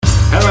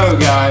go,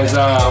 guys.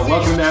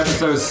 Welcome to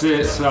episode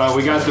 6.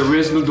 We got the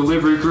original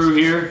delivery crew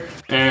here,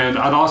 and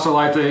I'd also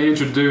like to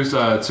introduce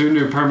 2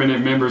 new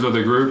permanent members of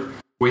the group.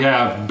 We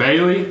have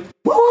Bailey.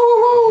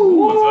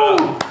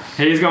 What's up?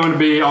 He's going to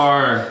be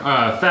our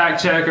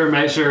fact checker,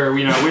 make sure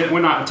we're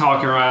not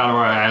talking right out of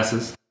our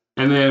asses.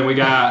 And then we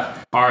got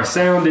our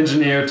sound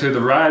engineer to the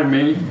right of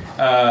me,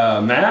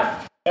 Matt.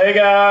 Hey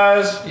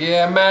guys.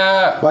 Yeah,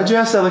 Matt. Why'd you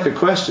ask that like a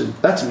question?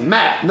 That's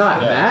Matt,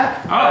 not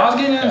Matt. Oh, I was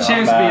getting a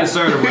chance to be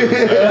assertive with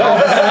you.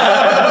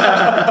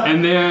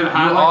 And then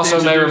I also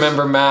may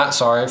remember Matt,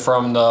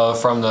 from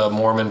the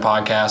Mormon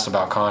podcast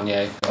about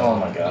Kanye. Oh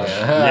my gosh.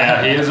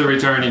 Yeah, he is a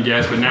returning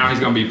guest, but now he's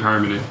going to be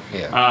permanent.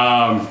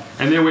 Yeah.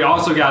 And then we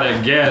also got a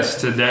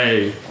guest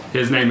today.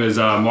 His name is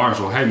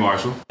Marshall. Hey,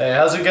 Marshall. Hey,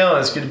 how's it going?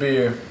 It's good to be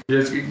here.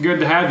 It's good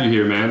to have you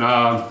here,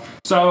 man.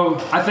 So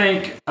I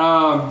think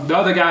the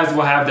other guys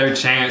will have their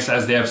chance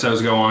as the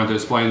episodes go on to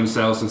explain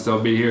themselves since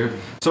they'll be here.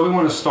 So we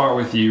want to start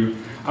with you.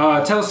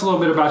 Tell us a little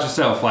bit about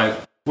yourself. Like,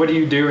 what are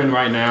you doing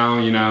right now,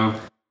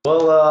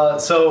 Well,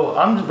 so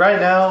I'm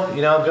right now,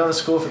 I'm going to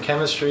school for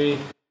chemistry.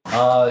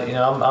 I'm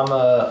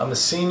a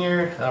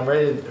senior. And I'm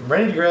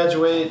ready to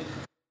graduate.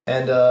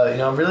 And,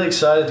 I'm really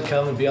excited to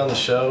come and be on the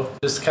show,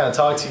 just to kind of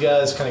talk to you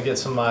guys, kind of get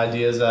some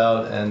ideas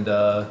out, and,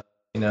 to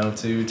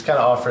kind of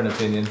offer an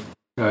opinion.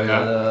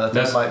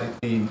 That might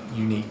be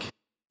unique.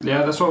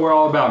 Yeah, that's what we're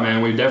all about,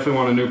 man. We definitely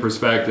want a new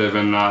perspective.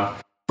 And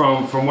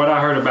from what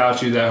I heard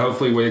about you, that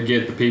hopefully we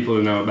get the people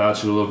to know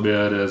about you a little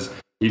bit, is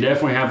you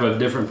definitely have a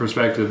different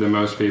perspective than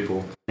most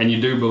people. And you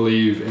do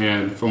believe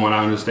in, from what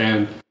I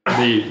understand,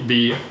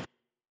 the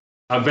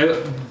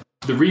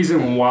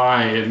reason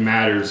why it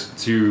matters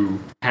to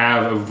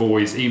have a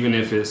voice, even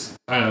if it's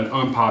an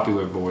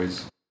unpopular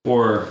voice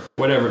or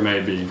whatever it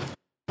may be.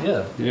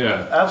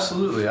 Yeah,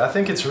 absolutely. I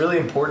think it's really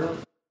important.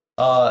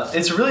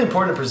 It's really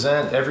important to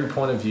present every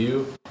point of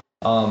view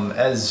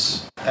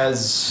as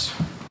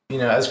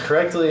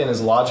correctly and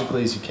as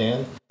logically as you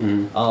can.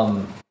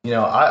 Mm-hmm.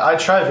 I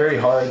try very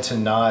hard to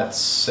not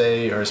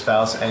say or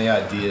espouse any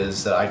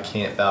ideas that I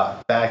can't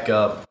back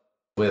up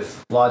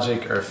with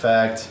logic or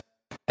fact.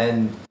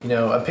 And,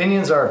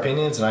 opinions are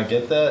opinions, and I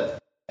get that.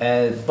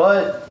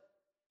 But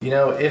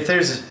if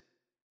there's,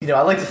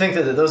 I like to think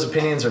that those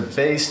opinions are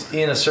based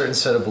in a certain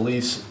set of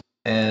beliefs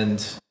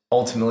and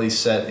ultimately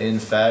set in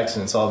facts,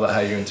 and it's all about how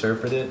you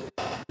interpret it.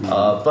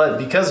 But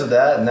because of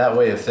that and that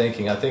way of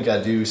thinking, I think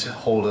I do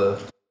hold a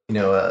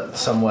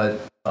somewhat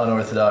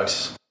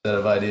unorthodox set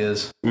of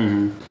ideas.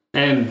 Mm-hmm.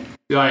 And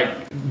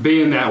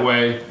being that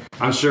way,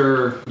 I'm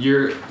sure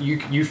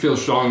you feel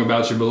strong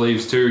about your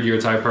beliefs too. You're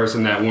a type of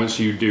person that once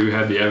you do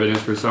have the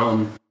evidence for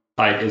something,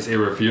 it's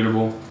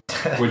irrefutable.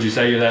 Would you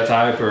say you're that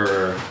type,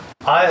 or?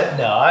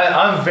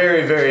 I'm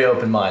very, very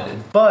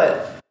open-minded,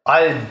 but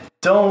I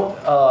don't,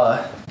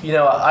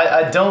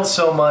 I don't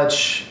so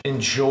much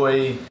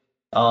enjoy,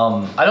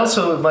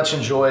 ideologues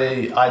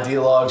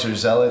or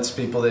zealots,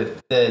 people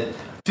that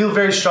feel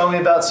very strongly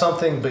about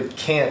something but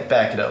can't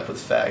back it up with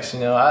facts.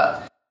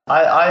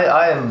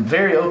 I am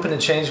very open to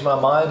change my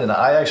mind, and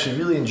I actually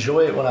really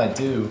enjoy it when I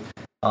do.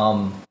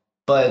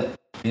 But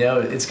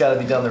it's got to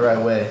be done the right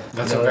way.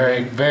 That's a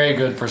very, very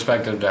good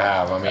perspective to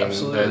have. I mean,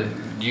 absolutely.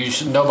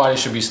 Nobody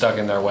should be stuck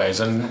in their ways.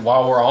 And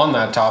while we're on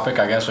that topic,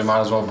 I guess we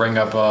might as well bring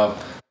up the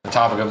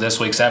topic of this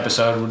week's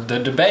episode, the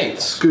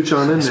debates. Scooch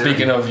on in there.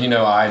 Speaking of,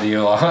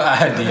 ideal.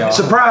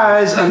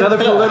 Surprise! Another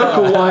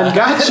political one.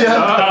 Gotcha.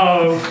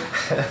 Oh,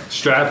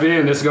 strap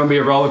in. This is gonna be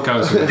a roller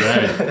coaster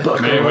today.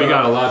 Man, we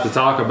got a lot to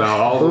talk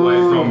about, all the way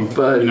from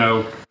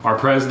our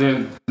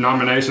president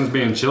nominations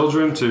being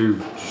children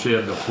to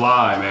the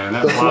fly, man.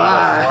 That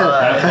fly.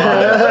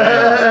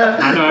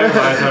 I know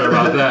everybody's heard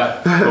about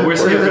that, but we're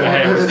skipping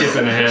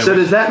ahead. So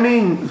does that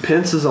mean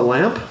Pence is a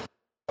lamp?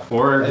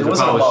 Or it the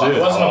wasn't a pile of shit.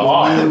 It wasn't a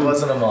moth. It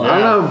wasn't a moth. I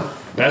don't know.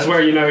 That's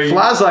where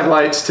flies like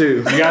lights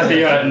too. You got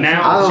the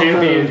now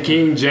champion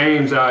King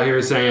James out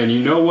here saying,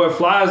 you know what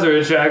flies are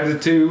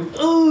attracted to?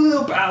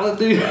 Ooh,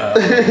 paladin. Yes.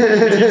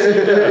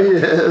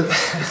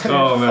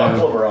 Oh man.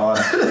 Fuck LeBron.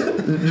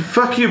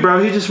 Fuck you,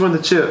 bro. He just won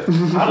the chip.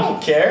 I don't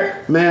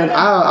care. Man,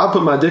 I'll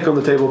put my dick on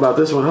the table about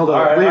this one. Hold on.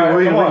 All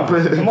right, come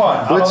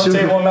on. I'm on the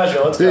table and measure.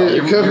 Let's go.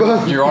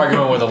 You're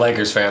arguing with a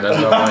Lakers fan. That's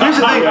no point. Here's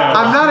the thing.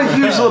 I'm not a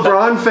huge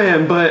LeBron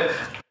fan, but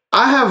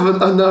I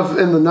have enough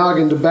in the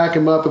noggin to back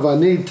him up if I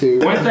need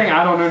to. One thing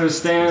I don't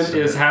understand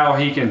is how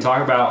he can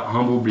talk about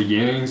humble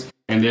beginnings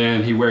and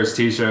then he wears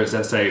t-shirts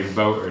that say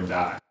vote or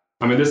die.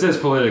 I mean, this is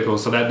political,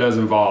 so that does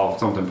involve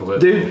something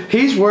political. Dude,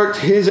 he's worked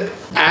his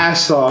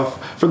ass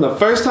off from the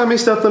first time he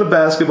stepped on a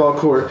basketball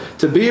court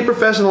to be a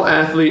professional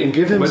athlete and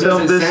give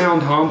himself but does it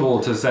sound humble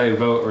to say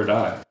vote or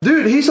die?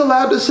 Dude, he's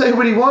allowed to say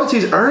what he wants.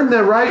 He's earned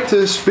the right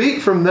to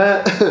speak from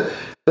that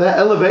that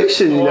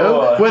elevation, you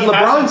know? What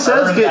LeBron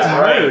says gets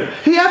heard. Right.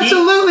 He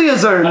absolutely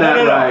has earned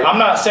that right. I'm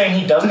not saying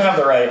he doesn't have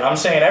the right. I'm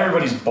saying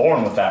everybody's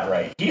born with that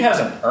right. He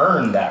hasn't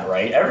earned that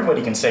right.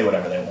 Everybody can say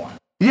whatever they want.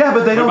 Yeah,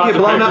 but they don't get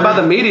blown up by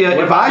the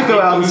media. If I go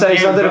out and say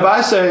something, if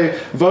I say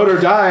vote or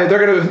die,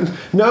 they're going to,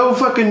 no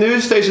fucking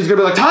news station's going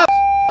to be like, Todd.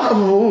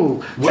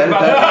 Oh. What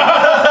about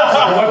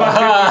people who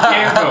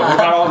can't vote?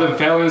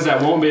 felons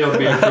that won't be able to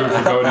be approved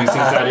for voting since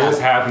that is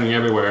happening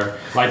everywhere.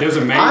 Like, there's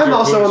a major I'm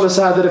also push. on the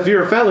side that if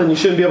you're a felon, you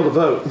shouldn't be able to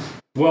vote.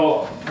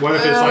 Well, what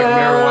if it's like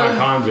marijuana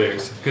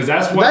convicts? Because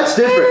that's what. That's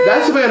different.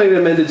 That's going to get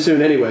amended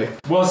soon anyway.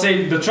 Well,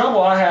 see, the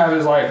trouble I have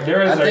is like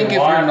there is I think a if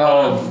lot you're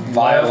not of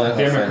violent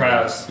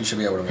Democrats offender, you should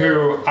be able to vote.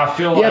 who I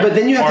feel like Yeah, but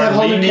then you have to have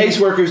whole new leaning-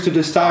 caseworkers to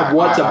decide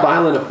what's a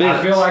violent offense.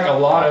 I feel like a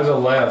lot of the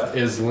left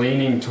is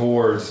leaning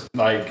towards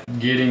like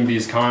getting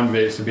these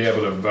convicts to be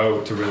able to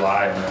vote, to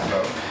rely on that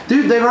vote.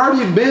 Dude, they've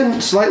already been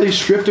slightly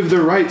stripped of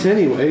their rights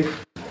anyway.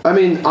 I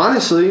mean,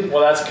 honestly.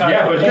 Well, that's kind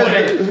Yeah, of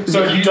but the point.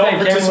 so if you you don't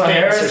think Kamala participate in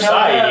Harris held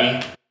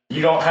society,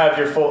 you don't have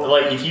your full.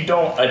 Like, if you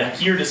don't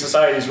adhere to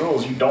society's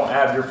rules, you don't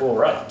have your full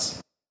rights.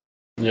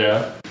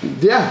 Yeah.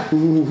 Yeah.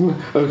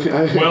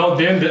 Okay. Well,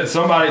 then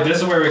somebody. This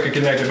is where we could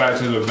connect it back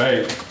to the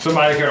debate.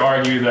 Somebody could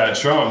argue that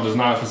Trump does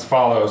not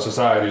follow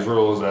society's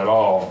rules at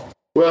all.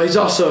 Well, he's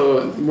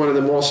also one of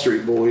them Wall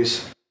Street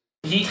boys.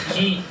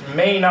 He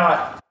may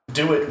not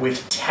do it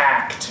with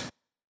tact,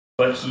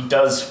 but he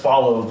does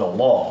follow the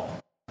law.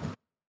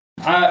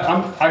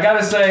 I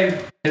gotta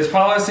say, his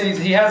policies.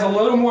 He has a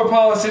little more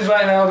policies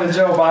right now than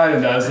Joe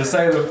Biden does, to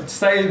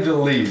say the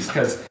least.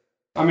 Because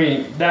I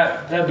mean,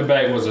 that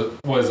debate was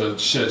a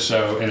shit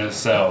show in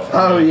itself.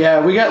 Oh,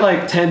 yeah. We got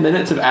like 10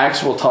 minutes of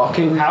actual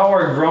talking. How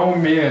are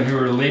grown men who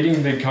are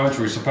leading the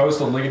country, supposed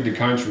to lead the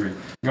country,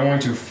 going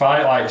to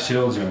fight like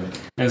children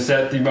and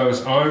set the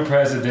most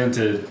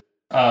unprecedented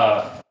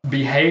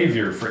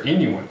behavior for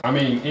anyone? I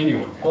mean,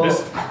 anyone. Well,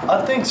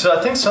 I think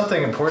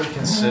something important to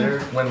consider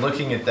when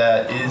looking at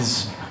that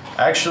is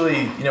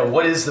actually,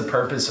 what is the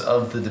purpose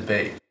of the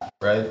debate,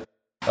 right?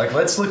 Like,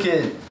 let's look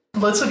at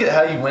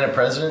how you win a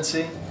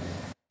presidency.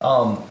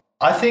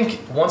 I think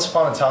once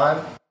upon a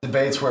time,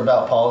 debates were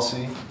about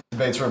policy.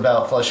 Debates were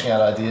about fleshing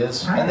out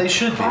ideas, and they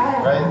should be,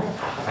 right?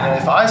 And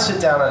if I sit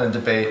down in a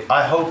debate,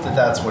 I hope that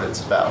that's what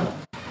it's about.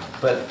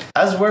 But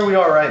as where we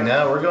are right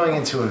now, we're going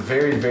into a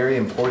very, very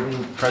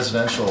important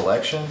presidential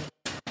election.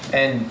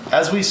 And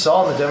as we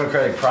saw in the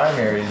Democratic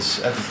primaries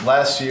at the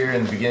last year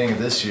and the beginning of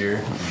this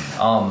year,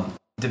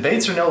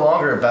 debates are no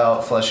longer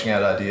about fleshing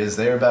out ideas.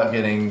 They're about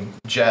getting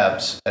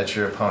jabs at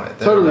your opponent.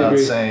 They're Totally about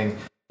agree. saying,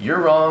 you're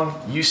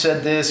wrong, you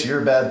said this,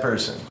 you're a bad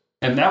person.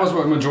 And that was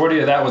what majority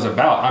of that was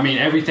about. I mean,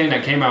 everything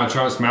that came out of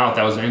Trump's mouth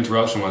that was an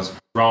interruption was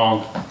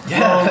wrong.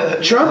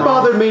 Yeah. Trump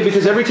bothered me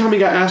because every time he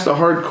got asked a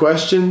hard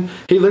question,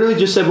 he literally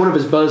just said one of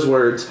his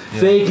buzzwords,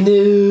 fake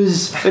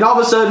news. And all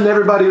of a sudden,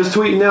 everybody was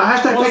tweeting out,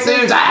 hashtag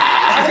fake news.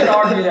 I can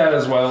argue that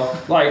as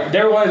well. Like,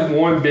 there was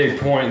one big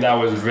point that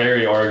was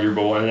very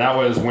arguable, and that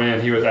was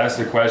when he was asked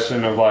the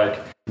question of,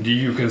 like, do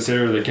you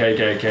consider the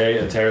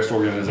KKK a terrorist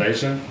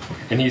organization?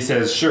 And he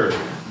says, sure.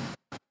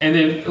 And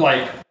then,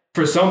 like,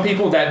 for some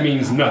people, that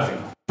means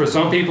nothing. For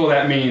some people,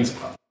 that means,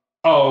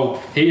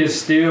 oh, he is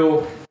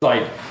still,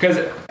 like, because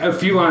a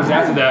few lines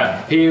after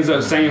that, he ends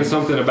up saying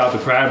something about the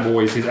Proud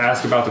Boys. He's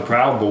asked about the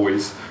Proud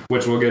Boys,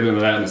 which we'll get into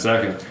that in a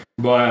second.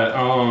 But,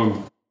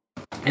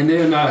 and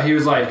then he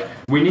was like,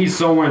 we need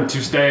someone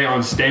to stay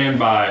on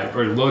standby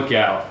or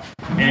lookout.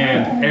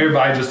 And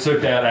everybody just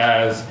took that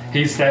as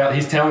he's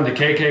telling the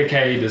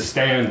KKK to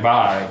stand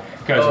by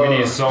because we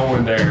need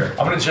someone there.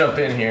 I'm gonna jump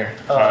in here.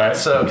 Alright.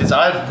 So, because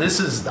I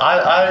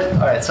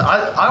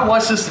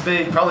watched this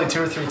debate probably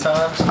 2 or 3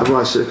 times I've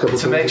watched it a couple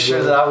to make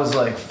sure that I was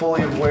like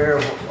fully aware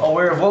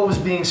of what was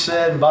being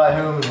said and by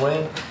whom and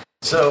when.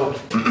 So,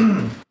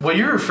 what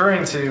you're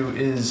referring to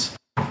is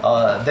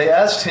they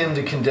asked him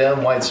to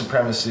condemn white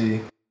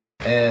supremacy,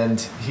 and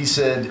he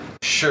said,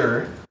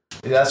 sure.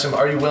 They asked him,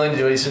 are you willing to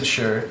do it? He said,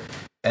 sure.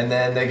 And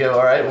then they go,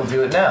 all right, we'll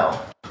do it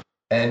now.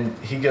 And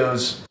he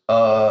goes,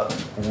 well,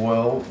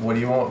 what do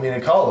you want me to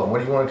call him? What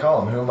do you want to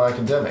call him? Who am I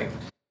condemning?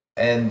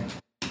 And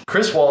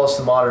Chris Wallace,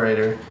 the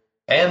moderator,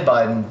 and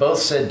Biden both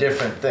said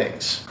different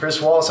things.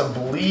 Chris Wallace, I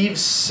believe,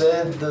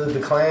 said the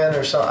Klan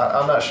or something.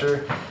 I'm not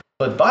sure.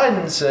 But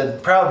Biden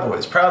said Proud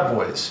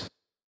Boys,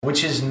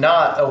 which is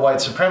not a white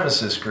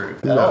supremacist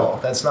group at all.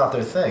 That's not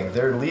their thing.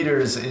 Their leader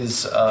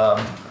is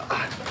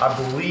I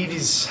believe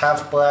he's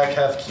half black,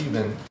 half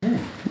Cuban.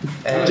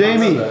 And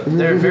Jamie.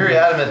 They're very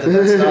adamant that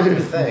that's not their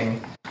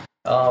thing.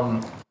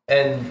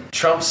 And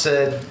Trump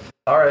said,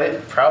 all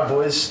right, Proud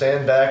Boys,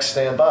 stand back,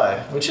 stand by,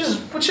 which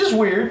is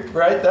weird,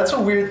 right? That's a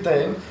weird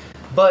thing.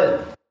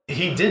 But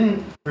he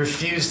didn't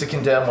refuse to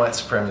condemn white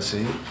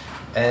supremacy.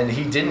 And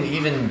he didn't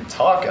even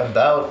talk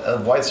about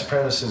a white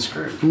supremacist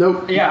group.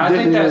 Nope. Yeah, I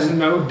think Didn't that's even-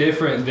 no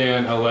different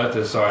than a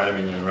leftist. Sorry, I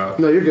didn't mean to interrupt.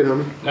 No, you're good,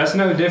 homie. That's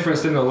no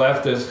difference than a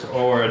leftist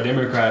or a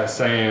Democrat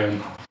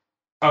saying,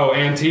 oh,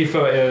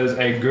 Antifa is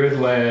a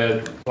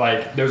good-led,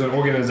 like, there's an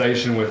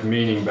organization with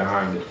meaning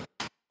behind it.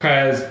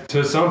 Because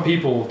to some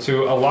people,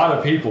 to a lot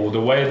of people,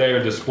 the way they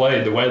are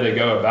displayed, the way they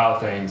go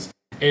about things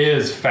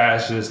is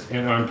fascist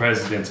and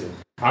unprecedented.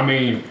 I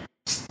mean,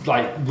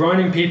 like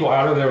running people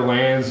out of their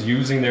lands,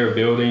 using their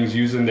buildings,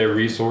 using their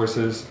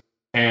resources,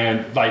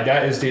 and like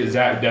that is the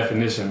exact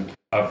definition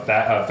of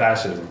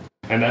fascism.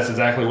 and that's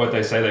exactly what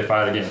they say they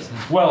fight against.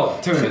 Well,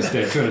 to an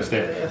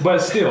extent, but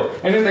still.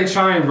 And then they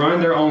try and run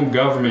their own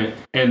government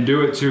and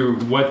do it to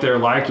what their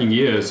liking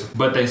is,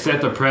 but they set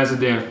the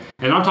precedent,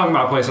 and I'm talking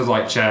about places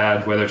like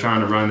Chad where they're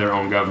trying to run their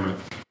own government.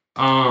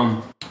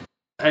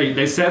 They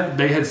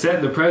had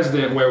set the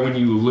precedent where when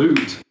you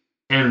loot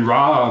and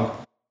rob,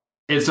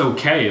 it's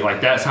okay. Like,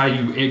 that's how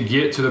you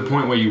get to the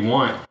point where you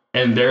want.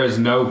 And there is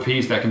no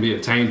peace that can be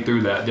obtained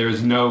through that.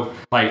 There's no,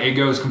 like, it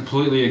goes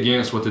completely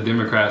against what the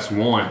Democrats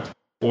want,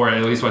 or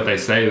at least what they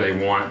say they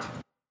want.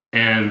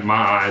 And my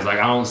eyes, like,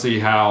 I don't see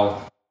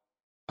how.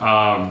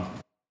 Well,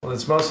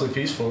 it's mostly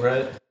peaceful,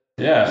 right?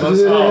 Yeah.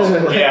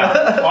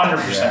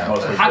 100%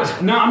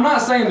 mostly. No, I'm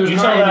not saying there's you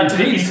not tell that any to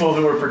the peace. people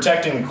who were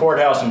protecting the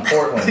courthouse in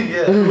Portland.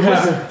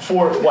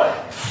 For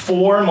what,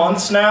 4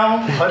 months now,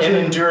 and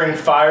enduring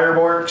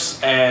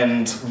fireworks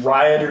and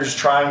rioters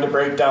trying to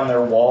break down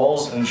their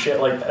walls and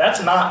shit like that.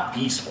 That's not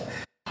peaceful.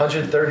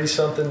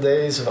 130-something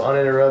days of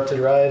uninterrupted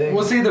rioting.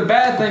 Well, see, the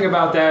bad thing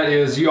about that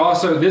is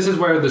this is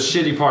where the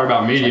shitty part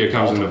about media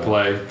comes into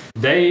play.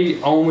 They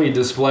only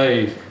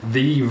display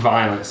the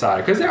violent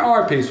side, because there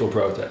are peaceful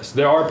protests.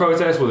 There are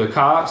protests where the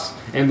cops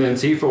and the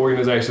Antifa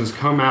organizations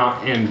come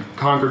out and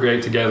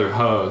congregate together,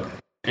 hug,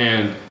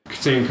 and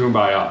sing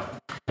Kumbaya.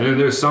 And then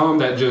there's some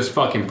that just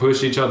fucking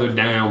push each other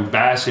down,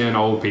 bash in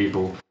old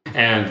people.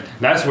 And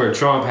that's where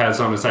Trump had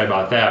something to say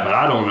about that, but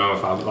I don't know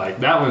if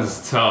that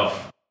one's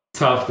tough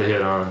to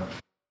hit on.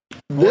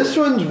 This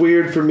one's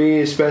weird for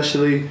me,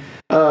 especially.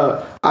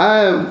 I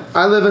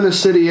live in a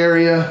city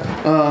area,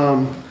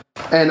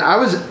 and I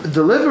was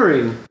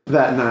delivering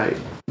that night.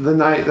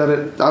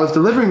 I was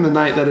delivering the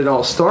night that it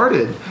all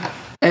started,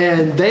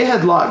 and they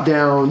had locked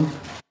down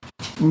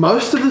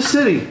most of the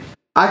city.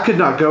 I could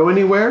not go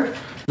anywhere.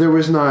 There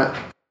was not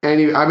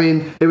any. I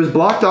mean, it was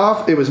blocked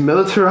off. It was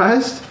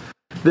militarized.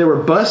 There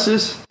were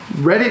buses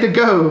ready to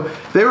go.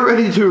 They were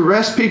ready to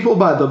arrest people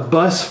by the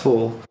bus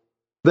full.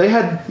 They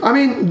had,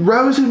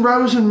 rows and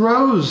rows and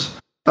rows.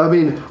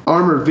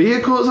 Armored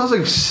vehicles. I was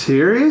like,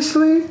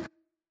 seriously?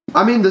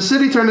 The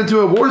city turned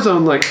into a war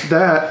zone like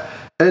that.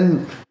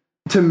 And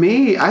to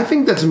me, I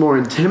think that's more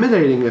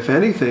intimidating, if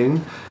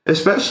anything.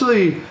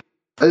 Especially,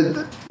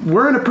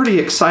 we're in a pretty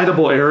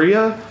excitable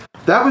area.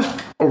 That was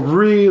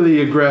really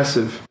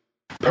aggressive.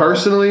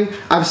 Personally,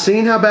 I've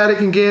seen how bad it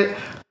can get.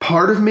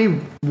 Part of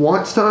me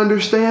wants to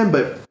understand,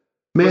 but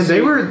man,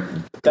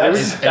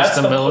 That's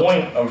the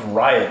point of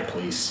riot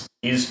police,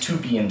 is to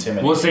be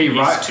intimidated,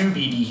 is to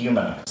be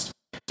dehumanized.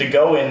 To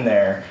go in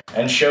there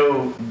and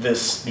show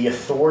the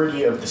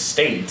authority of the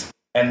state,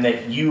 and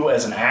that you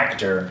as an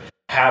actor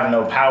have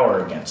no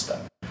power against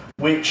them.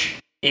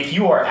 Which, if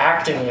you are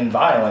acting in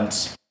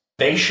violence,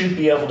 they should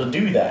be able to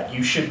do that.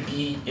 You should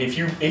be, if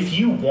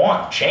you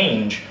want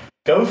change,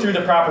 go through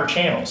the proper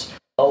channels.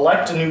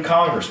 Elect a new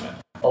congressman.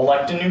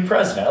 Elect a new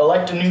president.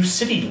 Elect a new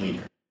city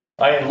leader.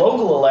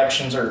 Local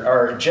elections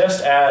are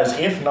just as,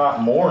 if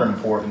not more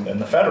important than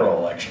the federal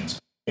elections.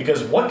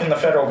 Because what can the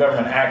federal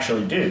government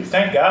actually do?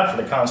 Thank God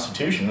for the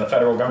Constitution. The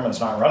federal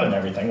government's not running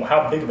everything. Well,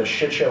 how big of a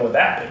shit show would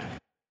that be?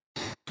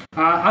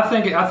 I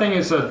think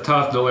it's a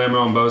tough dilemma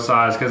on both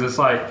sides, because it's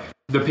like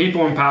the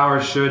people in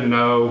power should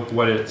know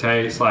what it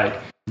takes. Like,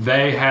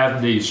 they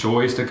have the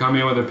choice to come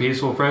in with a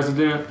peaceful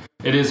president.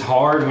 It is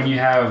hard when you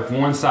have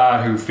one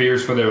side who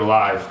fears for their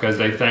life because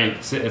they think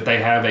if they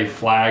have a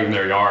flag in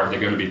their yard, they're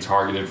going to be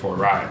targeted for a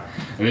riot.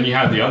 And then you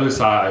have the other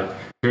side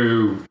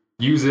who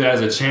use it as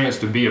a chance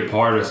to be a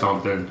part of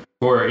something.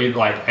 Or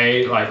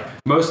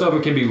most of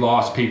them can be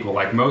lost people.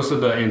 Like, most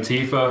of the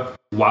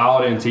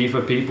wild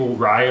Antifa people,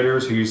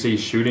 rioters who you see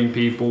shooting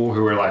people,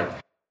 who are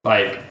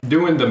like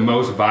doing the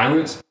most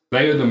violence,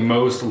 they are the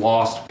most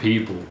lost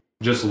people,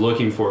 just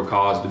looking for a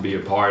cause to be a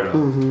part of.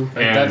 Mm-hmm.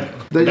 And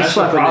that's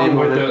the problem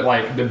with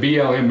the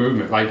BLM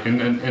movement. Like,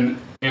 and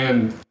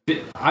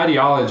the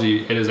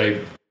ideology, it is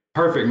a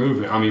perfect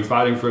movement.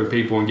 Fighting for the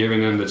people and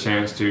giving them the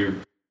chance to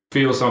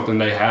feel something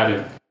they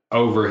hadn't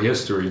over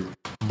history.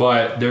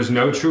 But there's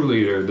no true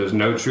leader, there's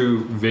no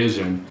true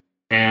vision,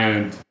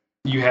 and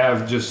you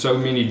have just so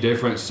many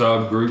different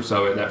subgroups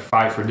of it that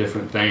fight for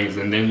different things,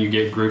 and then you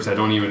get groups that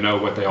don't even know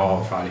what they all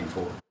are fighting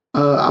for.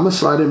 I'm going to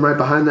slide in right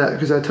behind that,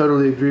 because I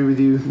totally agree with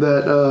you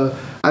that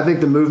I think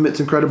the movement's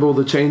incredible,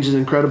 the change is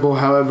incredible.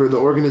 However, the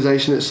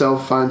organization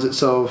itself finds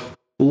itself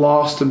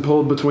lost and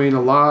pulled between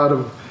a lot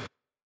of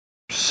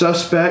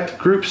suspect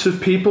groups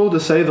of people, to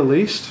say the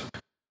least.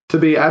 To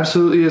be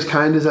absolutely as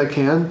kind as I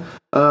can,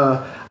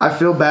 I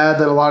feel bad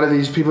that a lot of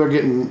these people are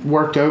getting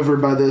worked over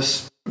by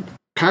this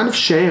kind of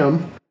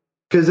sham,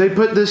 because they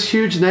put this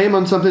huge name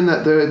on something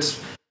that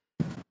it's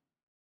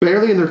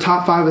barely in their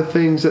top 5 of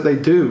things that they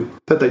do,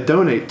 that they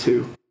donate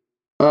to.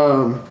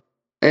 And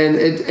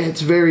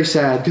it's very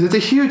sad, because it's a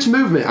huge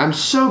movement. I'm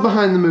so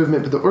behind the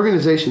movement, but the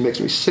organization makes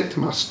me sick to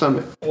my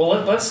stomach.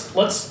 Well,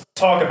 let's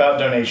talk about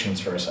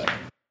donations for a second.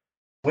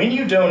 When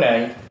you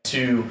donate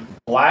to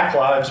Black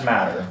Lives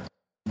Matter,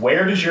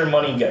 Where does your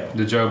money go?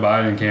 The Joe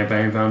Biden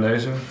Campaign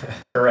Foundation?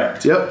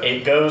 Correct. Yep.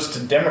 It goes to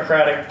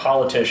Democratic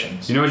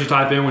politicians. You know what you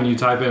type in when you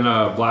type in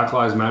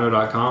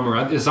blacklivesmatter.com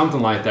or it's something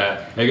like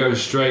that? It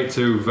goes straight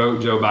to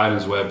Vote Joe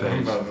Biden's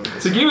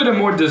webpage. To give it a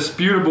more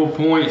disputable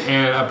point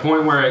and a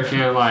point where it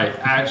can like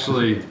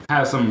actually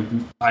have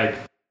some like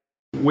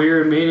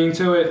weird meaning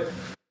to it,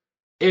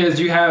 is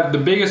you have the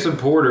biggest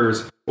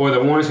supporters or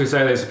the ones who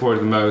say they support it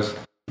the most,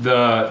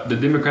 the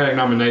Democratic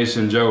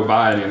nomination Joe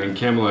Biden and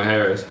Kamala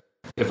Harris.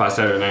 If I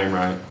said her name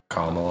right.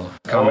 Kamala.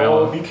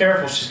 Oh, be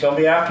careful. She's going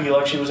to be after you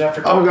like she was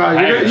after Trump. Oh, God.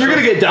 You're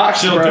going to get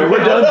doxxed, bro.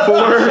 We're done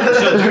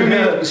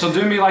for. She'll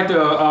do me like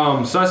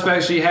the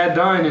suspect she had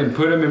done and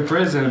put him in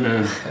prison.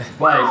 And,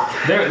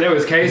 like, there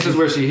was cases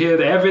where she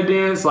hid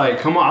evidence. Like,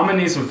 come on. I'm going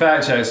to need some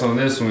fact checks on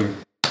this one.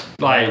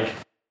 Like,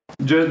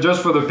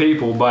 just for the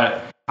people.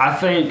 But I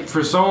think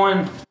for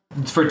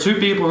two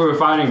people who are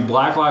fighting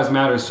Black Lives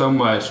Matter so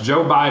much,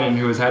 Joe Biden,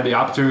 who has had the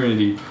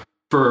opportunity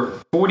for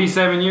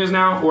 47 years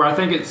now, or I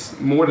think it's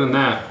more than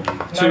that.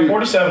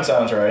 47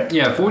 sounds right.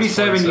 Yeah,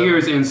 47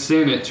 years in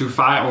Senate to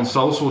fight on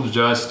social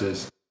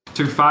justice,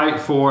 to fight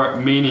for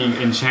meaning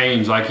and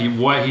change, like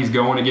what he's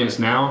going against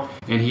now,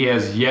 and he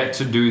has yet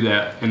to do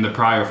that in the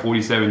prior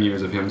 47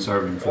 years of him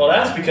serving. Well,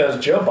 that's because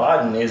Joe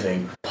Biden is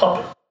a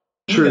puppet.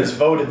 He has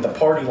voted the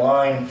party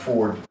line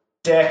for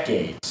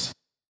decades.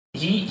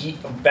 He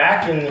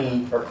back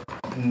in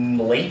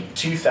the late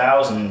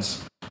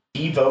 2000s,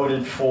 he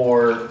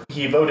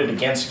voted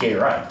against gay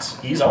rights.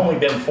 He's only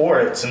been for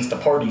it since the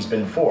party's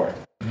been for it.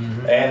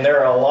 Mm-hmm. And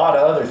there are a lot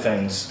of other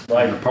things.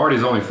 Like the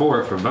party's only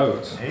for it for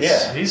votes.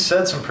 He's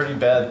said some pretty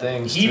bad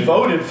things. He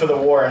voted for the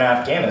war in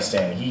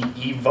Afghanistan.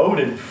 He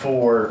voted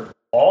for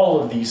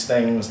all of these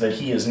things that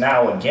he is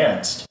now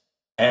against.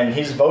 And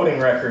his voting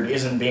record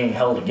isn't being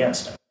held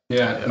against him.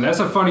 Yeah, and that's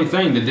a funny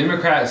thing. The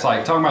Democrats,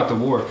 like, talking about the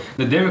war,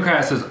 the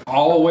Democrats has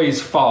always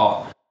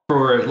fought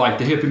for, like,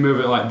 the hippie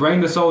movement, like,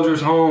 bring the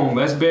soldiers home,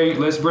 let's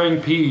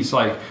bring peace,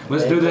 like,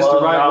 let's do this the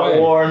right way.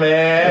 War,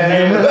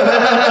 man.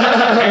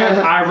 And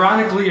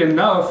ironically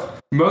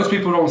enough, most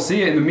people don't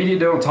see it, and the media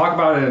don't talk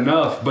about it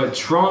enough, but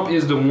Trump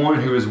is the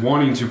one who is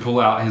wanting to pull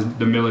out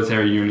the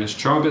military units.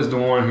 Trump is the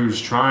one who's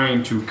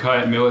trying to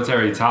cut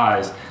military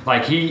ties.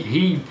 Like,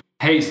 he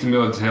hates the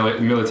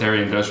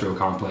military-industrial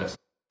complex.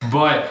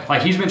 But,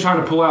 like, he's been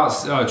trying to pull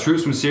out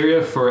troops from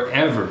Syria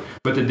forever.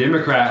 But the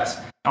Democrats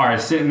are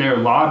sitting there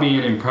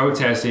lobbying and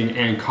protesting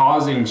and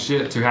causing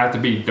shit to have to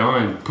be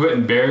done,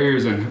 putting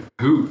barriers and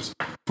hoops,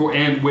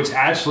 which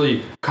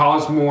actually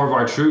caused more of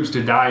our troops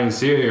to die in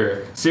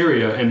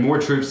Syria and more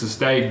troops to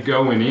stay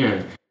going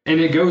in. And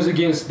it goes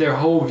against their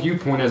whole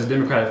viewpoint as a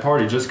Democratic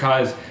Party just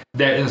because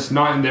that it's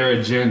not in their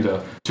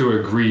agenda to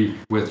agree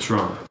with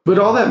Trump. But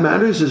all that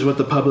matters is what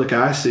the public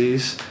eye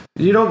sees.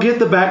 You don't get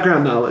the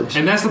background knowledge.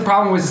 And that's the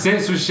problem with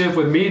censorship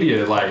with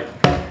media. Like,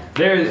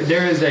 there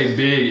is a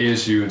big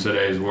issue in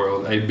today's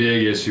world, a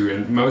big issue.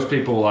 And most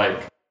people,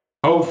 like,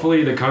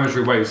 hopefully the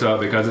country wakes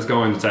up because it's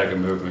going to take a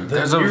movement.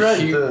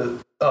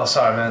 Oh,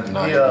 sorry, man.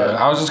 No,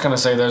 I was just going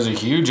to say there's a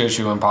huge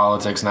issue in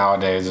politics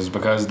nowadays is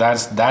because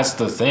that's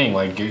the thing.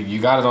 Like, you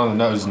got it on the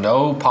nose.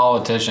 No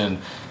politician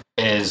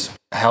is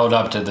held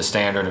up to the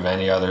standard of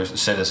any other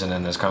citizen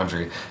in this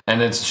country.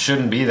 And it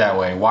shouldn't be that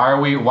way. Why are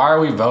we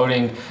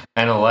voting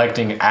and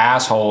electing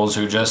assholes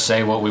who just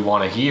say what we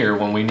want to hear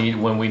when we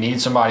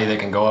need somebody that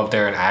can go up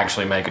there and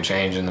actually make a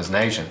change in this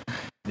nation?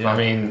 Yeah. I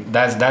mean,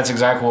 that's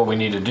exactly what we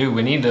need to do.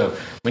 We need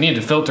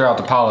to filter out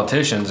the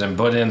politicians and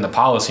put in the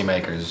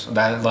policymakers.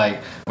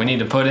 We need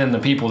to put in the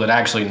people that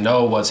actually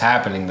know what's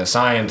happening, the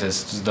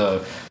scientists,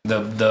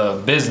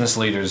 the business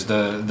leaders,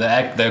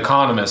 the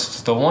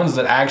economists, the ones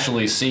that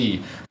actually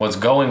see what's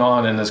going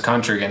on in this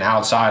country and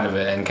outside of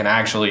it and can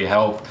actually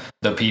help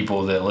the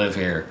people that live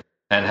here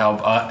and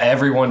help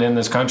everyone in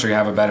this country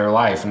have a better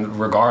life,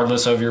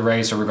 regardless of your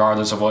race or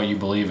regardless of what you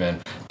believe in.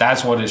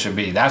 That's what it should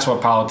be. That's what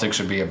politics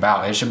should be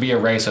about. It should be a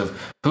race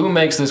of who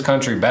makes this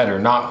country better,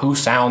 not who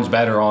sounds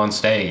better on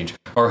stage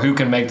or who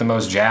can make the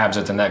most jabs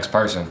at the next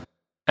person.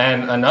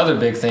 And another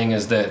big thing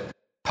is that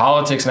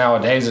politics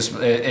nowadays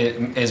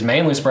is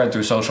mainly spread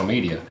through social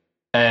media.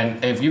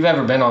 And if you've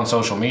ever been on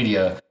social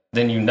media,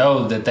 then you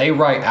know that they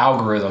write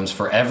algorithms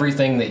for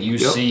everything that you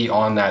see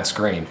on that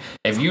screen.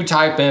 If you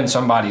type in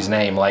somebody's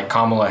name like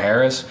Kamala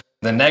Harris,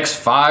 the next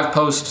 5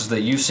 posts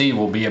that you see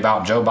will be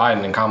about Joe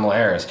Biden and Kamala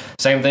Harris.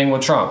 Same thing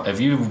with Trump. If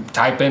you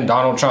type in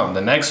Donald Trump, the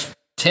next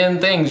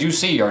 10 things you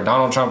see are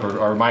Donald Trump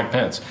or Mike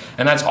Pence.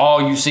 And that's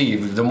all you see.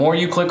 The more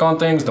you click on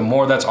things, the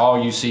more that's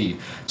all you see.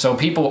 So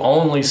people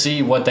only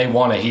see what they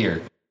want to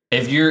hear.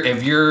 If you're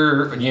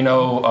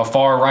a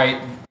far right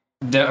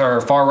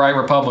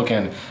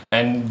Republican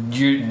and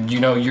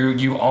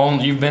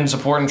you've been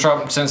supporting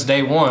Trump since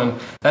day one,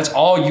 that's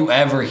all you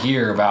ever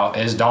hear about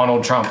is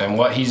Donald Trump and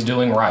what he's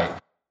doing right.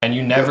 And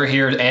you never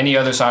hear any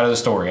other side of the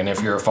story. And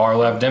if you're a far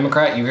left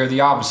Democrat, you hear the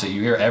opposite.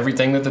 You hear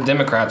everything that the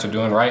Democrats are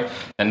doing right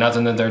and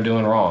nothing that they're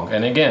doing wrong.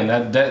 And again,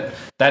 that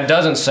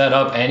doesn't set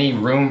up any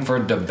room for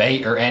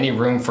debate or any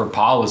room for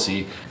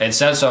policy. It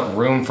sets up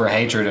room for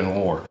hatred and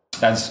war.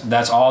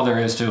 That's all there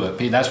is to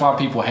it. That's why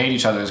people hate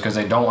each other, is because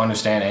they don't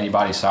understand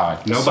anybody's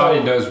side.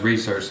 Nobody does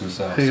research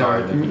themselves.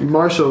 Sorry,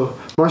 Marshall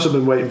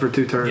been waiting for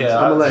 2 turns. Yeah,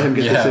 I'm gonna let him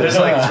get this in. There's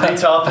like 3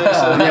 topics.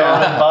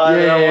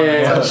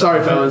 Yeah.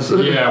 Sorry, fellas.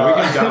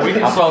 Yeah, we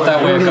can. I felt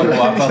that way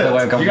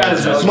a couple. You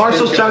guys,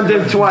 Marshall's chimed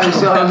in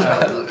twice.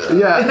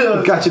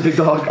 Yeah, got you, big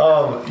dog.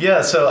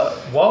 So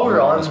while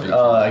we're on,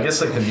 I guess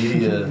like the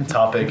media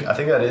topic, I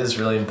think that is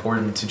really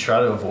important to try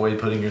to avoid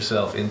putting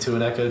yourself into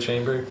an echo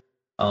chamber,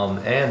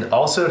 and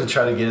also to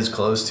try to get as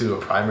close to a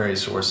primary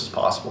source as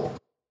possible.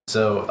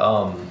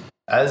 So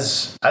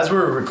as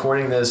we're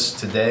recording this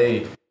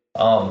today,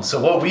 so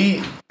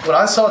what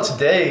I saw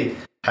today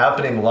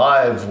happening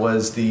live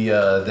was the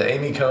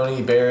Amy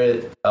Coney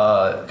Barrett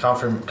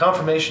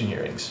confirmation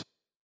hearings.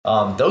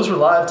 Those were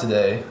live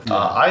today.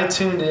 I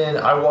tuned in.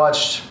 I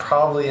watched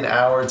probably an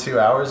hour, 2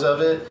 hours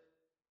of it,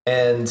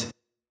 and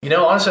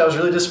honestly, I was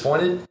really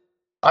disappointed.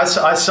 I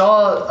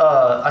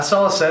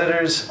saw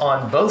senators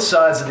on both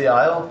sides of the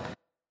aisle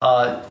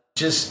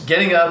just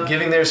getting up,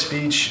 giving their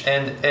speech,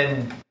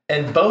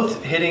 and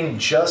both hitting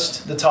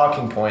just the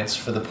talking points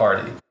for the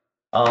party.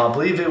 I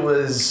believe it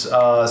was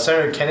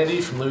Senator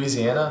Kennedy from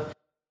Louisiana.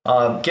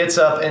 Gets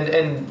up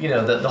and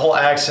the whole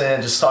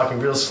accent, just talking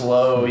real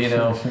slow, trying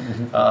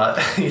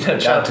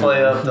to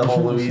play up the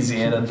whole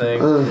Louisiana thing.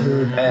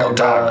 And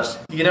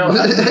he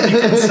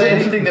didn't say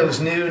anything that was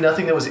new,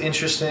 nothing that was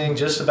interesting,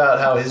 just about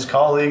how his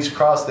colleagues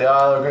across the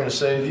aisle are going to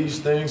say these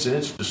things and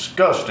it's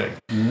disgusting.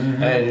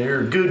 And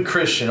you're a good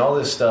Christian, all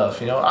this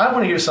stuff. I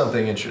want to hear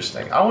something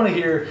interesting. I want to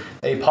hear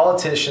a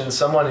politician,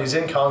 someone who's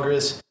in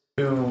Congress,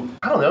 who,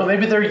 I don't know,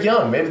 maybe they're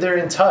young, maybe they're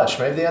in touch,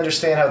 maybe they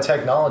understand how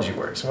technology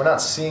works. And we're not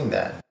seeing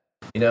that,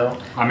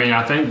 I mean,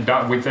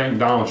 we think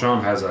Donald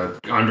Trump has an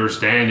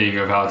understanding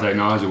of how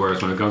technology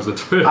works when it comes to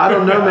Twitter. I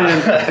don't know,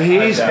 man.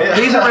 He's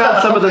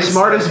around some of the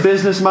smartest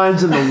business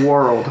minds in the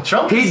world.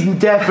 He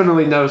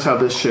definitely knows how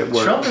this shit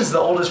works. Trump is the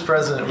oldest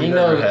president we've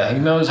ever had. He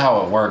knows how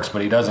it works,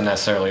 but he doesn't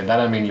necessarily. That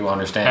doesn't mean you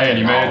understand. Hey, and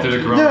he made it through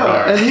the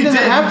coronavirus. No, and he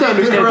doesn't have to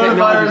understand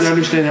technology to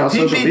understand how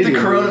social media works. He beat the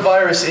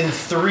coronavirus in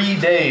 3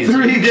 days.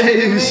 3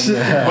 days.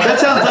 That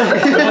sounds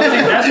like...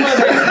 That's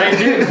why they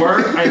did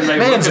work, and they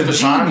looked at the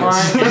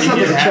timeline, and he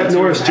did have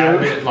to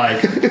have it like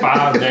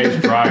 5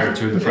 days prior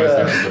to the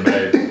presidential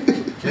debate.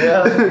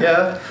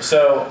 Yeah.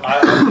 So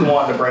I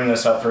wanted to bring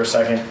this up for a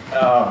second,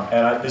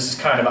 and this is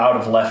kind of out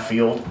of left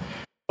field,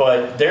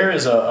 but there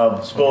is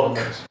a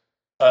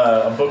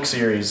book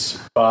series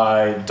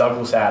by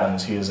Douglas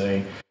Adams. He is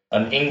an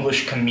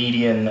English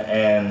comedian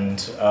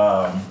and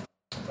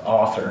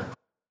author,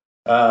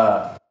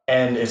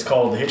 and it's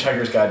called The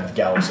Hitchhiker's Guide to the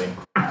Galaxy.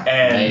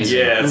 And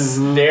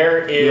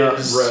there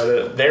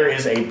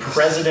is a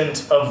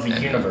president of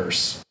the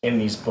universe in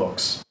these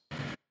books.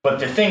 But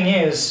the thing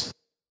is,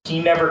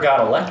 he never got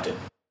elected.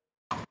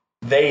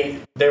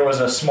 There was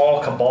a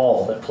small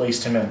cabal that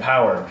placed him in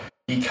power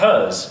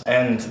because,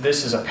 and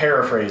this is a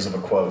paraphrase of a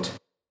quote,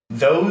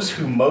 those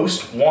who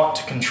most want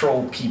to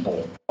control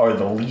people are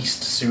the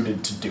least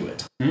suited to do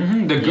it.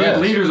 Mm-hmm. The good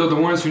leaders are the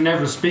ones who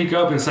never speak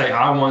up and say,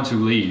 I want to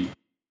lead.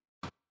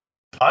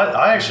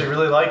 I actually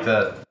really like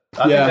that.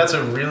 I think that's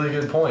a really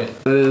good point.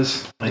 It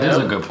is. It is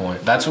a good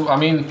point.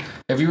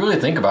 If you really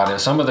think about it,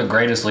 some of the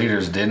greatest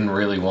leaders didn't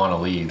really want to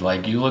lead.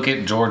 Like, you look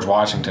at George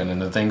Washington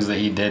and the things that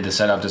he did to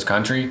set up this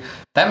country.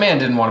 That man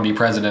didn't want to be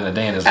president a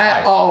day in his life.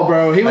 At all,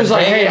 bro. He was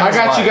like, hey, I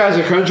got you guys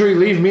a country.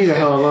 Leave me the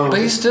hell alone.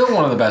 But he's still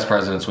one of the best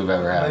presidents we've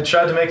ever had. They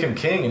tried to make him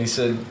king, and he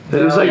said, no.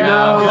 He was like,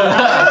 no.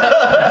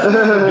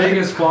 The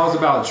biggest flaws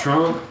about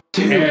Trump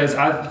is,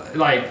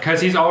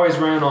 because he's always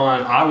ran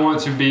on, I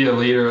want to be a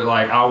leader,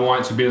 I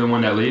want to be the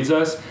one that leads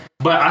us.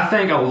 But I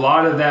think a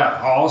lot of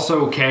that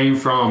also came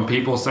from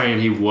people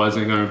saying he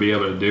wasn't going to be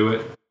able to do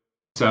it.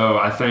 So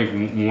I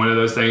think one of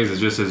those things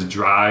is just his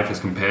drive, his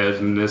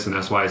competitiveness, and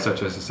that's why he's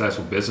such a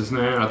successful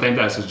businessman. I think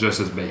that's just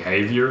his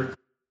behavior,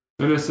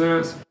 in a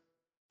sense.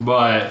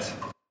 But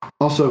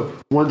also,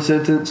 one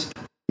sentence,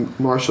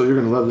 Marshall, you're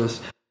going to love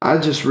this. I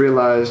just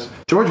realized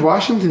George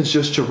Washington's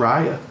just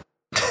Jiraiya.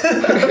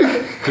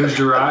 Who's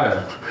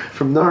Jiraiya?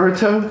 From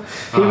Naruto.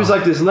 He was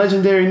like this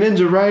legendary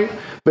ninja, right?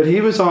 But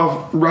he was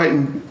off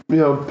writing,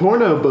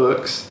 porno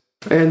books,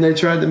 and they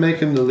tried to make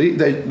him the lead.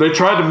 They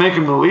tried to make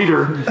him the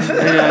leader,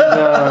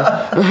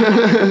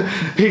 and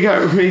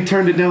he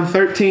turned it down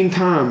 13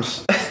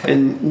 times,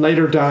 and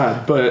later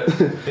died. But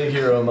big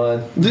hero of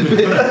mine,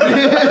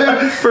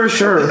 for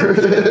sure.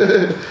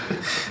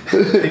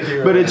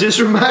 But it just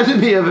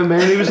reminded me of him,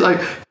 man. He was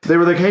like, they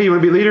were like, "Hey, you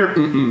want to be leader?"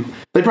 Mm-mm.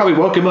 They probably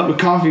woke him up with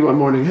coffee one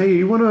morning. Hey,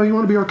 you want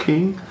to be our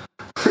king?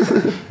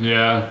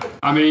 Yeah,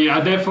 I mean,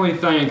 I definitely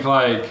think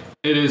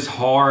it is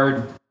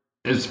hard,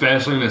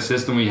 especially in the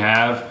system we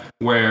have,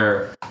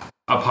 where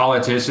a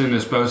politician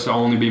is supposed to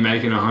only be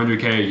making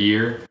 $100K a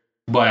year,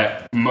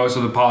 but most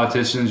of the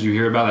politicians you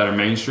hear about that are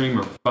mainstream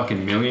are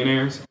fucking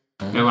millionaires.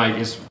 Mm-hmm. And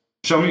it's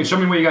show me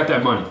where you got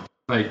that money.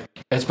 Like,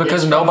 it's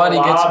because nobody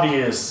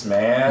lobbyists,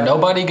 man.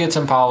 Nobody gets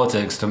in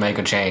politics to make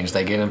a change.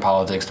 They get in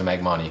politics to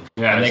make money.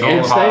 Yeah, and they get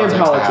in politics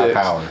to have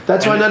power.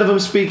 That's why none of them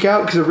speak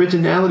out, because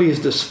originality is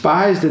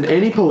despised in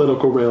any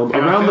political realm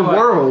around the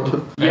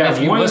world. Yeah,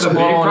 if you whistle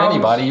on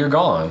anybody, you're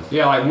gone.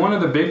 Yeah, like one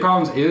of the big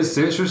problems is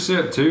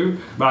censorship too.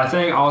 But I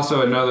think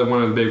also another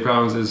one of the big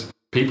problems is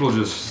people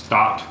just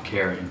stopped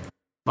caring.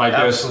 Like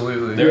there's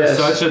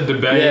such a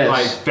debate,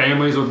 like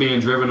families were being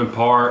driven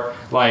apart.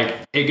 Like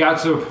it got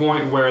to a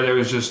point where there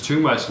was just too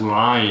much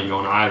lying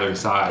on either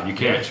side. You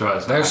can't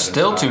trust. There's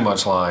still too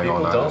much lying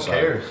on either side. People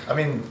don't care. I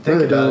mean,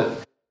 think about it.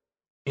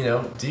 You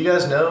know, do you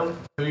guys know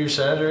who your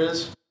senator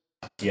is?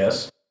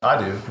 Yes,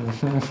 I do.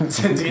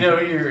 Do you know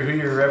who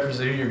your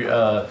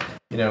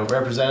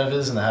representative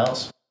is in the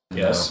House?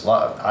 Yes,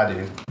 I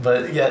do.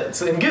 But yeah,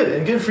 it's and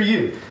good for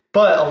you.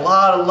 But a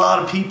lot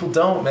of people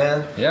don't,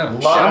 man. Yeah.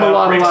 Shout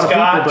out Rick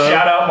Scott,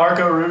 shout out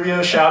Marco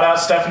Rubio, shout out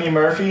Stephanie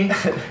Murphy.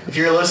 If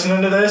you're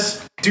listening to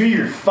this, do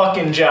your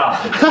fucking job.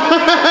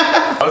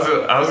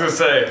 I was gonna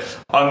say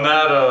on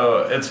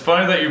that. It's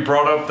funny that you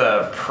brought up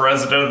that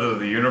president of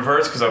the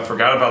universe, because I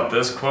forgot about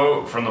this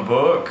quote from the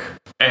book,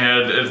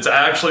 and it's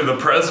actually the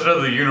president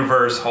of the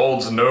universe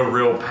holds no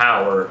real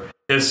power.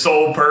 His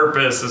sole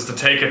purpose is to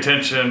take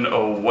attention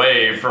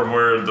away from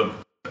where the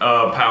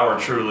power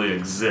truly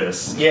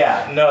exists.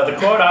 Yeah, no, the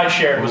quote I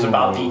shared was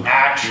about the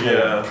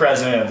actual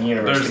president of the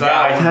universe. There's the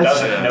guy who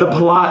doesn't know. The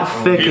plot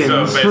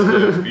thickens.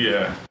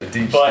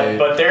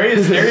 But there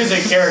is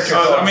a character.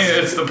 I mean,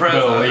 it's the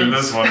president in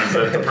this one. Is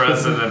that the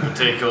president in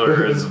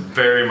particular is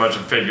very much a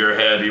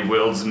figurehead. He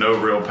wields no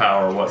real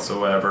power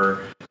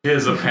whatsoever. He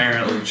is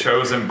apparently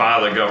chosen by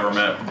the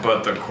government,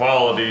 but the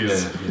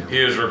qualities he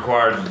is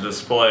required to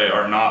display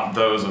are not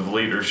those of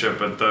leadership,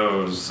 but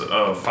those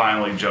of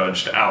finely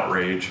judged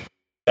outrage.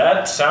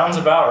 That sounds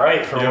about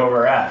right for where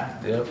we're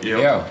at.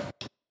 Yeah.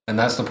 And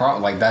that's the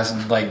problem. Like, that's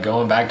like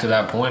going back to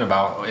that point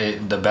about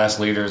the best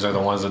leaders are the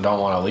ones that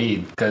don't want to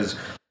lead. Because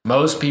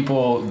most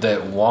people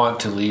that want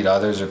to lead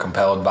others are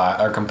compelled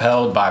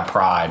by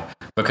pride,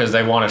 because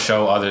they want to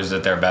show others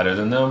that they're better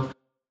than them.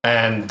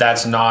 And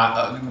that's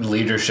not a good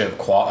leadership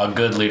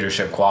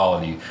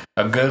quality.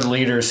 A good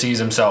leader sees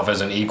himself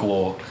as an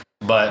equal,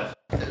 but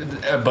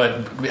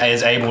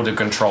is able to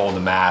control the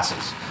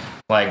masses.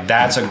 Like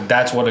that's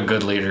what a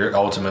good leader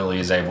ultimately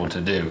is able to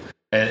do.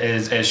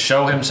 Is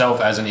show himself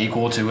as an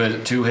equal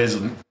to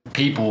his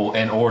people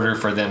in order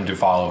for them to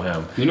follow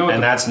him.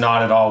 And that's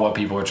not at all what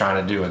people are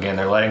trying to do. Again,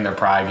 they're letting their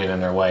pride get in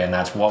their way, and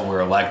that's what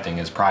we're electing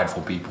is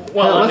prideful people.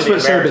 Well, let's put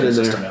Serbian in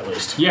there at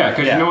least. Yeah,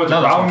 because you know what the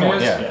problem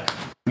is? Yeah.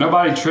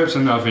 Nobody trips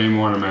enough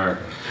anymore in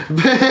America.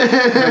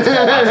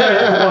 I tell you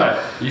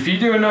what, if you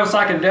do enough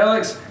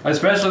psychedelics,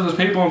 especially those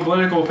people in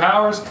political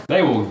powers,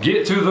 they will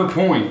get to the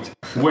point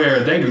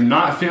where they do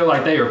not feel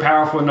like they are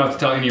powerful enough to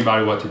tell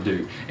anybody what to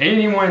do.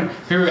 Anyone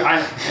who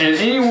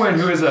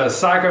is a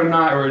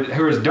psychonaut or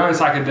who has done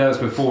psychedelics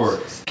before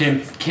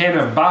can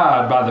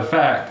abide by the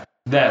fact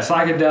that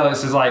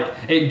psychedelics is like,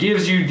 it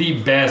gives you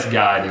the best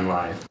guide in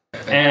life.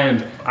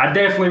 And I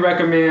definitely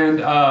recommend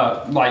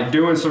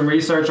doing some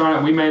research on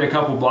it. We made a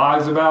couple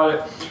blogs about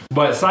it,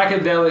 but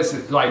psychedelics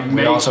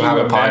make you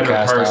a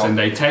better person.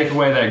 They take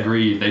away that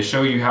greed. They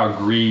show you how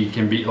greed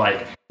can be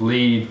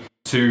lead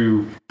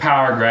to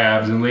power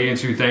grabs and lead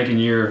into thinking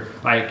you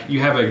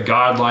have a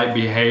godlike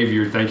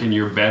behavior, thinking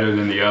you're better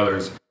than the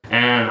others.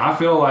 And I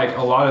feel like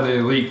a lot of the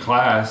elite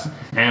class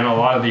and a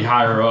lot of the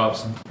higher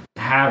ups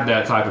have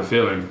that type of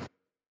feeling.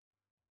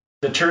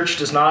 The church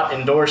does not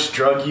endorse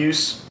drug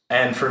use,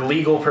 and for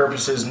legal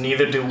purposes,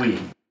 neither do we.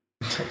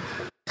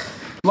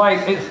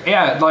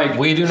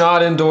 We do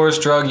not endorse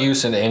drug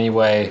use in any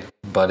way,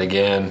 but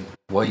again,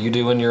 what you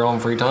do in your own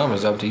free time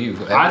is up to you.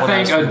 I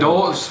think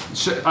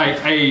adults,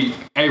 a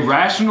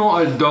rational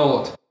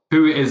adult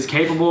who is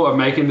capable of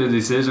making the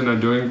decision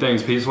of doing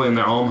things peacefully in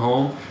their own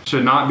home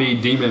should not be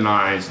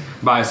demonized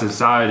by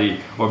society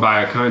or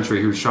by a country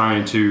who's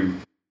trying to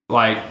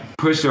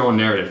push their own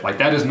narrative.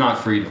 That is not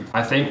freedom.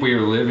 I think we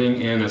are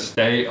living in a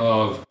state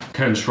of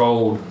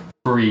controlled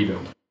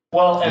freedom.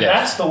 Well, and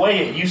that's the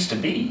way it used to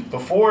be.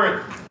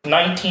 Before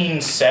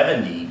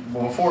 1970,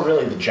 before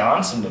really the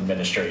Johnson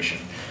administration,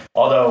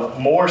 although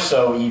more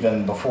so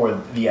even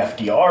before the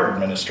FDR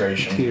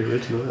administration,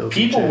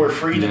 people were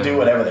free to do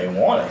whatever they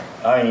wanted.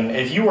 I mean,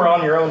 if you were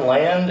on your own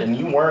land and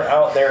you weren't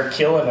out there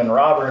killing and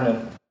robbing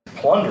and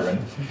plundering.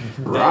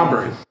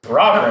 Robbing.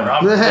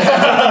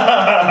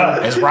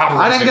 It's robbery.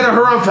 I didn't get a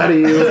harumph out of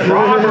you.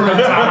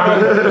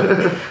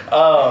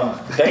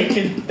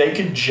 They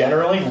could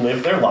generally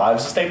live their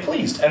lives as they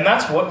pleased, and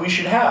that's what we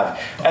should have.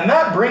 And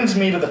that brings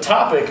me to the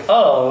topic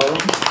of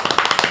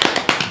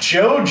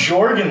Jo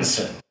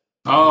Jorgensen.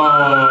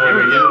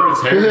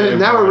 libertarian.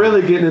 Now we're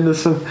really getting into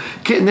the.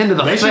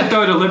 They should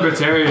throw the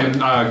libertarian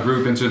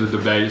group into the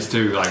debates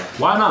too. Like,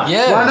 why not?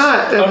 Yeah. Why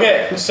not?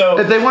 Okay, so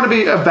if they want to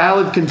be a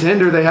valid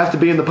contender, they have to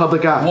be in the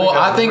public eye. Well,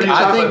 I think the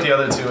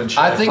other two in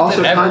check. I think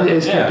also that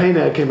Kanye's campaign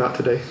ad came out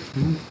today.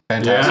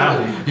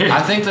 Fantastic. Yeah.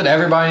 I think that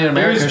everybody in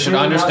America should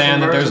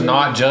understand that there's controversial.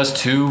 not just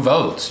two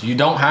votes. You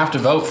don't have to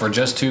vote for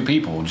just two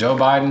people. Joe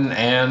Biden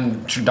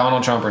and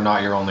Donald Trump are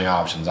not your only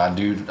options. I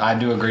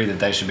do agree that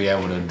they should be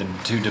able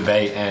to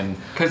debate and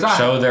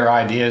show their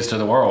ideas to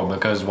the world,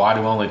 because why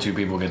do only two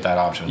people get that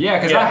option? Yeah,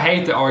 because I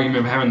hate the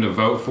argument of having to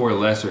vote for a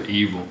lesser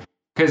evil.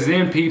 Because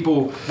then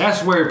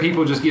that's where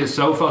people just get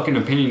so fucking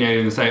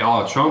opinionated and say,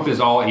 oh, Trump is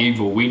all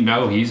evil. We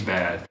know he's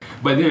bad.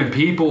 But then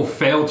people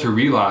fail to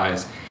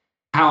realize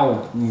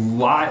how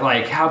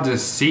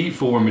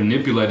deceitful and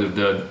manipulative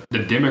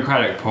the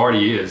Democratic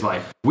Party is.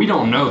 Like, we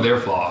don't know their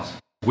flaws.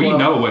 We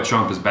know what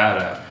Trump is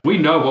bad at. We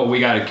know what we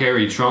got to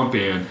carry Trump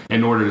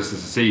in order to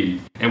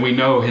succeed. And we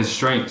know his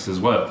strengths as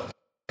well.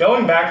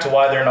 Going back to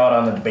why they're not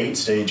on the debate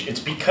stage, it's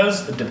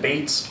because the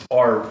debates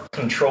are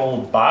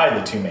controlled by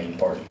the two main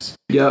parties.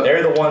 Yep.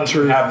 They're the ones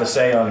who have the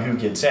say on who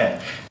gets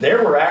in.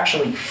 There were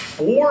actually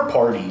 4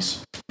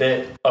 parties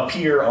that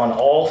appear on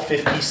all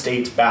 50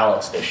 states'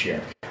 ballots this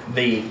year.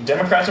 The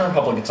Democrats and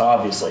Republicans,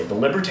 obviously, the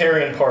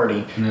Libertarian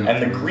Party,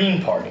 and the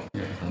Green Party.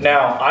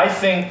 Now, I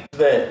think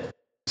that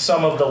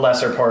some of the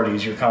lesser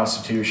parties, your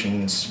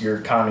constitutions, your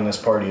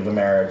Communist Party of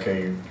America,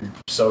 your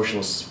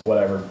socialists,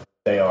 whatever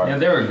they are. Yeah,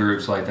 there are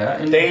groups like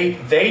that. And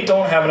they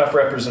don't have enough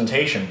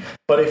representation.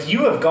 But if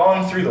you have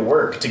gone through the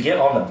work to get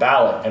on the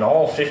ballot in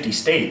all 50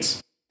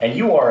 states, and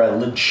you are a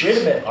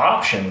legitimate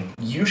option,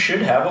 you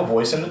should have a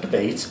voice in the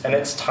debates, and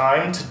it's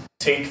time to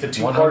take the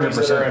two 100%. parties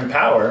that are in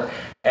power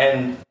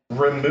and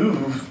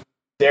remove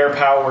their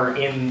power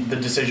in the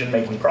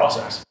decision-making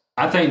process.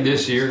 I think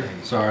this year,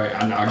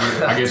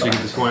 I guess you get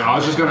this point. I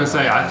was just going to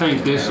say, I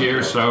think this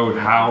year showed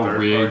how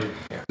rigged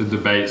the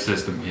debate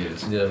system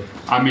is. Yeah.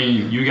 I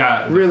mean, you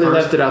got... Really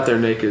left it out there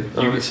naked,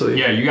 honestly.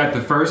 You got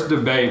the first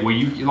debate where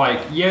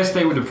yes,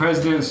 they were the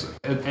president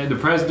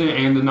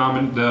and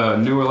the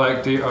new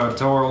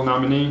electoral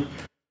nominee.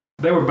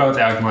 They were both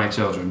acting like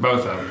children,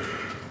 both of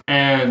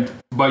them.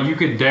 But you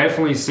could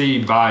definitely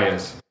see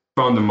bias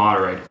from the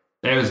moderator.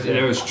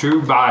 There was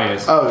true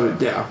bias. Oh,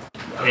 yeah.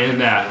 In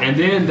that. And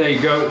then they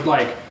go,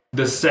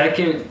 the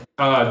second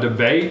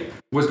debate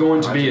was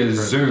going to be a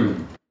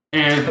Zoom.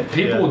 And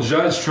people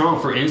judge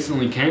Trump for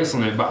instantly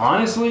canceling it. But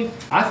honestly,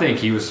 I think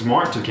he was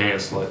smart to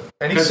cancel it.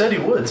 And he said he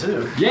would,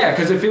 too. Yeah,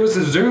 because if it was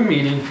a Zoom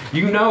meeting,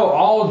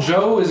 all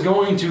Joe is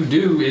going to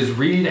do is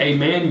read a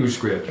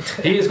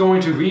manuscript. He is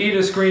going to read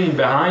a screen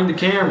behind the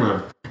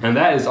camera. And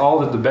that is all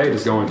the debate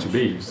is going to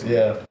be.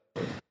 Yeah.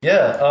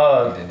 Yeah,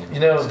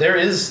 there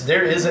is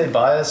a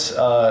bias.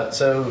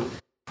 So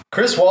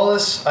Chris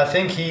Wallace, I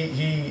think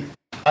he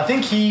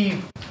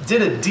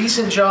did a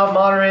decent job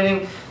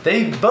moderating.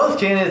 Both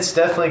candidates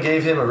definitely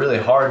gave him a really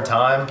hard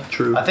time.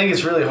 True. I think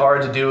it's really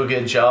hard to do a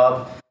good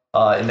job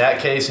in that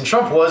case. And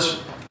Trump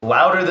was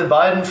louder than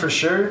Biden for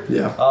sure.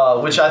 Yeah.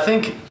 Which I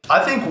think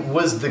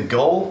was the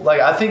goal.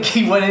 I think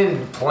he went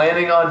in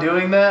planning on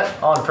doing that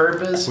on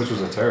purpose. Which was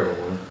a terrible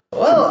one.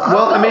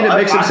 Well, it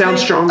makes him sound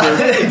stronger.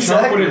 If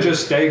Trump would have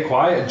just stayed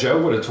quiet,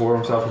 Joe would have tore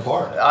himself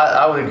apart.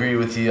 I would agree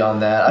with you on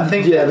that. I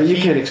think but you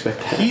can't expect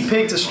that. He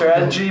picked a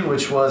strategy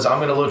which was, I'm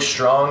going to look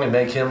strong and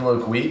make him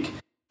look weak.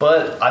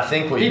 But I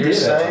think what you're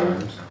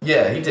saying...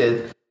 Yeah, he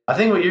did. I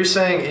think what you're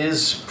saying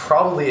is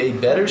probably a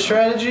better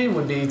strategy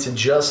would be to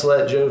just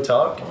let Joe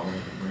talk.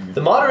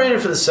 The moderator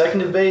for the second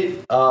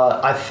debate,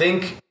 I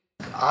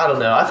don't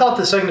know. I thought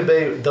the second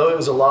debate, though it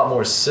was a lot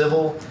more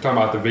civil. Talking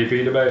about the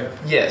VP debate?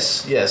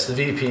 Yes, the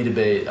VP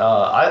debate.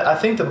 I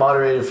think the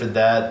moderator for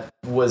that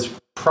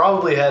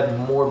probably had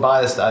more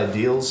biased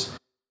ideals,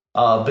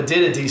 but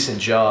did a decent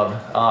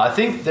job. I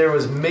think there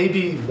was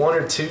maybe 1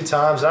 or 2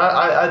 times.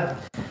 I'm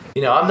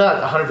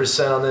not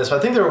 100% on this, but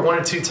I think there were 1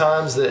 or 2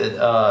 times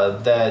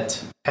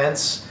that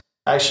Pence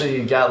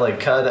actually got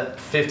cut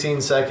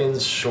 15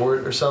 seconds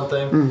short or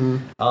something.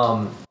 Mm-hmm.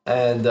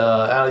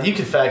 You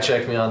can fact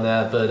check me on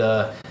that, but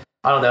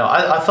I don't know.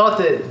 I thought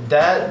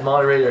that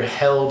moderator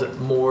held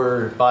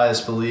more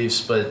biased beliefs,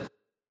 but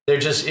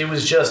it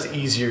was just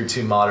easier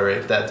to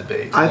moderate that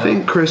debate. I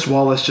think Chris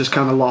Wallace just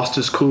kind of lost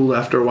his cool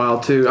after a while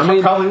too. I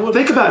mean, probably would.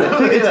 Think about it.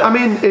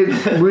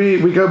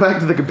 We go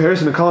back to the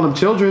comparison of calling them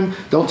children.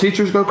 Don't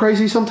teachers go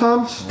crazy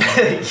sometimes?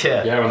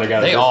 Yeah, when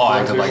they all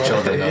acted like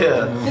children.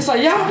 Yeah. It's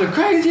like, y'all the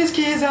craziest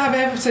kids I've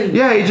ever seen.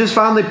 Yeah, he just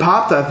finally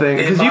popped, I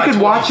think, because you could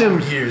watch him.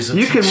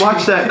 You can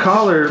watch that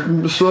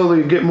collar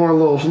slowly get more a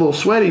little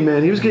sweaty,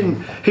 man. He was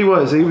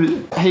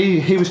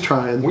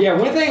trying. Yeah,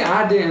 one thing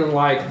I didn't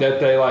like that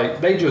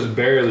they just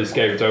barely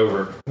scaped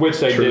over, which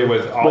they did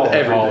with all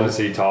the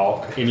policy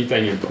talk,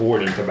 anything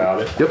important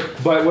about it. Yep.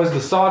 But was the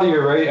Saudi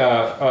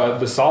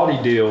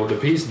deal, the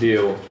peace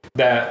deal,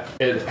 that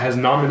it has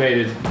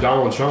nominated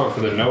Donald Trump for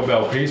the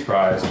Nobel Peace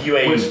Prize.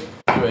 UAE.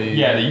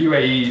 Yeah, the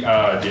UAE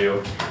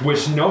deal,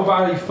 which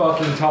nobody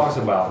fucking talks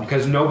about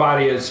because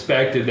nobody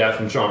expected that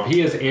from Trump.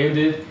 He has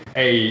ended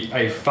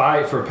a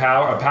fight for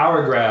power, a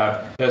power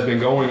grab that's been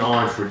going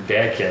on for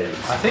decades.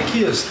 I think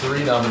he has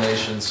 3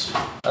 nominations.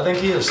 I think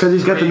he has because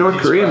he's got the North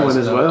Korean one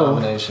as well.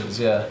 Nominations,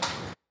 yeah.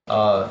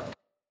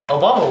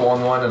 Obama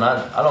won one, and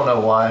I don't know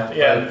why.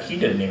 Yeah, he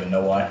didn't even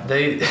know why.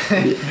 They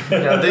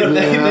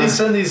they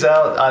send these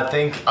out. I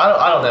think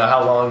I don't know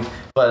how long,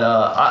 but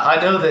I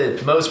know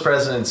that most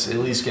presidents at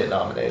least get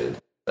nominated.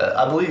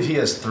 I believe he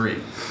has 3.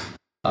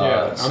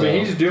 Yeah, I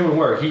mean, he's doing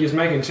work. He is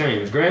making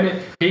change.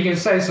 Granted, he can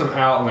say some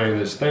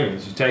outlandish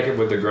things. You take it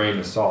with a grain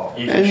of salt.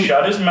 You can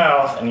shut his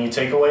mouth and you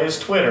take away his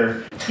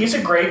Twitter. He's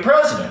a great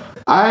president.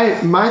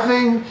 My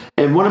thing,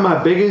 and one of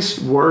my biggest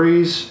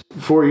worries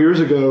 4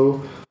 years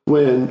ago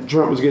when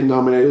Trump was getting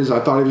nominated is I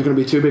thought he was going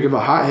to be too big of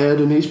a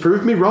hothead, and he's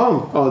proved me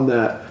wrong on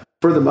that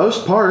for the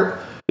most part.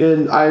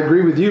 And I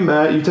agree with you,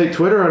 Matt. You take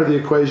Twitter out of the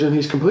equation,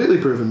 he's completely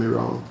proven me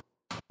wrong.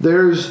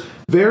 There's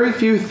very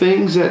few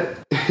things that...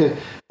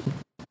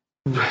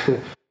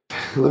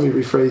 Let me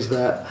rephrase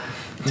that.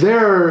 There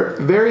are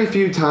very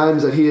few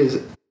times that he has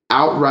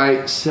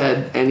outright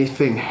said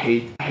anything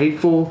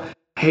hateful,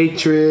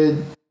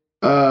 hatred,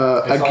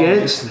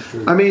 against.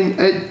 I mean,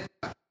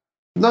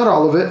 not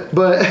all of it,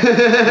 but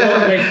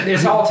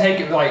it's all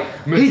taken.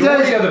 Like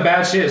majority of the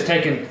bad shit is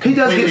taken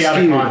completely out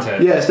of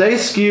context. Yes, they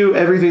skew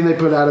everything they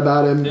put out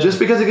about him just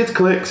because it gets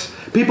clicks.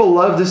 People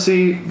love to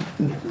see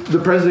the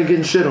president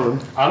getting shit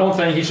on. I don't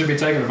think he should be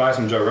taking advice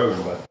from Joe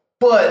Rogan,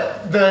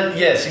 But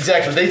yes,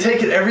 exactly. They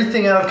take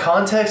everything out of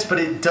context, but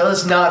it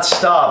does not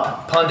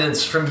stop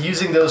pundits from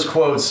using those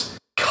quotes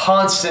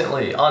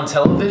constantly on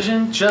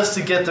television just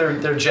to get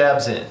their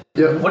jabs in.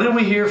 Yep. What did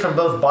we hear from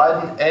both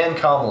Biden and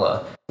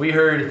Kamala? We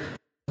heard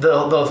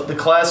the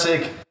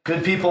classic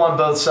 "good people on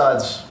both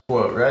sides"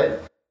 quote, right?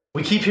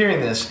 We keep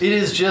hearing this. It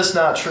is just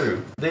not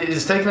true. It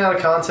is taken out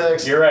of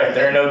context. You're right.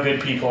 There are no good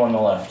people on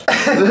the left.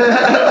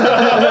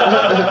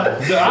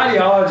 The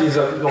ideologies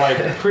are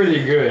like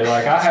pretty good.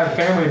 Like I have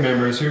family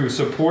members who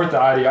support the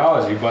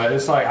ideology, but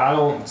it's like I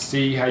don't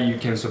see how you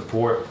can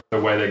support the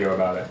way they go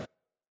about it.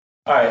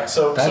 All right,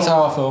 so that's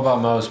how I feel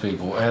about most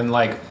people. And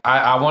like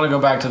I want to go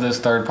back to this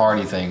third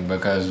party thing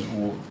because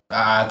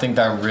I think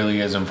that really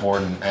is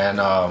important.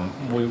 And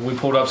we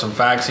pulled up some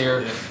facts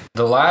here.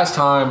 The last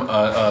time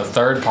a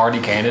third party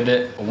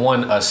candidate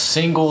won a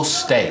single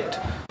state,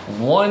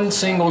 one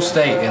single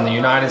state in the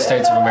United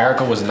States of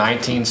America was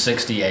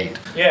 1968.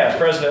 Yeah,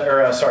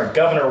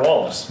 Governor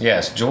Wallace.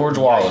 Yes, George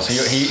Wallace.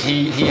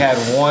 He had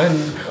one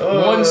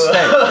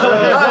state.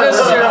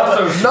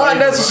 Not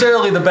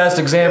necessarily the best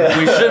example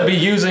we should be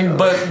using,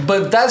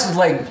 but that's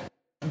like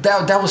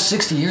that was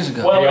 60 years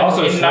ago.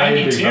 Well, in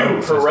 92,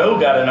 Perot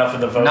got enough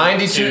of the vote.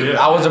 92,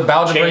 I was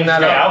about to bring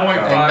that up.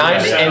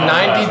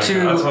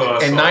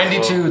 In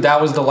 92, that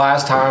was the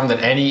last time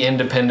that any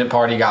independent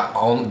party got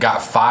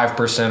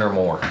 5% or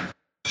more.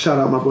 Shout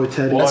out my boy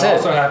Ted. Well, it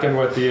also happened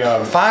with the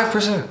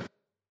 5%.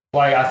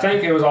 Like I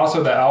think it was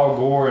also the Al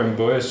Gore and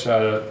Bush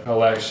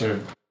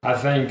election. I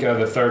think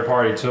the third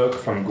party took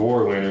from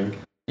Gore winning.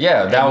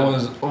 Yeah,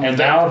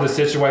 now the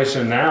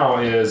situation now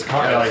is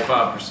like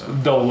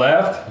 5%. The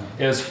left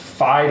is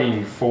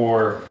fighting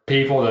for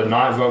people to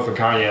not vote for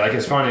Kanye. Like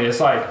it's funny. It's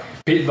like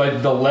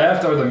the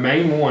left are the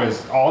main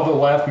ones. All the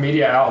left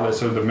media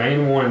outlets are the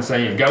main ones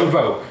saying, "Go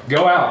vote,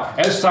 go out,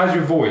 exercise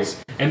your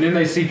voice." And then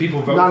they see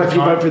people vote. Not if you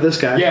vote for this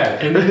guy. Yeah,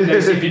 and then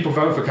they see people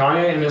vote for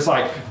Kanye, and it's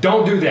like,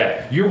 don't do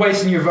that. You're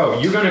wasting your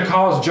vote. You're going to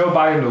cause Joe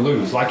Biden to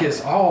lose. Like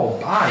it's all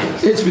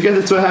biased. It's because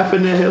it's what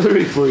happened to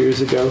Hillary 4 years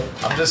ago.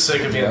 I'm just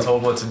sick of being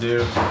told what to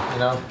do. You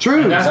know.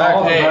 True. And that's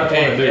all the left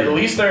want to do. At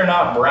least they're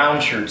not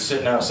brown shirts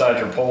sitting outside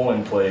your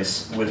polling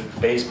place with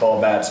baseball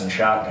bats and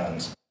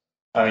shotguns.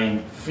 I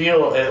mean,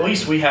 at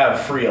least we have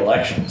free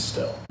elections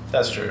still.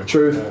 That's true.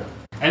 Truth.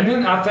 And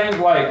then I think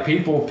like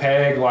people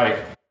peg like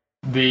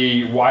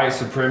the white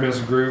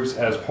supremacist groups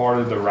as part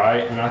of the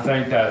right, and I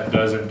think that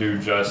doesn't do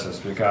justice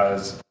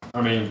because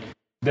I mean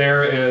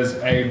there is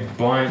a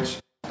bunch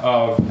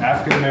of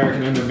African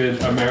American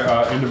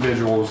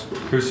individuals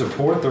who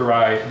support the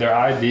right, their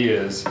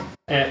ideas,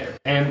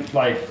 and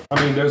like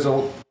I mean there's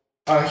a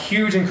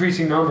huge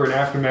increasing number in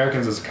African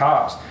Americans as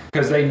cops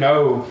because they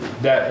know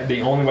that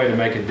the only way to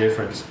make a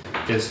difference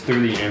is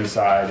through the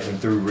inside and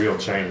through real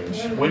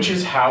change. Which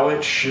is how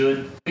it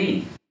should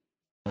be.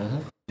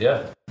 Mm-hmm.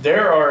 Yeah.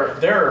 There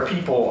are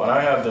people, and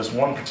I have this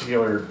one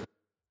particular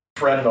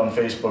friend on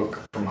Facebook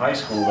from high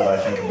school that I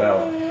think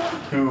about,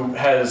 who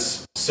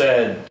has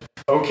said,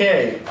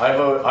 okay, I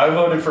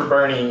voted for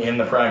Bernie in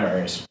the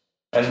primaries,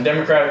 and the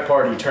Democratic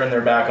Party turned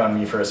their back on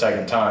me for a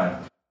second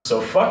time.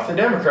 So fuck the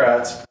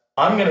Democrats.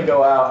 I'm gonna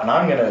go out and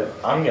I'm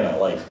gonna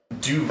like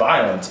do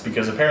violence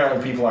because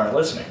apparently people aren't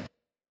listening.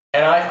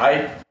 And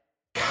I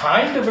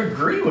kind of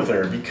agree with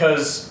her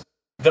because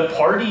the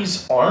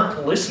parties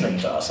aren't listening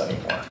to us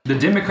anymore. The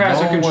Democrats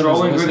are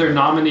controlling who their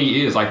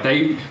nominee is. Like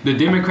the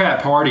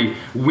Democrat Party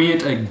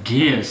went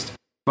against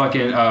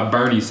fucking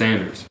Bernie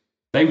Sanders.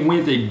 They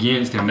went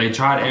against him. They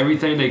tried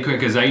everything they could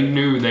because they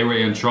knew they were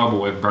in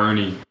trouble if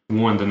Bernie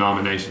won the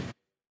nomination.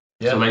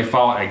 Yep. So they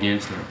fought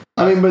against him.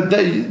 I mean, but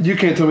you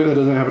can't tell me that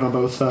doesn't happen on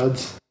both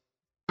sides.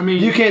 I mean,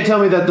 you can't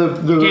tell me that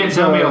you can't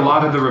tell me a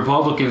lot of the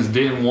Republicans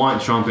didn't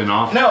want Trump in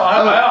office. No,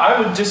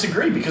 I would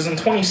disagree because in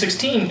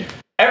 2016,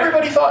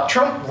 everybody thought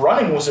Trump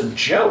running was a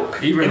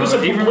joke. It was a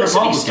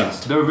publicity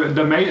stunt.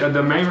 The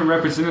main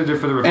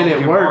representative for the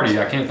Republican Party,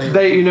 I can't think.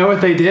 You know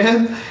what they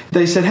did?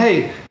 They said,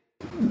 "Hey,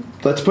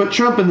 let's put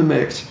Trump in the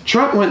mix."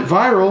 Trump went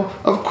viral.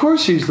 Of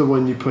course he's the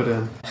one you put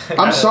in.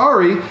 I'm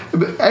sorry.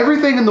 But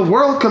everything in the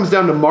world comes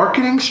down to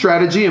marketing,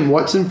 strategy, and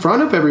what's in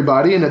front of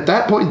everybody. And at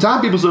that point in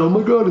time, people say, "Oh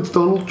my God, it's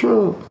Donald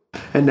Trump."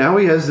 And now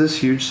he has this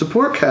huge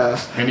support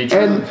cast.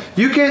 And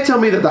you can't tell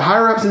me that the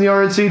higher-ups in the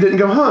RNC didn't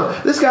go,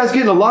 this guy's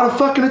getting a lot of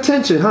fucking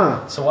attention,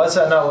 huh? So why is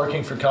that not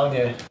working for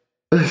Kanye?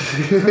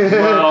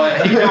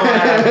 Well, he don't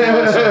have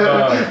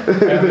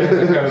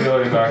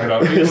credibility to back it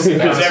up. Because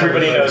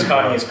everybody knows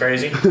Kanye's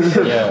crazy.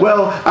 Yeah.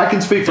 Well, I can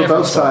speak for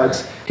both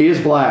sides. He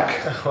is black.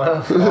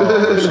 No.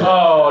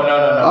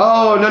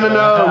 Oh, no,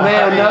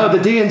 man, no. The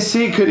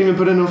DNC couldn't even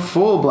put in a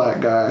full black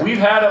guy. We've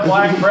had a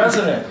black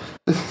president.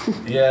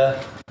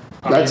 Yeah.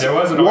 That's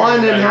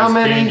one in how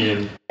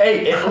many?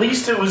 Hey, at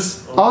least it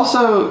was.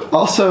 Also,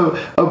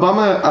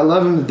 Obama, I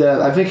love him to death.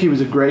 I think he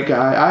was a great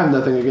guy. I have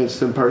nothing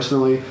against him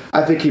personally.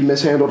 I think he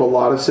mishandled a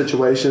lot of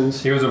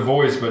situations. He was a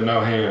voice, but no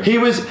hand. He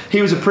was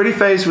a pretty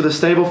face with a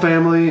stable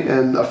family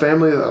and a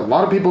family that a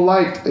lot of people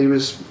liked. He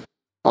was,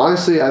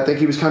 honestly, I think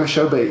he was kind of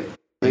showbait.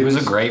 He was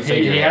a great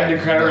figure. He had the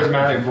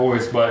charismatic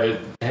voice, but it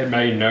had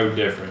made no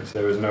difference.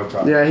 There was no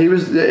problem. Yeah,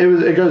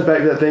 it goes back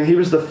to that thing. He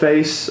was the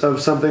face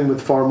of something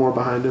with far more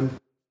behind him.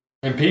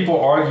 And people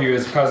argue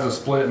it's because of the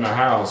split in the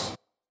House.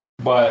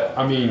 But,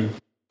 I mean,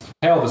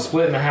 hell, the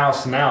split in the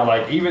House now,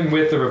 like, even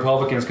with the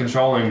Republicans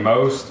controlling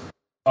most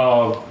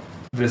of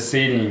the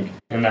seating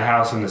in the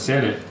House and the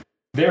Senate,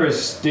 there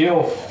is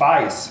still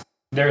fights.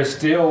 There is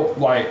still,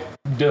 like,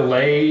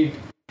 delayed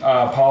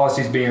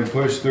policies being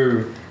pushed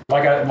through.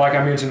 Like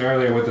I mentioned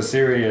earlier with the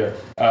Syria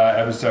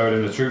episode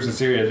and the troops in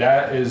Syria,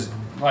 that is,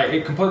 like,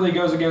 it completely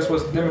goes against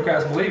what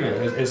Democrats believe in.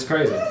 It's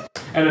crazy.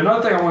 And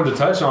another thing I wanted to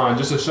touch on,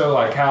 just to show,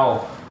 like,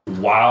 how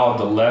wild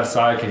the left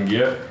side can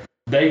get,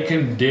 they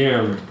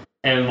condemned,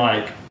 and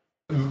like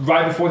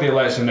right before the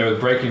election there was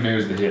breaking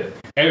news that hit.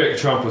 Eric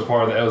Trump was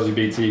part of the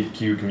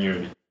LGBTQ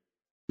community.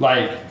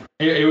 Like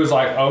it was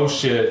like, oh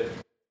shit,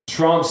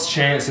 Trump's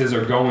chances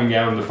are going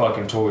down the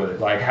fucking toilet.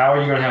 Like, how are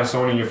you gonna have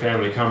someone in your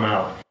family come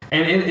out?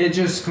 And it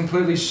just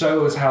completely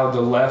shows how the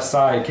left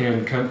side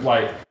can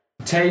like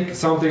take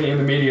something in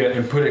the media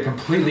and put it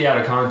completely out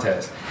of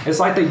context. It's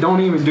like they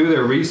don't even do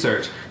their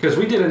research. Because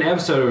we did an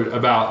episode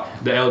about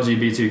the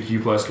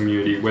LGBTQ plus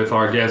community with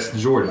our guest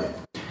Jordan.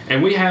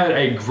 And we had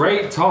a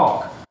great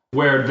talk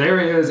where there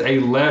is a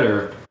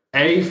letter,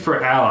 A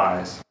for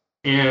allies,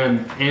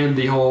 in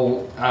the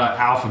whole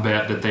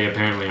alphabet that they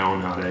apparently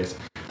own nowadays.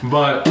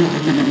 But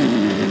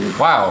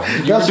wow,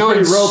 you were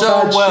doing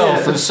so well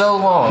for so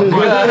long. Oh,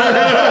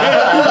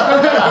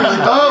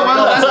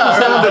 well, that's the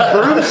sound of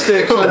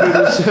broomsticks under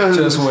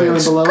the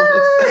ceiling below.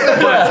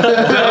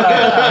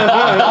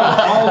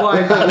 All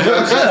like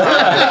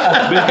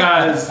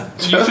because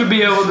you should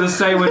be able to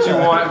say what you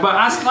want. But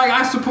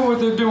I support what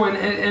they're doing,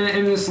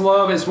 and this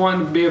love is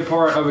wanting to be a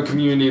part of a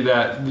community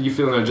that you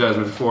feel no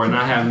judgment for, and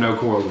I have no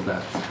quarrel with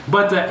that.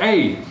 But the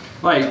A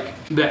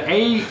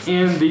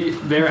in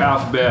their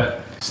alphabet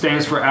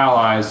stands for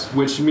allies,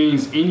 which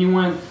means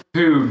anyone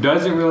who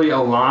doesn't really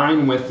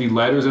align with the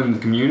letters in the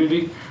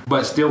community,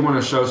 but still want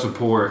to show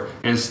support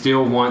and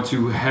still want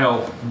to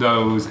help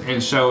those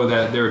and show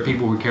that there are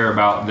people who care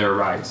about their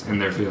rights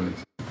and their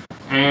feelings.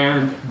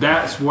 And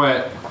that's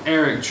what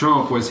Eric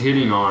Trump was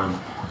hitting on,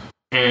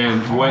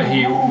 and what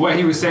he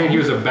was saying he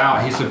was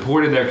about. He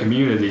supported their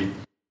community,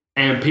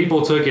 and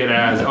people took it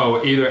as,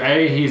 oh, either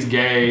A, he's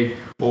gay,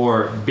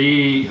 or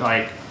B,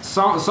 like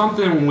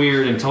something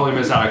weird and totally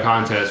missed out of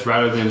context,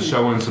 rather than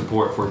showing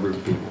support for a group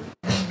of people.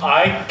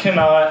 I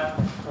cannot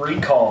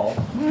recall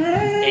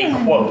a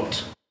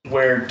quote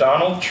where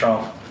Donald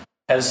Trump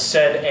has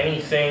said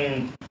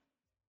anything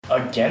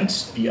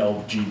against the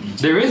LGBT.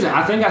 There isn't.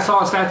 I think I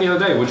saw a stat the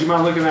other day. Would you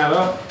mind looking that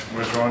up?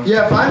 Which one?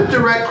 Yeah, find a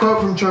direct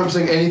quote from Trump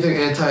saying anything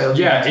anti-LGBT.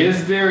 Yeah,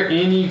 is there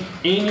any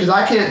because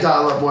I can't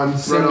dial up one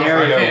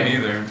scenario. I can't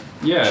either.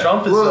 Yeah,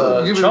 Trump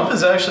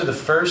is actually the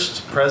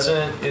first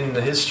president in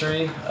the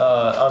history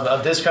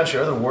of this country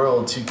or the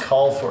world to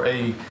call for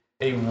a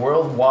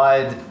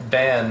worldwide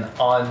ban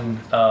on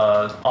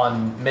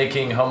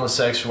making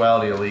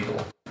homosexuality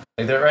illegal.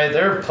 Like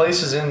there are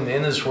places in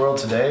this world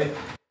today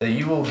that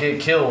you will get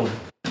killed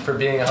for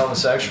being a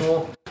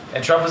homosexual,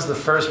 and Trump is the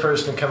first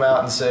person to come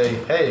out and say,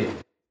 "Hey,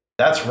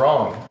 that's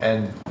wrong,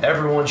 and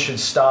everyone should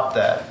stop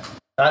that."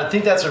 I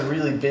think that's a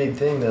really big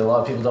thing that a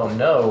lot of people don't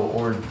know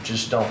or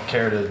just don't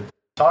care to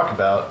talk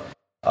about.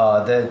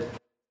 That,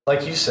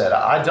 like you said,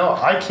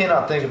 I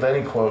cannot think of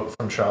any quote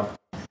from Trump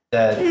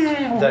that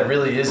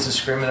really is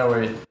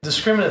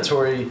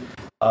discriminatory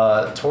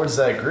towards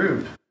that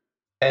group,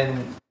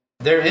 and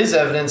there is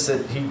evidence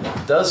that he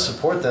does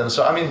support them.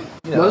 So I mean,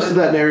 most of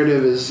that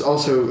narrative is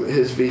also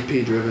his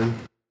VP driven.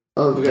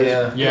 Oh,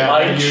 because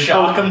Might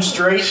shock him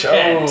straight.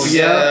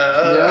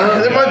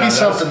 There might be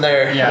something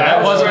there. Yeah,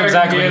 that wasn't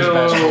exactly his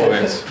best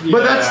choice.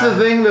 But that's the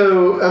thing,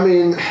 though. I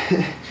mean,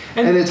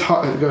 and it's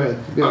hard. Go ahead.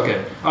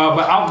 Okay.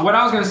 But what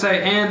I was going to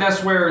say, and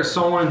that's where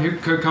someone who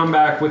could come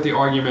back with the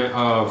argument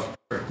of,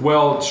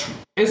 well,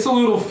 it's a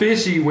little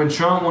fishy when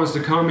Trump wants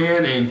to come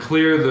in and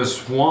clear the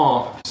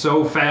swamp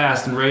so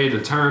fast and ready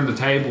to turn the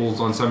tables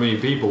on so many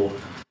people.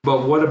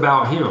 But what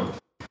about him?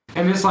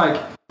 And it's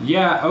like,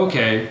 yeah,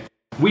 okay.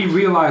 We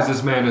realize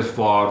this man is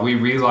flawed. We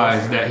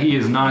realize that he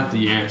is not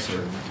the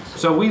answer.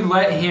 So we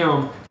let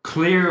him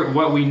clear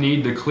what we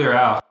need to clear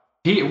out.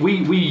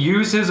 We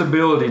use his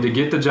ability to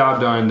get the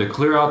job done, to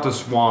clear out the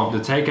swamp,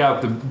 to take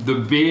out the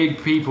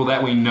big people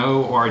that we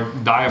know are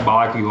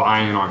diabolically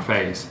lying in our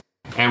face.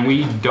 And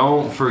we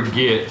don't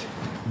forget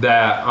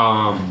that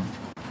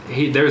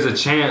there's a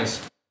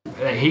chance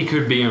that he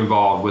could be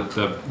involved with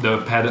the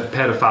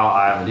pedophile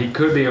island. He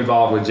could be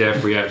involved with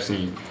Jeffrey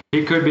Epstein.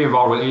 He could be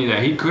involved with any of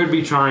that. He could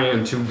be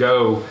trying to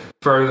go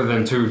further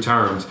than 2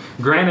 terms.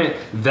 Granted,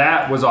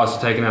 that was also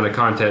taken out of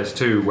context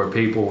too, where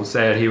people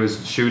said he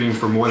was shooting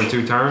for more than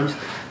 2 terms.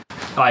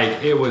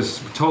 Like, it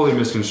was totally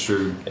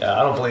misconstrued. Yeah,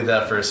 I don't believe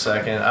that for a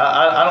second.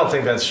 I don't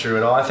think that's true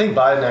at all. I think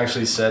Biden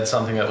actually said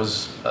something that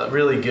was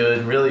really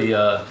good, really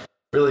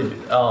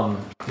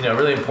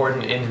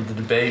important in the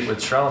debate with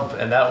Trump,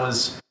 and that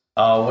was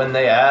when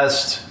they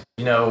asked,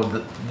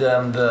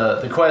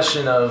 the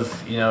question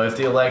of, if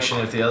the election,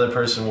 if the other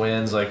person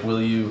wins, like,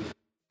 will you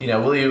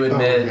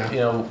admit,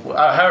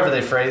 however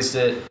they phrased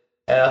it.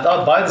 And I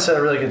thought Biden said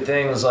a really good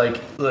thing, was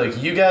like,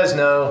 look, you guys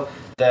know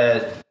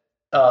that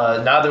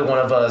neither one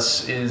of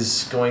us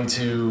is going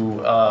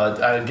to,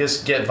 I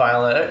guess, get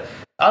violent.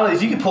 I don't know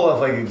if you can pull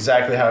up like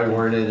exactly how he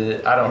worded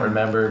it. I don't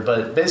remember,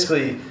 but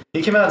basically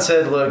he came out and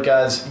said, "Look,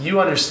 guys, you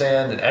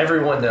understand, and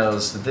everyone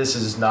knows that this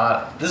is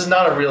not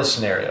a real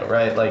scenario,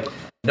 right? Like,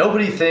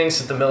 nobody thinks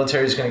that the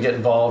military is going to get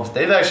involved.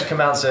 They've actually come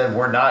out and said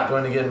we're not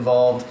going to get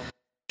involved.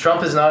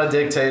 Trump is not a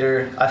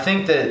dictator. I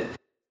think that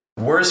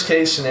worst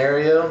case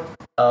scenario,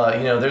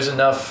 there's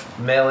enough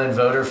mail-in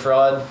voter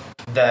fraud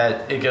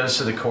that it goes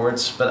to the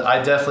courts, but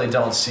I definitely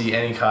don't see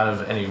any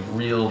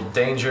real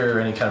danger or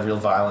any kind of real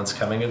violence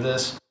coming of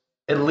this.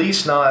 At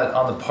least not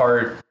on the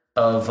part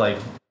of like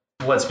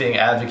what's being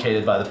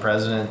advocated by the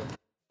president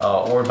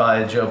or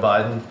by Joe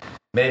Biden.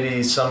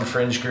 Maybe some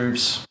fringe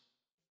groups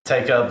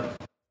take up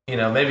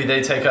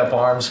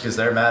arms because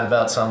they're mad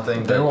about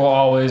something. There will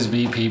always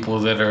be people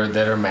that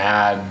are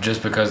mad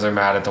just because they're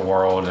mad at the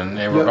world, and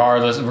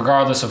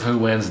regardless of who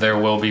wins, there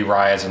will be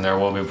riots and there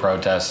will be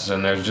protests,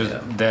 and there's just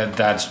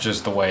that's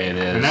just the way it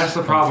is. And that's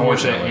the problem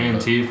with the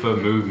Antifa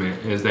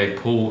movement, is that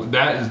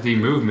is the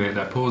movement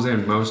that pulls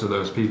in most of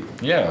those people.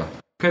 Yeah.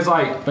 Because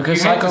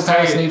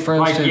psychopaths need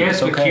friends like, too.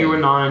 Yes, it's the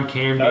QAnon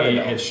can be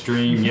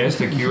extreme. Yes,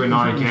 the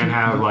QAnon can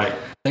have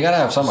they gotta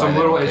have some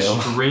little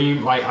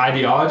extreme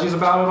ideologies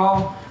about it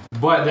all.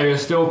 But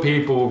there's still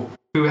people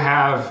who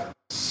have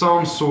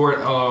some sort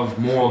of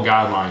moral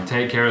guideline.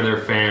 Take care of their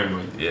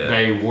family. Yeah.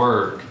 They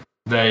work.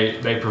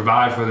 They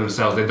provide for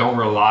themselves. They don't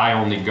rely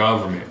on the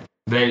government.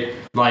 I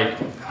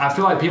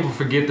feel like people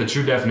forget the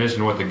true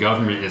definition of what the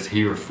government is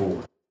here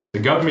for. The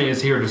government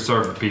is here to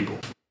serve the people,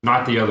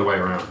 not the other way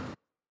around.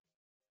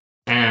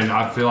 And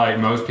I feel like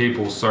most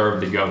people serve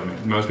the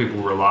government. Most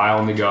people rely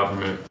on the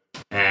government.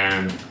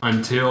 And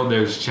until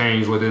there's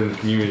change within the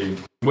community,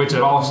 which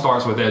it all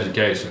starts with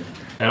education.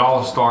 It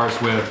all starts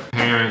with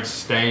parents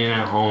staying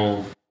at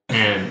home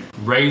and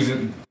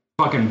buckling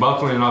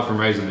up and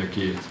raising their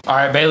kids. All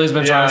right, Bailey's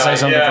been trying to say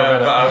something for a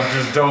minute. I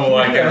just don't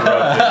like interrupting.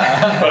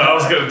 But I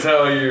was going to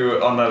tell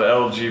you on that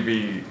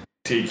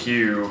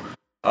LGBTQ,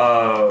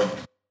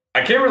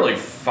 I can't really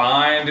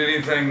find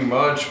anything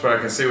much, but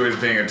I can see what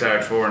he's being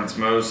attacked for, and it's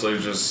mostly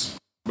just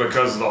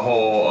because of the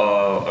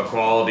whole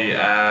Equality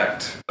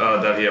Act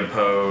that he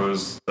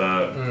opposed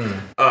that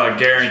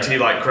guarantee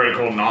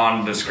critical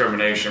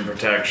non-discrimination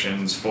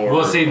protections for.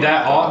 Well, see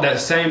that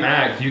same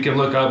act, you can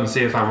look up and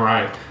see if I'm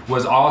right,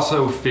 was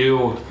also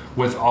filled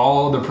with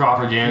all the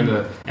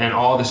propaganda and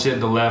all the shit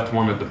the left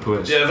wanted to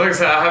push. Yeah, like I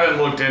said, I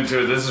haven't looked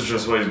into it. This is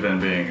just what he's been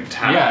being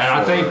attacked. Yeah,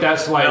 and I think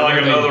that's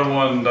another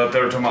one that they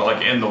were talking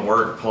about, in the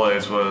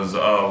workplace, was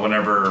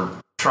whenever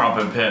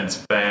Trump and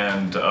Pence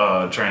banned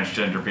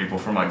transgender people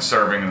from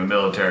serving in the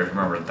military.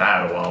 Remember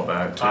that a while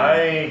back too.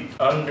 I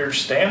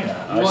understand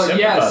that. Well,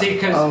 yeah, see,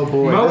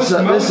 because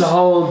this is a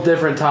whole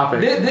different topic.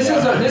 This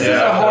is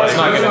a hard. It's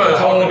a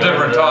whole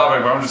different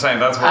topic, but I'm just saying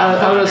that's what I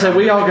was gonna say.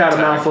 We all got a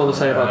mouthful to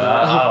say about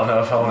that. I don't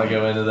know if I want to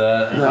go into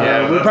that.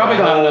 No, we probably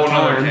got enough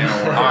time.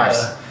 All right.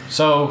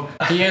 So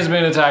he has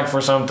been attacked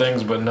for some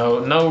things, but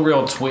no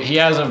real tweet. He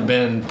hasn't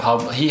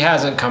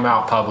come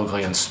out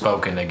publicly and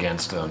spoken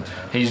against them.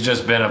 He's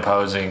just been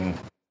opposing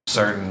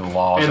certain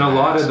laws. And a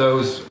lot of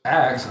those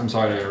acts, I'm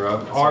sorry to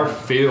interrupt, are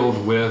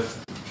filled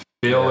with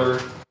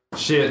filler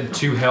shit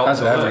to help.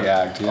 That's every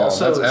act. Yeah,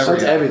 also,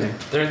 that's everything.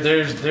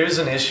 There's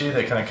an issue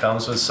that kind of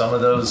comes with some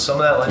of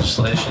that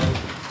legislation,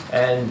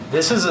 And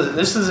this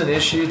is an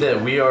issue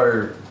that we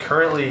are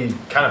currently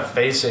kind of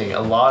facing.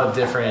 A lot of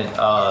different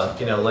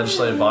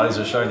legislative bodies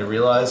are starting to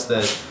realize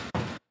that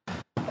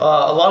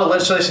a lot of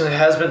legislation that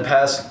has been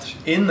passed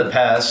in the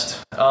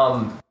past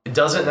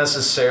doesn't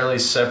necessarily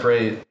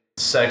separate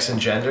sex and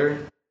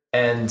gender.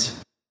 And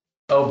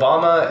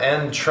Obama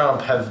and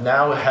Trump have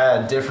now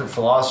had different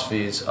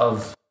philosophies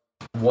of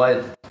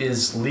what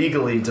is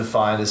legally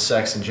defined as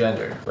sex and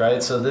gender,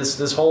 right? So this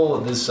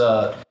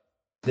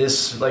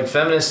like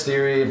feminist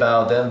theory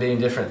about them being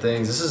different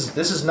things,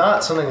 this is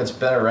not something that's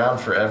been around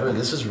forever.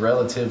 This is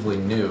relatively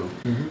new.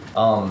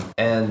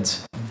 And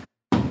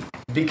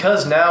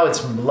because now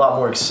it's a lot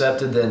more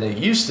accepted than it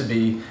used to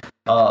be,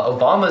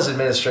 Obama's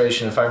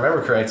administration, if I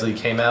remember correctly,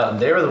 came out and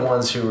they were the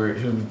ones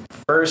who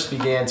first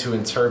began to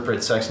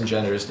interpret sex and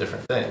gender as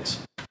different things.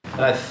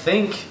 And I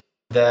think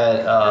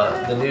that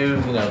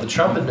the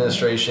Trump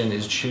administration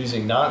is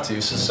choosing not to.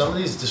 So some of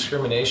these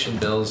discrimination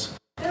bills,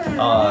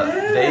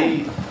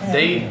 they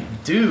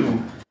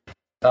do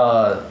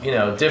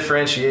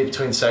differentiate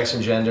between sex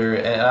and gender.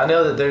 And I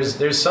know that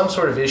there's some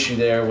sort of issue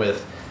there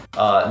with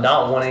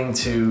not wanting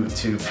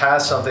to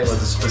pass something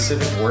with a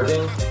specific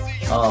wording,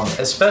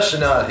 especially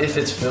not if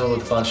it's filled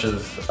with a bunch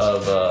of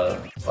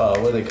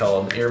what do they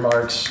call them,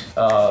 earmarks,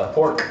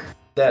 pork.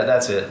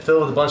 That's it,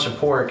 filled with a bunch of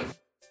pork.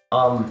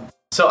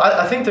 So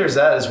I think there's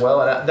that as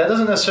well, and that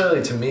doesn't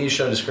necessarily, to me,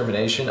 show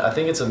discrimination. I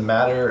think it's a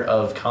matter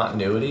of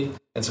continuity.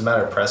 It's a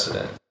matter of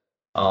precedent.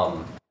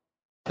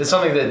 It's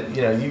something that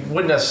you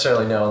wouldn't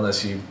necessarily know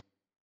unless you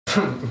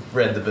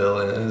read the bill,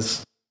 and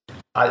it's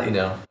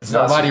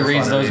nobody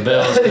reads those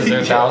bills because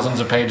they're thousands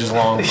of pages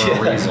long for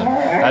a reason.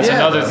 That's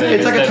another thing.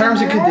 It's like a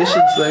terms and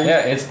conditions thing.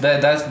 Yeah, it's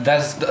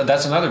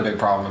that's another big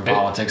problem in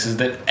politics, is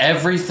that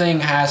everything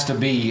has to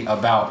be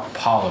about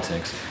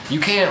politics. You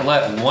can't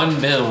let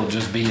one bill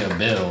just be a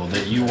bill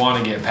that you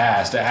want to get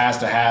passed. It has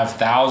to have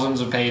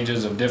thousands of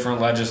pages of different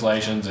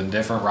legislations and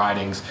different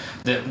writings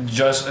that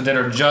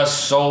are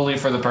just solely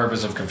for the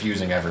purpose of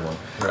confusing everyone.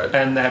 Right.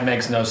 And that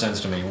makes no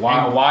sense to me.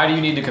 Why do you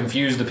need to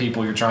confuse the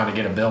people you're trying to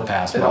get a bill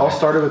passed? It all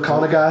started with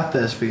calling a guy a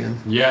thespian.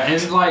 Yeah,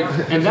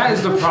 and that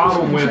is the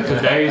problem with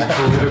today's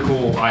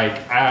political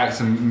acts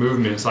and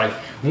movements.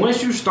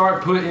 Once you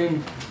start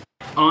putting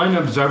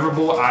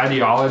unobservable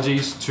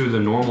ideologies to the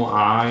normal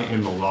eye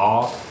in the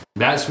law,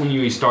 that's when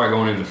you start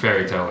going into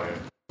fairy tale land.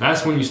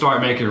 That's when you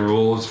start making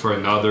rules for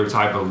another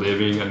type of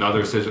living,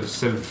 another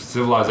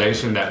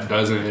civilization that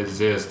doesn't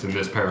exist in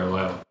this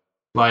parallel.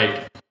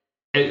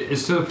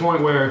 It's to the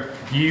point where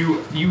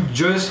you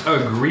just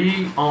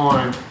agree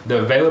on the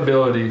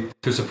availability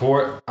to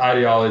support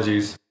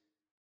ideologies.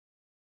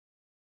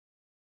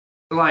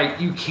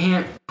 You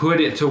can't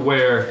put it to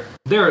where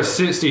there are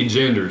 60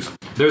 genders.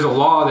 There's a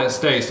law that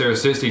states there are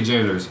 60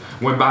 genders,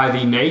 when by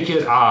the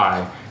naked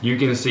eye, you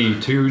can see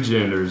 2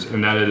 genders,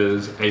 and that it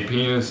is a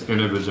penis and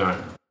a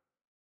vagina.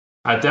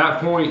 At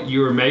that point,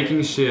 you are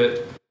making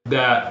shit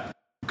that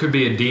could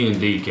be a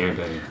D&D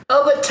campaign.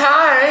 Oh, but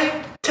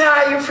Ty,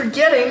 you're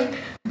forgetting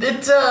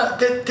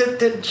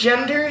that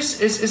genders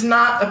is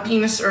not a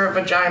penis or a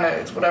vagina.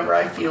 It's whatever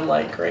I feel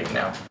like right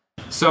now.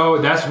 So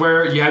that's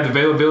where you have the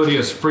availability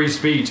of free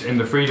speech and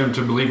the freedom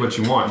to believe what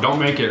you want. Don't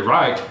make it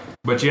right,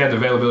 but you have the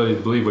availability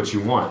to believe what you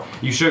want.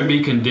 You shouldn't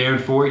be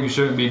condemned for it. You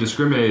shouldn't be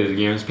discriminated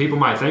against. People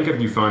might think of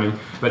you funny,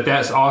 but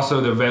that's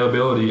also the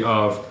availability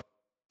of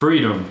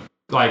freedom.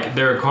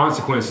 There are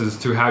consequences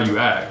to how you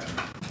act.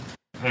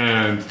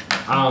 And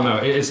I don't know.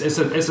 It's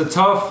a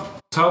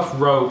tough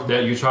rope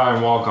that you try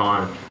and walk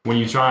on when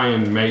you try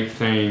and make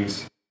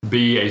things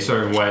be a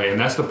certain way, and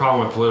that's the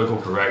problem with political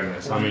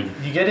correctness.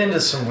 You get into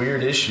some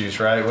weird issues,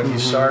 right? When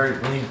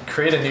you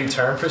create a new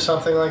term for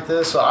something like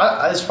this. So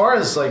as far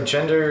as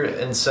gender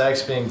and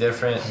sex being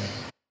different,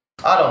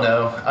 I don't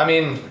know.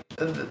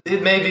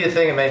 It may be a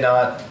thing, it may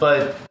not,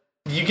 but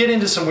you get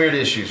into some weird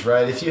issues,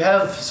 right? If you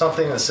have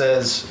something that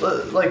says,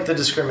 like the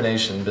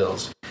discrimination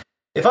bills,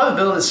 if I have a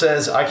bill that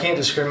says I can't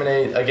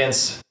discriminate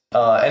against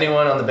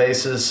anyone on the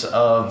basis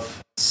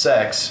of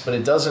sex, but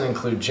it doesn't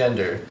include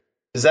gender,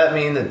 does that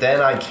mean that then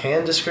I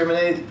can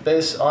discriminate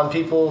based on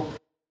people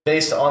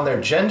based on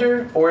their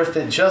gender? Or if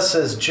it just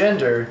says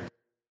gender,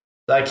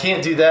 I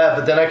can't do that,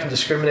 but then I can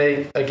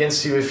discriminate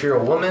against you if you're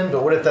a woman,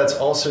 but what if that's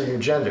also your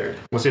gender?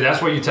 Well, see,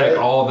 that's where you take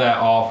all that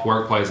off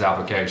workplace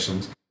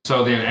applications.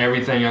 So then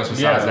everything else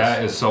besides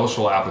that is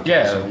social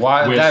application. Yeah,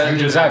 why which that, you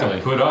just exactly. have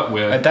to put up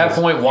with. At that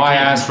point, why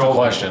ask the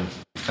question?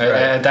 Right.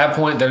 At that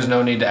point, there's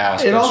no need to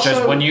ask. It's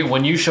just when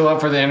you show up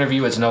for the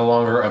interview, it's no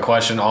longer a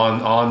question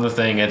on the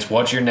thing. It's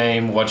what's your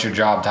name, what's your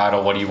job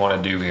title, what do you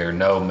want to do here?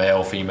 No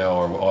male, female,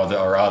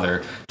 or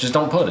other. Just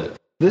don't put it.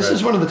 This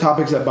is one of the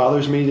topics that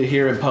bothers me to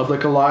hear in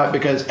public a lot,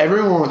 because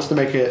everyone wants to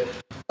make it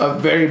a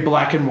very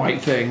black and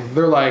white thing.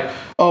 They're like,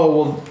 oh,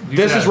 well,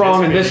 this is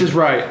wrong and this is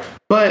right.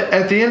 But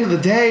at the end of the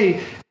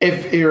day,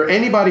 if you're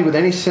anybody with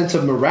any sense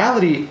of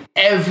morality,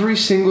 every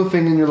single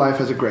thing in your life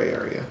has a gray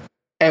area.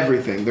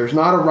 Everything. There's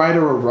not a right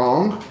or a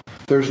wrong.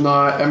 There's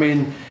not,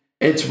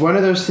 it's one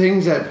of those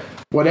things that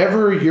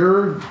whatever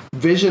your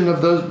vision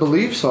of those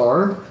beliefs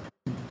are,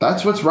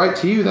 that's what's right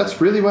to you.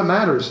 That's really what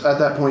matters at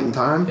that point in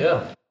time.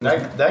 Yeah.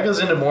 That goes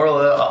into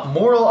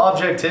moral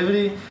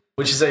objectivity,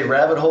 which is a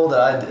rabbit hole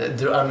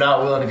that I'm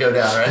not willing to go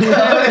down right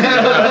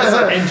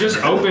now. And just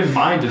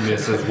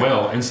open-mindedness as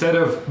well. Instead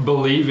of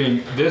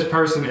believing this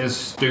person is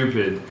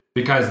stupid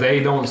because they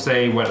don't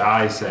say what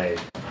I say,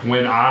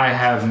 when I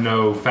have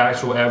no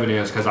factual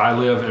evidence because I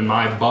live in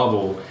my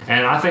bubble.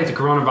 And I think the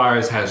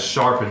coronavirus has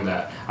sharpened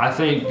that. I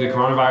think the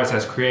coronavirus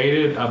has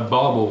created a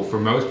bubble for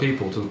most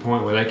people to the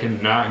point where they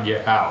cannot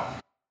get out.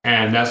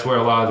 And that's where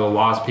a lot of the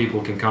lost people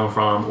can come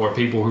from, or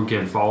people who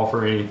can fall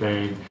for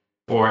anything,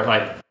 or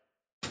like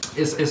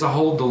it's a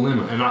whole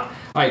dilemma.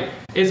 And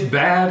it's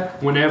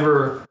bad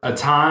whenever a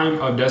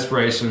time of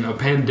desperation, a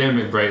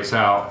pandemic breaks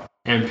out,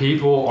 and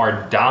people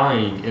are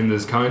dying in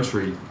this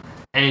country,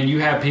 and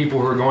you have people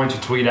who are going to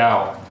tweet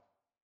out,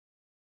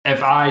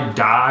 if I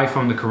die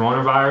from the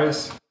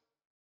coronavirus,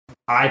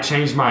 I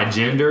change my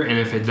gender, and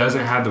if it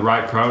doesn't have the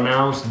right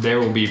pronouns, there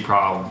will be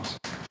problems.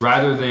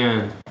 Rather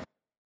than,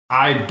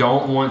 I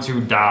don't want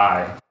to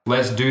die.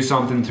 Let's do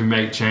something to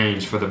make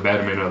change for the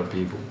betterment of the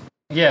people.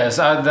 Yes,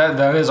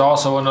 that is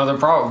also another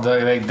problem.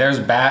 There's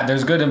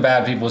good and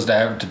bad people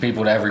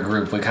to every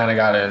group. We kind of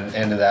got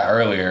into that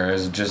earlier.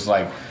 Is just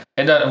like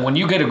when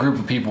you get a group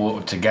of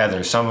people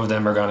together, some of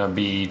them are gonna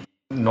be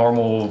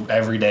normal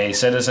everyday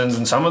citizens,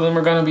 and some of them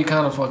are gonna be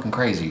kind of fucking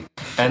crazy,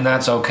 and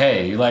that's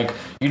okay. Like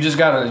you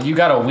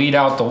gotta weed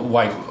out the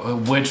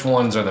which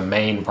ones are the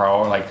main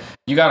problem. Like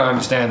you gotta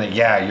understand that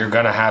you're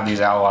gonna have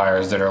these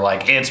outliers that are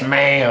like it's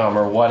ma'am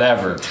or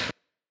whatever.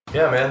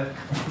 Yeah, man.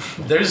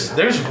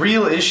 There's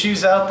real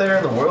issues out there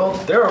in the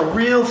world. There are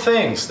real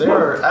things. There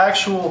are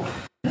actual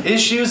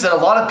issues that a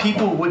lot of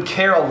people would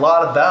care a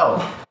lot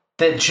about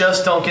that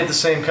just don't get the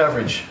same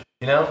coverage,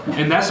 you know?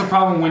 And that's the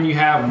problem when you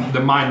have the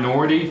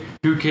minority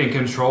who can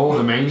control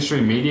the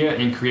mainstream media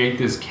and create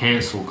this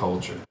cancel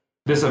culture.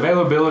 This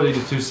availability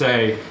to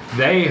say,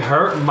 they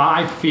hurt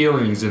my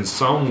feelings in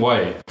some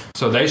way,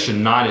 so they should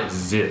not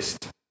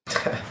exist.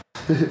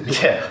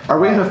 Yeah. Are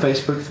we in a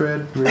Facebook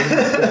thread? Really?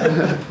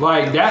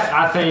 Like that,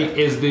 I think,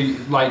 is the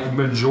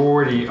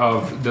majority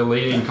of the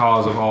leading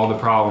cause of all the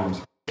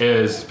problems.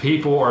 Is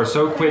people are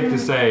so quick to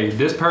say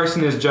this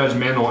person is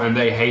judgmental and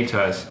they hate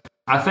us.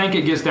 I think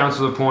it gets down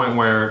to the point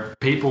where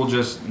people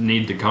just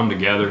need to come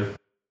together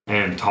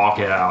and talk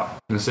it out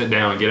and sit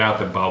down and get out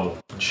the bubble.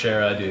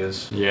 Share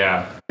ideas.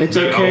 Yeah. It's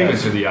be okay. open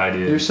to the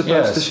ideas. You're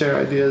supposed to share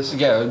ideas.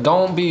 Yeah,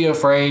 don't be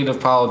afraid of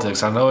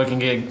politics. I know it can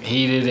get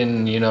heated,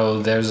 and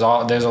there's a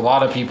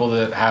lot of people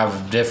that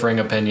have differing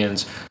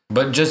opinions,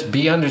 but just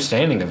be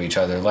understanding of each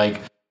other.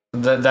 Like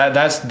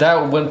that's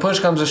when push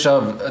comes to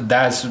shove,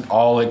 that's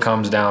all it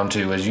comes down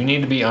to, is you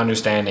need to be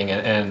understanding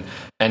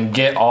and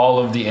get all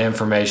of the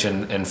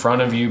information in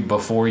front of you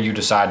before you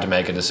decide to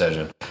make a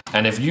decision.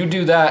 And if you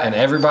do that and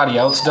everybody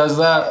else does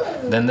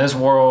that, then this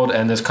world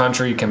and this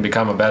country can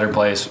become a better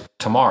place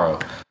tomorrow.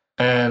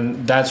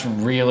 And that's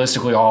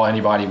realistically all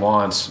anybody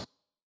wants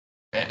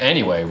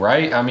anyway,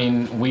 right? I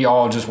mean, we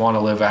all just want to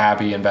live a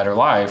happy and better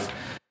life,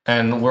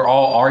 and we're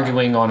all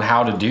arguing on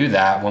how to do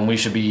that when we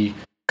should be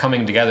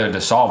coming together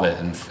to solve it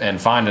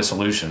and find a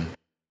solution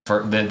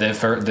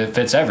that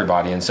fits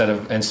everybody instead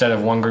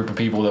of one group of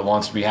people that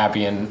wants to be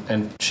happy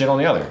and shit on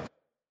the other.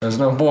 There's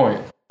no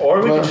point. Or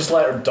we could just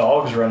let our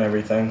dogs run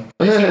everything.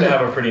 They seem to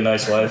have a pretty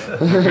nice life. Could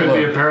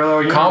be a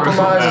parallel universe.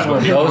 Compromise is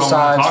when both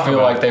sides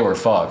feel like they were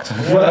fucked.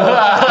 People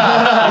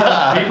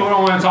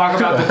don't want to talk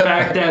about the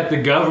fact that the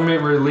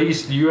government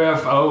released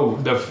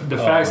UFO, the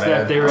facts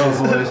that there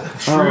is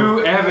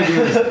true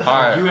evidence.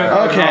 All right.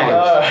 UFO.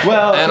 Okay.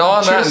 Well, and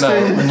on that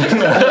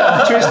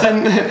note,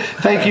 Tristan,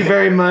 thank you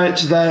very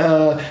much.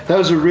 That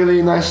was a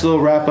really nice little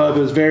wrap up.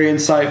 It was very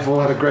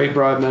insightful. Had a great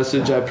broad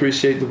message. I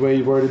appreciate the way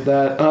you worded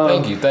that.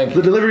 Thank you.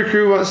 The delivery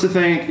crew wants to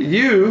thank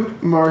you,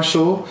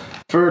 Marshall,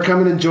 for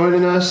coming and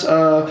joining us.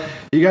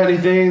 You got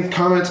anything,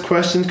 comments,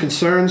 questions,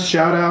 concerns,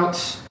 shout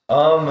outs?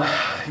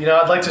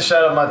 I'd like to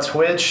shout out my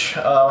Twitch.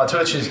 My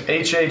Twitch is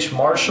HH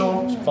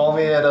Marshall. Follow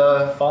me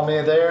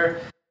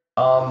there.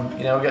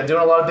 We're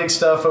doing a lot of big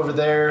stuff over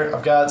there.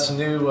 I've got some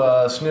new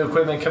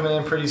equipment coming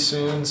in pretty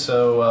soon,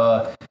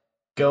 so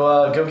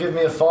go give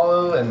me a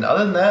follow. And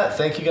other than that,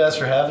 thank you guys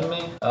for having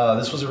me.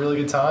 This was a really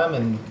good time,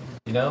 and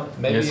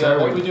maybe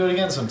we do it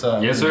again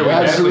sometime. Yes, sir. Yeah,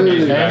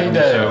 absolutely.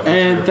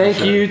 And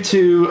thank you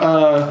to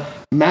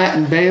Matt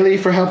and Bailey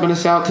for helping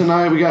us out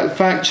tonight. We got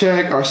fact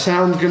check. Our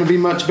sound's going to be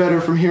much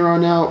better from here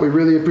on out. We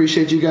really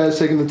appreciate you guys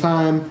taking the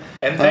time.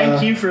 And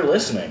thank you for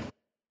listening.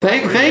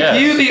 Thank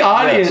you, the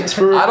audience,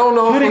 for I don't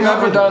know if we've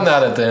ever done us.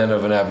 that at the end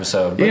of an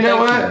episode. You know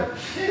what?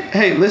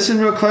 Hey, listen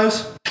real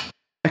close.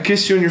 I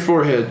kissed you on your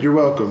forehead. You're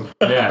welcome.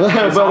 Yeah,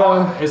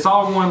 it's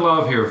all one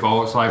love here,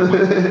 folks. Like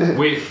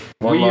we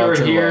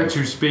are here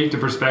to speak the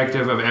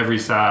perspective of every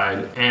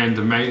side and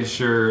to make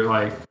sure,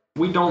 like,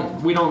 we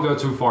don't go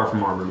too far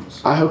from our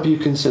roots. I hope you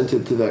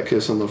consented to that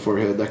kiss on the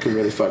forehead. That can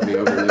really fuck me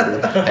over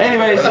later.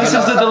 Anyways, this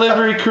is the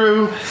delivery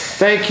crew.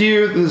 Thank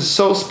you. This is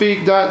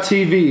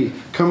soulspeak.tv.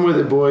 Come with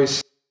it,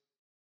 boys.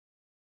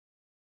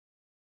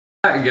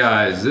 Alright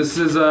guys, this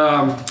is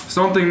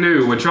something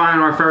new. We're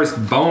trying our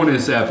first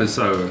bonus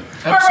episode.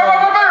 Episode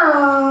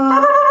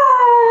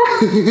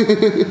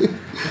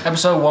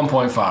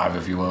 1.5,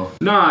 if you will.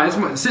 No, it's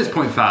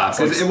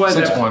 6.5. It was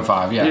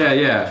 6.5, yeah.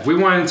 Yeah. We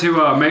wanted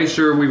to make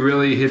sure we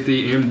really hit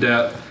the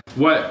in-depth,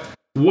 what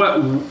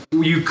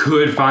you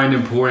could find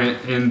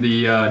important in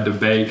the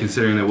debate,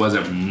 considering there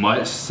wasn't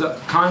much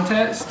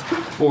context,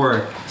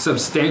 or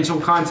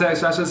substantial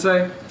context, I should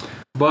say.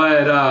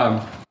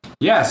 But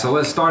yeah, so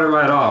let's start it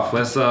right off.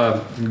 Let's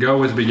go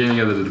with the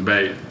beginning of the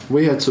debate.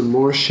 We had some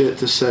more shit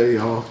to say,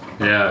 y'all.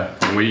 Yeah,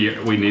 and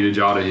we needed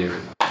y'all to hear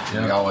it.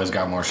 Yeah. We always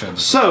got more shit.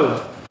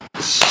 So,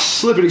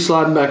 slippity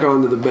sliding back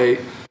on the debate.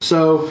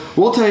 So,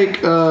 we'll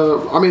take,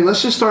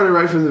 let's just start it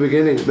right from the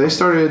beginning. They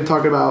started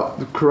talking about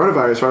the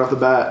coronavirus right off the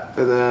bat,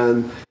 and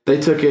then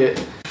they took it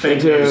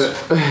into...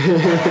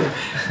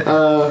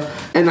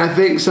 and I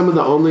think some of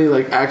the only,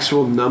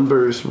 actual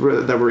numbers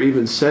that were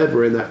even said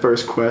were in that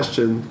first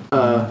question.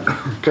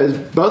 Because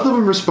both of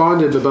them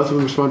responded, but both of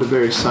them responded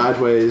very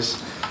sideways.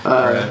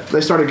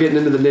 They started getting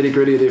into the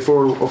nitty-gritty of the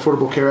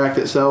Affordable Care Act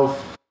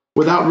itself,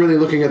 without really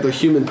looking at the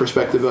human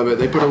perspective of it.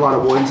 They put a lot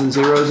of ones and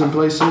zeros in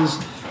places,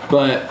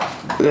 but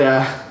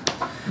yeah.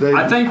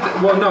 I think,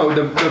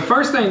 the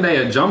first thing they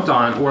had jumped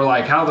on, or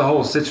how the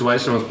whole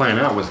situation was playing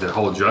out, was the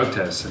whole drug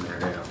test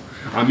scenario.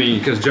 I mean,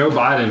 because Joe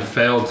Biden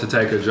failed to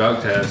take a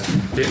drug test.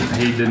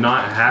 He did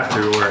not have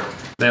to, or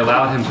they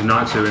allowed him to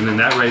not to, and then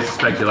that raised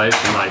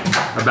speculation,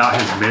 about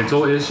his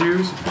mental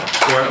issues,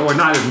 or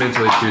not his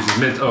mental issues,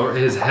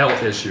 his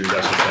health issues, I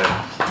should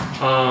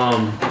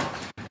say.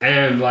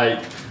 And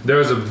there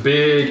was a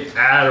big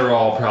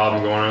Adderall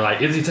problem going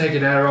on. Is he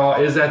taking Adderall?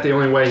 Is that the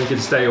only way he can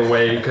stay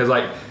awake? Because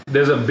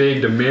there's a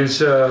big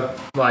dementia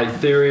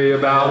theory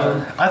about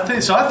him. I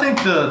think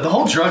the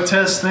whole drug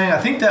test thing. I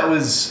think it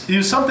was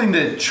something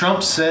that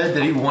Trump said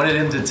that he wanted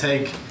him to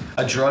take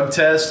a drug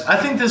test. I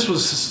think this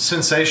was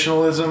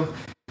sensationalism.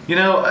 I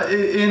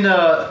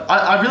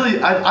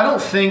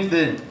don't think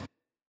that.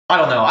 I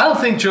don't know. I don't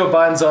think Joe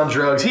Biden's on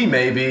drugs. He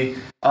may be.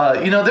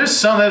 There's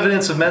some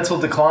evidence of mental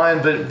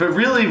decline, but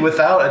really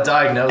without a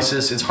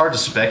diagnosis, it's hard to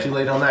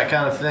speculate on that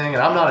kind of thing.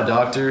 And I'm not a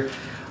doctor.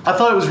 I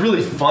thought it was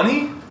really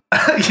funny.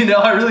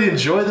 I really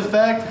enjoy the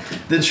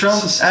fact that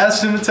Trump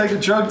asked him to take a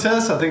drug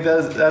test. I think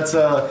that's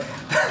a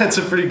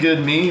pretty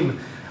good meme.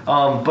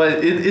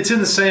 But it's in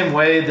the same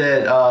way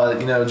that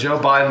Joe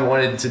Biden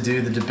wanted to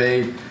do the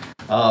debate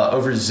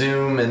over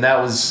Zoom, and that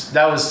was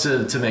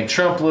to make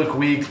Trump look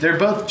weak. They're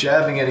both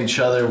jabbing at each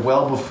other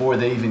well before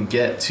they even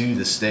get to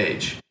the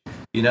stage.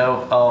 And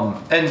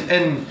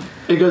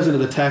it goes into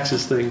the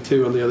taxes thing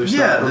too on the other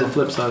side, on the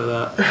flip side of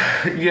that.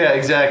 Yeah,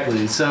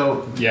 exactly.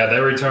 So yeah, they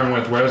return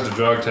with where's the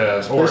drug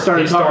test, or he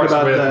starts with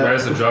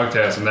where's the drug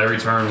test, and they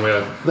return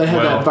with. They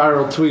had that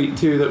viral tweet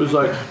too that was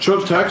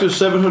Trump's tax is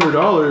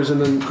 $700,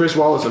 and then Chris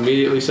Wallace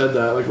immediately said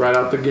that right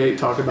out the gate,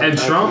 talking about. And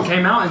taxes. Trump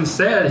came out and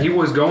said he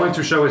was going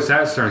to show his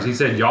tax returns. He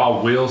said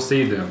y'all will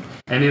see them,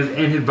 and his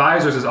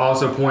advisors has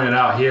also pointed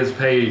out he has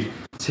paid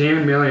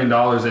 $10 million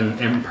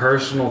in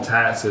personal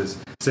taxes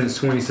since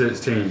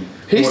 2016.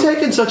 He's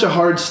taken such a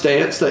hard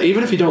stance that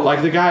even if you don't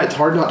like the guy, it's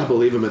hard not to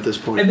believe him at this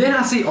point. And then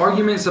I see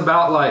arguments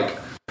about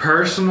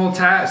personal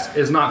tax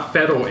is not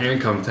federal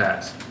income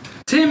tax.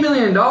 $10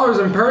 million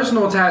in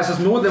personal tax is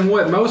more than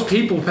what most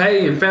people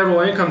pay in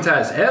federal income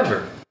tax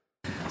ever.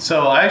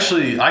 So I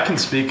can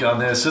speak on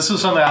this. This was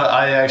something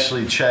I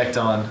actually checked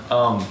on.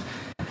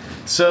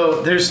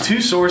 So there's two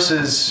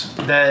sources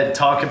that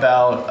talk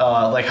about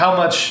how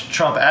much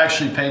Trump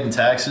actually paid in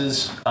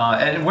taxes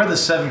and where the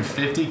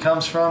 $750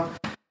 comes from.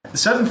 The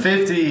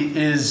 $750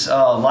 is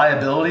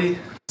liability,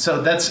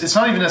 so it's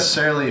not even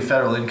necessarily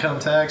federal income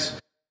tax.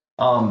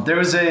 There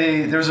was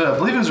I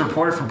believe it was a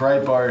reporter from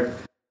Breitbart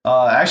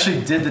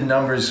actually did the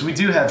numbers. We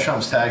do have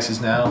Trump's taxes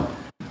now.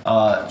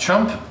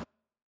 Trump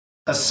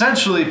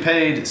essentially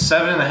paid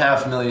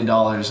 $7.5 million in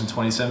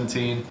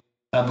 2017.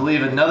 I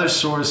believe another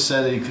source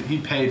said that he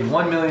paid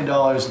 $1 million in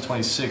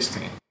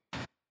 2016.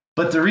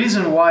 But the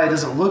reason why it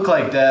doesn't look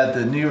like that,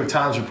 the New York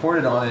Times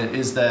reported on it,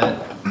 is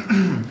that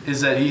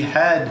he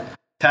had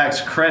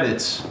tax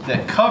credits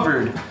that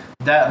covered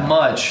that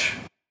much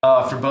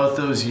for both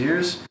those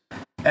years,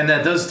 and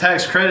that those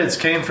tax credits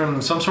came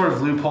from some sort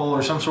of loophole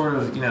or some sort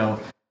of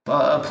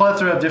a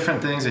plethora of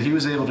different things that he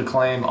was able to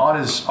claim on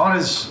his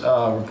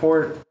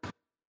report.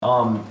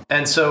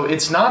 And so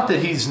it's not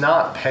that he's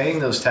not paying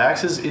those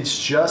taxes, it's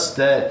just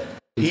that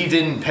he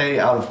didn't pay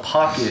out of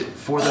pocket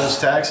for those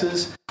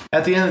taxes.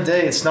 At the end of the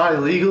day, it's not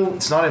illegal,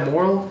 it's not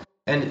immoral,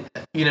 and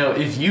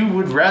if you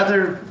would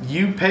rather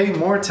you pay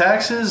more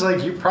taxes,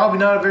 you're probably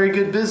not a very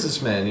good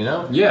businessman,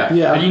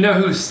 Yeah. And you know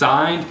who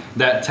signed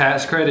that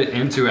tax credit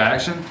into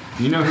action?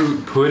 You know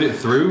who put it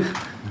through?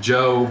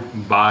 Joe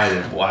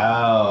Biden.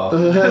 Wow.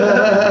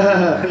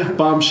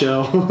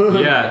 Bombshell.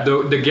 Yeah,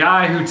 the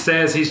guy who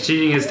says he's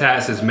cheating his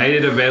taxes made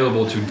it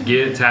available to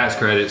get tax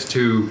credits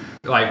to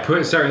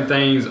put certain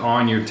things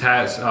on your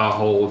tax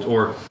hold,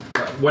 or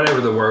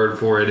whatever the word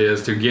for it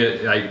is, to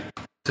get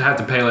to have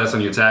to pay less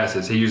on your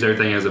taxes. He used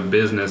everything as a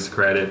business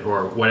credit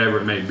or whatever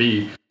it may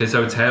be. His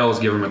hotels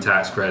give him a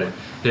tax credit,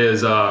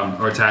 his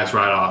or tax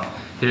write-off.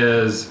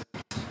 His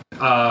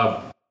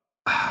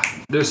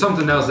there's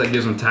something else that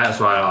gives him tax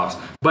write-offs,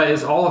 but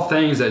it's all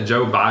things that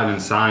Joe Biden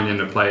signed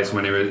into place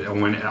when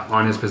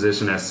on his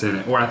position as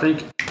Senate. Or I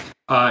think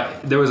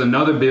there was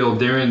another bill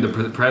during the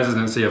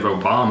presidency of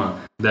Obama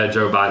that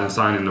Joe Biden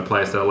signed into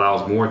place that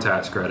allows more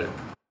tax credit.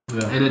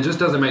 Yeah. And it just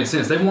doesn't make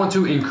sense. They want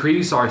to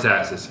increase our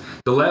taxes.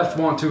 The left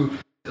want to,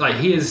 like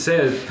he has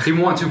said, he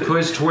wants to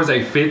push towards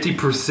a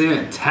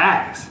 50%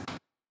 tax.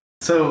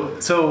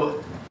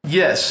 So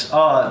yes,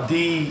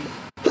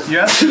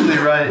 you're absolutely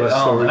right.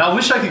 And I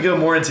wish I could go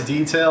more into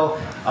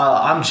detail.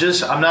 I'm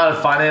not a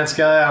finance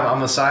guy.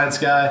 I'm a science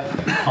guy.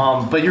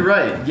 But you're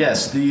right.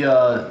 Yes, the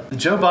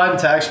Joe Biden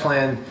tax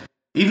plan,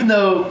 even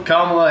though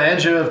Kamala and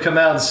Joe have come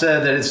out and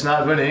said that it's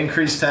not going to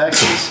increase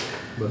taxes,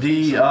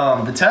 the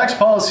Tax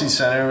Policy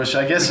Center, which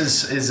I guess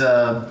is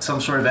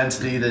some sort of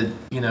entity that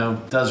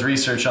does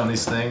research on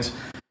these things,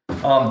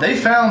 they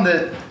found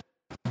that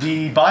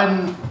the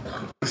Biden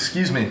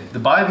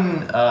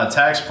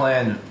tax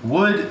plan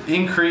would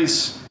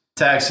increase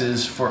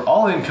taxes for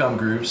all income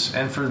groups,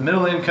 and for the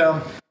middle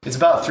income, it's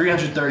about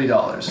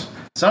 $330.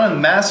 It's not a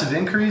massive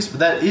increase, but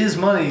that is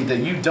money that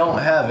you don't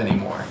have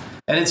anymore,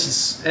 and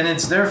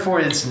it's therefore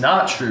it's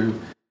not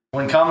true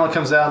when Kamala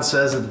comes out and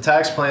says that the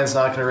tax plan is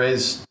not going to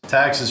raise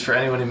taxes for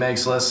anyone who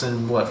makes less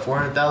than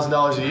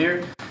 $400,000 a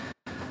year.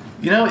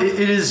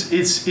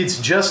 It's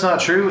just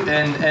not true,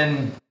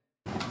 and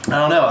I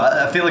don't know.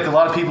 I feel like a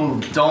lot of people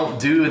don't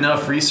do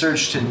enough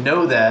research to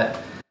know that.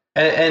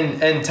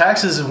 And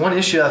taxes is one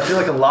issue I feel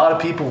like a lot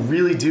of people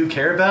really do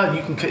care about.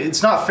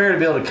 It's not fair to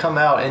be able to come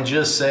out and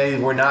just say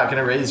we're not going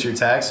to raise your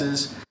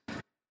taxes,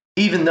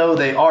 even though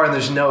they are, and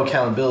there's no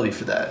accountability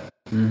for that.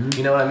 Mm-hmm.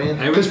 You know what I mean?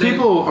 Because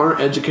people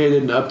aren't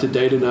educated and up to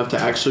date enough to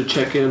actually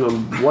check in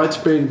on what's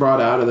being brought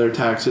out of their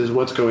taxes,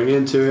 what's going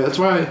into it. That's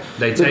why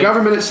the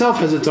government itself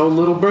has its own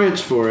little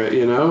branch for it,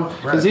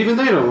 because even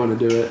they don't want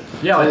to do it.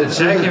 Yeah, like the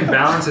check and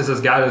balances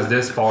has got us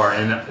this far,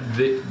 and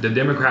the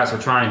Democrats are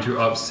trying to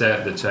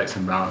upset the checks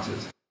and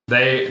balances.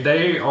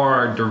 They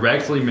are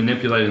directly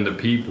manipulating the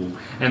people,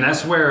 and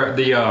that's where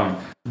the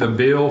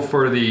bill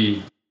for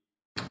the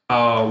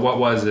what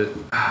was it?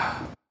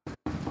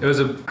 It was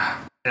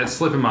it's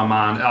slipping my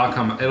mind.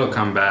 It'll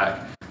come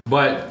back.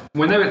 But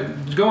when they were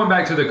going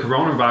back to the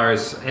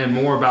coronavirus and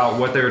more about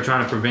what they were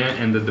trying to prevent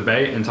in the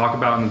debate and talk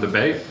about in the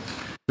debate,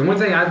 the one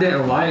thing I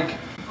didn't like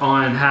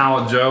on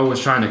how Joe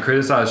was trying to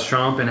criticize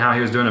Trump and how he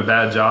was doing a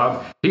bad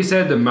job, he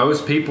said that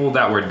most people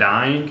that were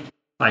dying,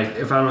 like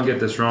if I don't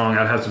get this wrong,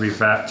 I'd have to be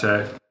fact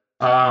checked.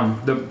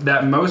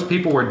 That most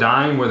people were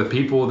dying were the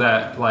people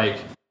that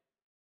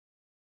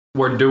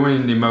were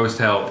doing the most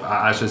help,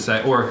 I should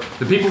say, or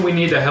the people we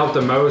need to help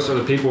the most are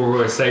the people who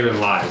are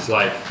saving lives.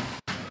 Like,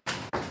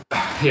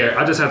 here,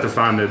 I just have to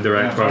find the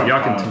direct quote.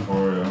 Y'all can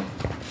for you.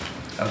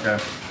 Okay.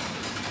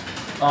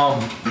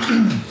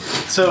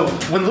 So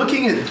when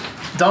looking at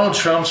Donald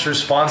Trump's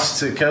response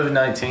to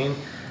COVID-19,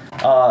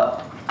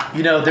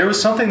 there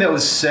was something that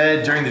was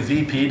said during the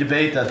VP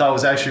debate that I thought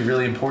was actually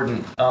really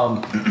important.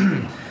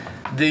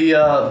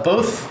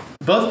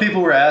 Both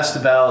people were asked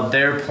about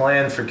their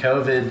plan for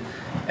COVID.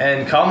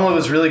 And Kamala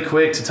was really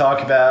quick to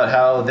talk about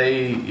how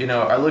they,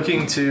 are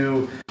looking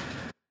to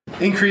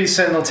increase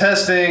sentinel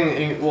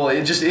testing.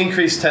 Just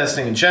increase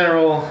testing in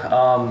general.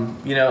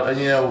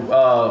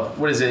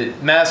 What is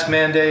it? Mask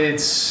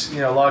mandates.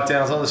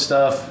 Lockdowns, all this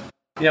stuff.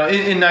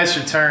 In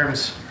nicer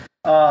terms.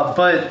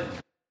 But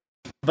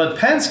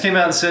Pence came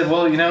out and said,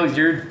 well,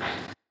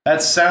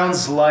 that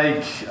sounds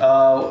like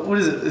what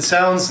is it? It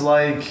sounds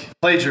like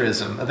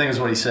plagiarism, I think is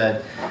what he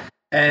said.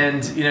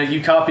 And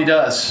you copied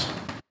us.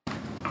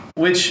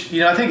 Which,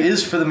 I think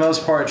is for the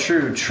most part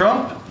true.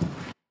 Trump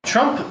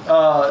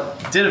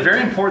did a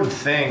very important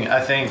thing, I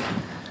think,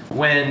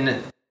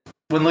 when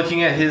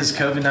looking at his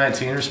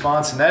COVID-19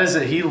 response, and that is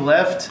that he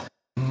left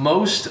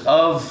most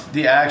of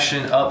the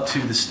action up to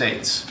the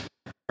states,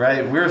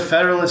 right? We're a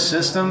federalist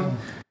system,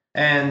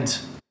 and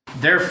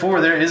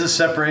therefore there is a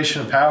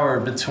separation of power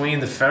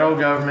between the federal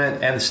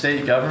government and the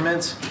state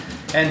governments.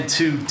 And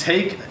to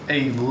take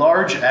a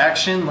large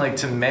action like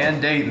to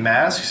mandate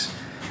masks,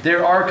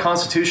 there are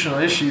constitutional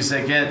issues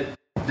that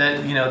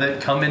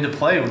come into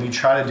play when you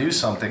try to do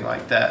something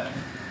like that.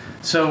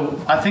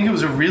 So I think it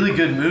was a really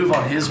good move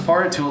on his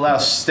part to allow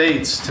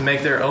states to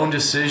make their own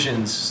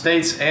decisions,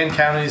 states and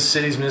counties,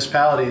 cities,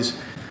 municipalities,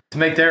 to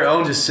make their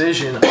own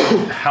decision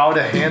on how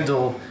to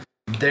handle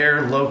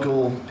their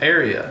local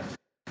area.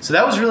 So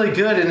that was really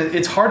good, and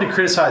it's hard to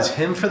criticize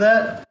him for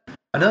that.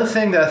 Another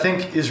thing that I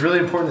think is really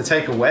important to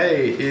take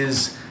away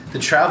is the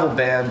travel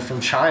ban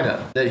from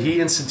China that he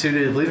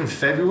instituted, I believe, in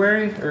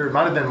February, or it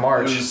might have been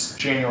March. It was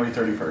January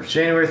 31st.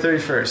 January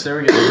 31st.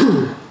 There we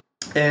go.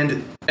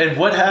 And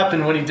what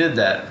happened when he did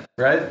that,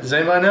 right? Does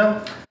anybody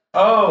know?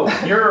 Oh,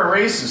 you're a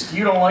racist.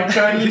 You don't like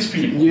Chinese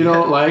people. You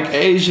don't like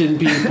Asian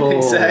people.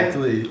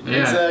 Exactly.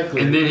 Yeah.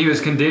 Exactly. And then he was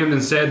condemned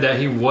and said that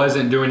he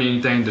wasn't doing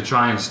anything to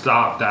try and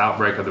stop the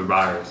outbreak of the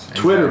virus.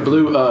 Twitter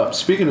blew up.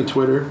 Speaking of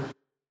Twitter,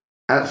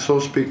 at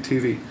SoulSpeak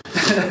TV.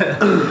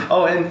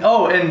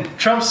 and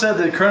Trump said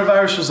that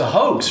coronavirus was a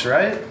hoax,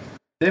 right?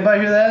 Did anybody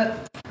hear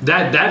that?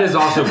 That is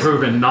also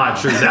proven not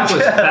true. That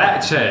was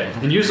fact checked.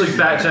 And usually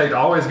fact checked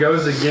always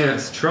goes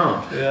against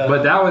Trump. Yeah.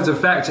 But that was a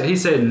fact check. He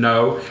said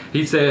no.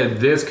 He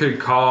said this could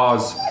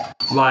cause,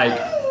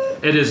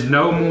 it is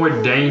no more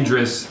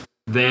dangerous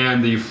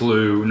than the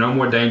flu, no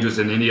more dangerous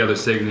than any other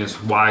sickness.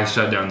 Why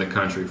shut down the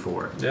country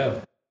for it?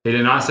 Yeah. He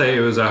did not say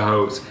it was a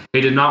hoax. He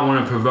did not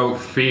want to provoke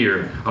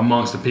fear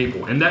amongst the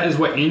people. And that is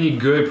what any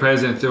good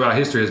president throughout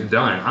history has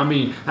done. I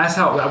mean, that's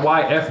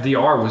why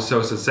FDR was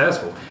so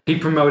successful. He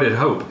promoted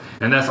hope.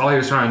 And that's all he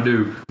was trying to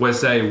do, was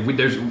say,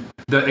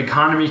 the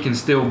economy can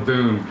still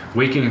boom.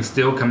 We can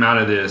still come out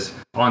of this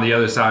on the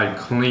other side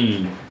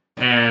clean.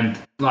 And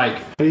how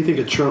do you think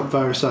a Trump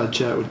fireside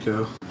chat would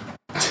go?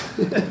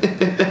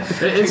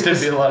 It's going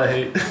to be a lot of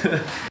hate.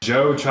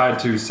 Joe tried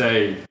to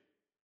say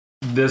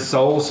the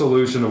sole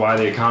solution to why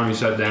the economy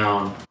shut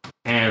down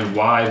and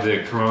why the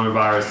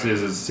coronavirus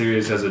is as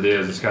serious as it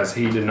is because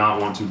he did not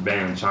want to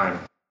ban China.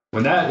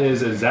 When that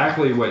is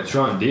exactly what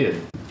Trump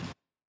did.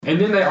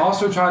 And then they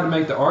also tried to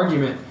make the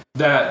argument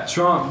that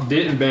Trump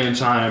didn't ban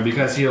China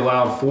because he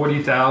allowed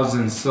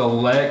 40,000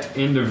 select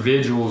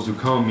individuals to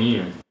come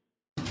in.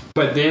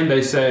 But then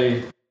they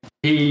say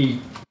he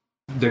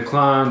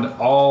declined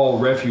all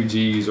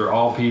refugees or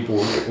all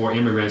people or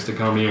immigrants to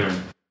come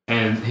in.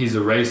 And he's a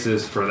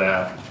racist for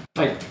that.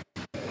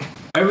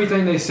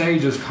 Everything they say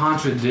just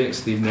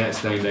contradicts the next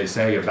thing they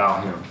say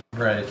about him.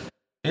 Right.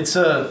 It's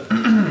a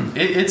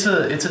it's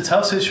a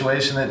tough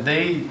situation that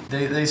they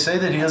say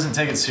that he doesn't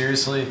take it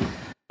seriously,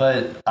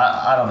 but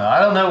I don't know. I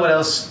don't know what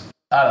else.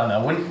 I don't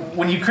know.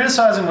 When you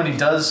criticize him when he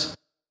does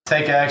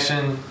take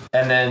action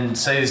and then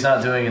say he's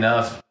not doing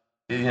enough,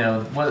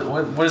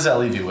 what does that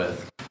leave you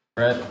with?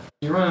 Right?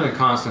 You're running a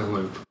constant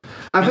loop.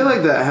 I feel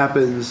like that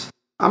happens.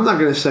 I'm not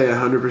going to say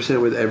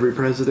 100% with every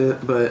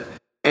president, but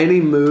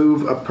any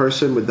move a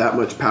person with that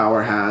much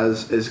power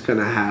has is going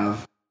to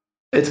have,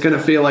 it's going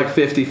to feel like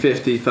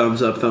 50-50,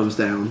 thumbs up, thumbs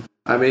down.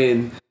 I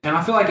mean... And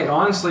I feel like it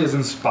honestly has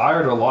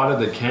inspired a lot of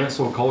the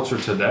cancel culture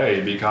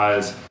today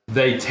because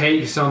they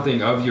take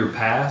something of your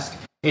past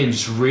and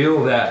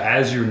drill that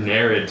as your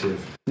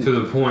narrative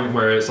to the point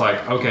where it's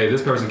like, okay,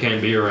 this person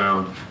can't be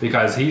around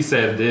because he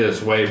said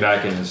this way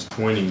back in his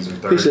 20s or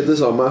 30s. He said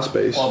this on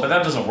MySpace. Well, but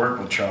that doesn't work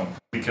with Trump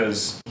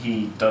because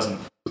he doesn't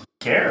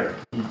care.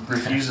 He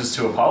refuses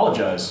to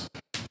apologize.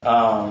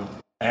 I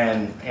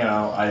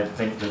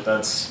think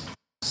that's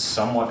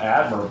somewhat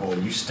admirable.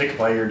 You stick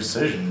by your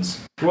decisions.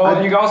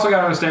 Well, you also got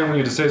to understand when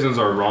your decisions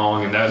are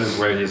wrong, and that is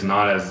where he's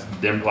not as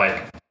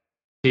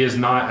he is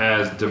not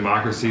as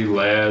democracy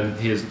led.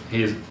 He is.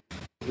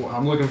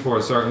 I'm looking for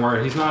a certain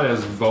word. He's not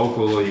as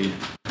vocally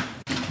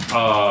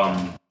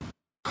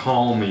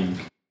calming,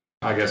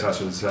 I guess I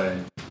should say.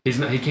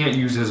 He can't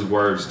use his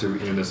words to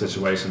end a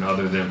situation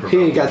other than provoke.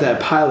 He ain't got that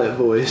pilot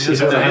voice. He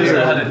doesn't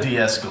know how to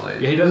de-escalate.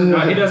 Yeah, he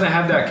doesn't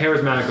have that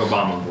charismatic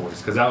Obama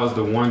voice because that was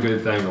the one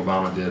good thing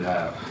Obama did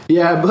have.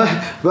 Yeah,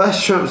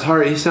 bless Trump's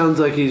heart. He sounds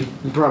like he's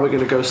probably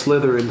going to go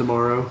Slytherin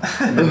tomorrow.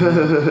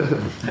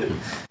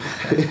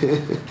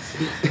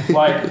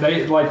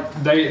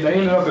 They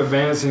ended up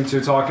advancing to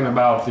talking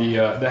about the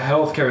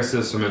healthcare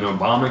system and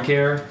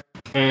Obamacare,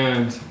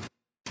 and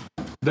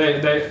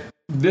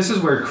this is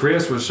where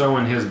Chris was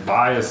showing his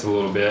bias a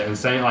little bit and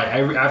saying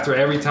after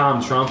every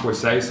time Trump would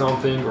say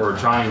something or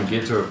try and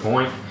get to a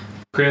point,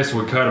 Chris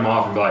would cut him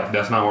off and be like,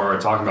 "That's not what we're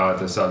talking about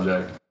at this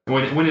subject."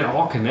 When it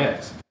all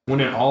connects, when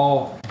it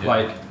all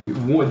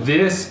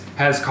this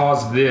has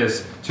caused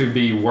this to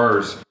be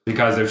worse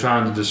because they're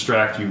trying to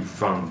distract you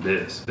from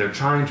this. They're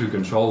trying to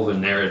control the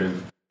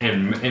narrative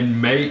and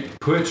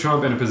put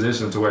Trump in a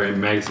position to where he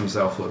makes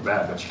himself look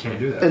bad, but you can't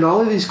do that. And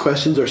all of these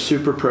questions are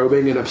super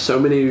probing and have so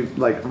many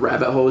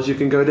rabbit holes you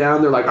can go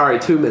down. They're like, all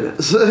right, 2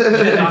 minutes.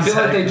 I feel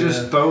like they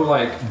just throw look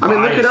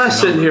at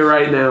us sitting here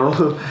right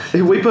now.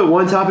 We put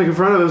one topic in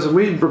front of us and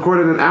we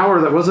recorded an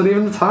hour that wasn't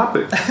even the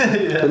topic.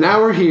 And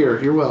now we're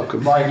here. You're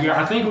welcome.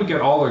 I think we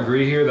could all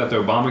agree here that the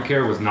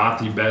Obamacare was not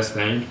the best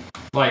thing.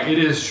 It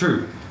is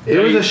true. It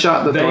was a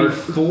shot in the dark.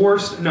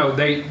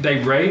 They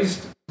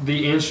raised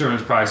the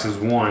insurance prices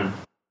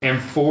and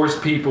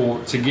forced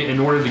people to in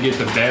order to get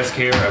the best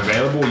care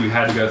available, you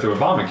had to go through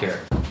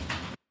Obamacare,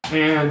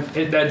 and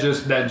that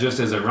just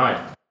isn't right.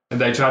 And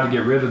they tried to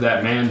get rid of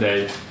that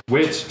mandate,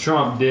 which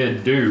Trump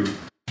did do,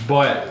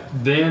 but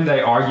then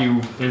they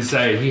argue and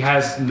say he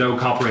has no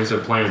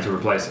comprehensive plan to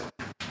replace it,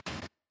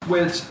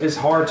 which is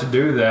hard to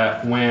do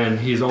that when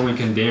he's only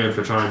condemned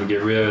for trying to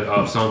get rid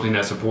of something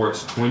that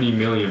supports 20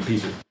 million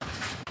people.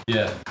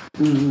 Yeah.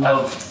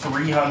 Of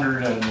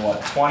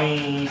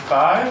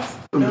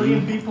 325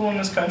 million people in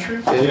this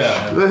country?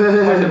 Yeah.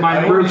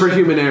 Room for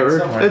human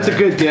error. It's a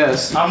good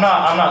guess. I'm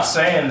not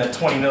saying that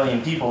 20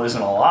 million people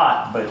isn't a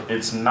lot, but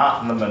it's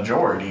not the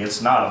majority.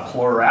 It's not a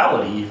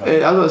plurality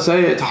even. I was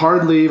going to say, it's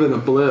hardly even a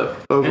blip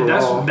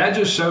overall. And that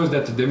just shows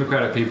that the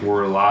Democratic people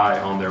rely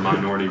on their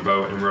minority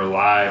vote and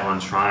rely on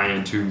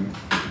trying to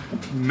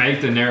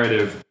make the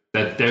narrative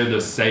that they're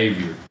the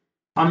savior.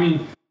 I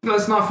mean,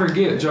 let's not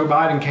forget, Joe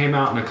Biden came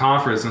out in a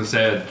conference and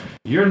said,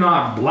 "You're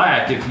not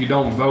black if you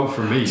don't vote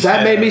for me."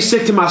 That made me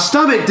sick to my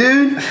stomach,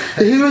 dude.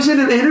 He was in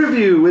an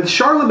interview with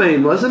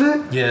Charlemagne, wasn't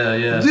it?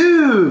 Yeah.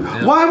 Dude,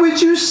 why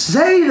would you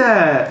say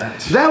that?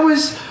 That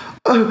was...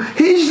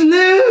 he's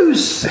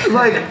loose.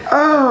 Like,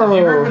 Have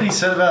you heard what he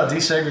said about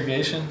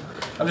desegregation?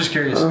 I'm just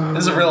curious. This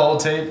is a real old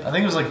tape. I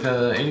think it was like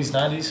the 80s,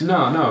 90s.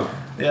 No.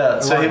 Yeah,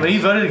 so when he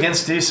voted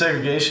against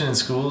desegregation in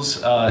schools,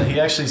 he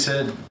actually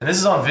said, and this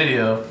is on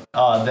video,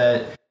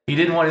 that he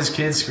didn't want his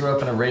kids to grow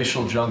up in a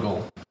racial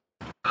jungle.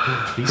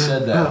 He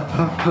said that.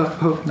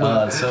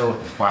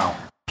 Wow.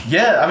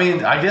 Yeah, I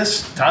mean, I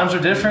guess times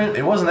are different.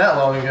 It wasn't that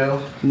long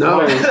ago. No.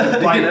 We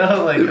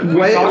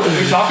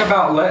talk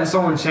about letting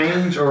someone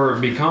change or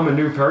become a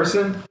new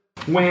person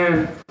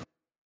when...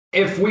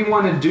 If we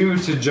want to do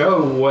to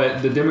Joe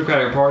what the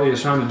Democratic Party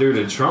is trying to do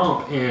to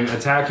Trump and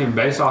attack him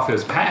based off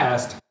his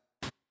past,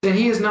 then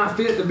he is not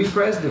fit to be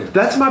president.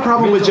 That's my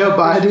problem with Joe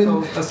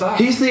Biden.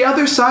 He's the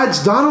other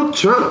side's Donald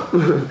Trump.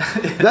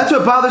 That's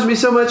what bothers me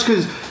so much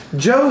because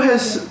Joe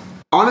has,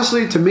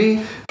 honestly, to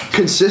me,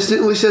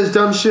 consistently says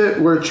dumb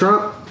shit where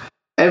Trump,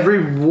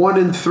 every 1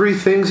 in 3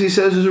 things he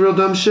says is real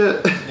dumb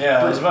shit.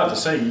 Yeah, I was about to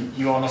say,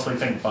 you honestly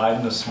think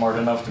Biden is smart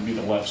enough to be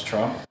the left's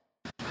Trump?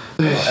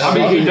 I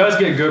mean, he does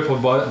get good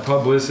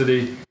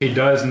publicity. He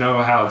does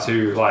know how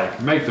to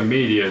make the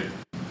media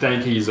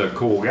think he's a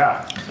cool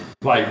guy.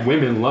 Like,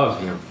 women love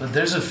him. But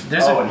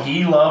and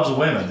he loves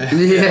women.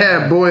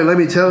 Yeah, boy, let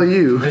me tell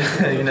you.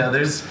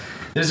 There's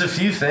a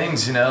few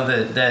things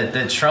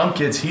that Trump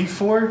gets heat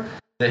for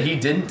that he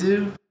didn't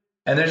do,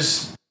 and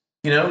there's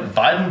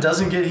Biden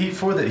doesn't get heat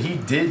for that he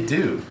did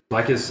do.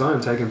 Like his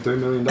son taking $3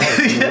 million.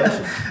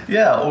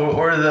 Yeah,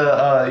 or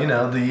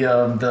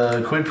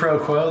the quid pro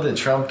quo that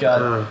Trump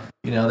got.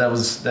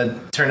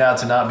 That turned out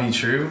to not be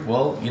true.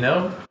 Well,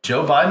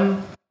 Joe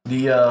Biden,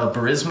 the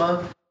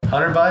Burisma,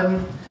 Hunter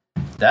Biden,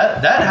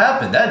 that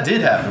happened. That did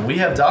happen. We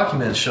have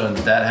documents showing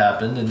that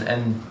happened,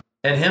 and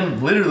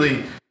him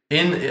literally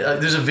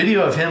there's a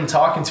video of him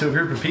talking to a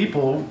group of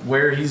people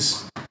where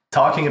he's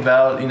talking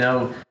about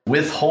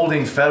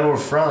withholding federal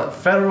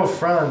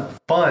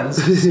funds.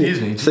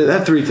 Excuse me. Say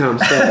that 3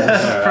 times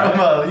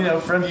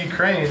fast. from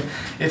Ukraine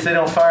if they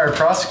don't fire a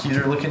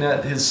prosecutor looking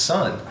at his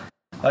son.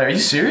 Like, are you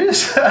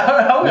serious?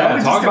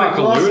 Talk about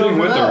colluding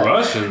with the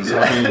Russians.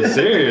 I mean,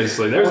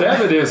 seriously, there's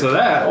evidence of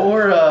that.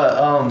 Or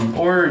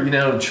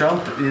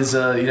Trump is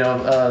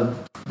a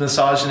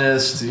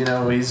misogynist.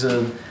 He's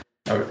a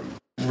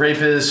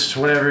rapist.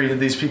 Whatever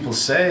these people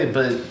say,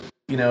 but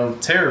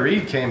Tara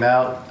Reid came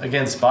out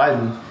against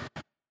Biden,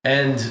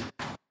 and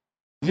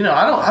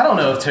I don't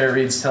know if Tara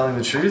Reid's telling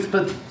the truth,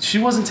 but she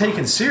wasn't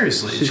taken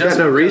seriously. She's got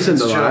no reason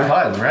to lie. Joe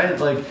Biden, right?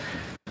 Like,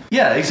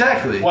 yeah,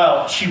 exactly.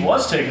 Well, she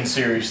was taken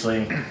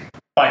seriously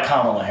by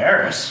Kamala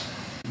Harris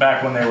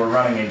back when they were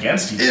running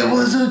against each other. It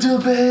was a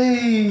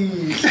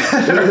debate.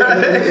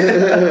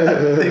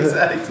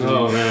 Exactly.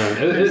 Oh man,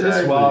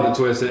 it's wild and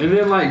twisted. And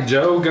then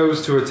Joe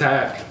goes to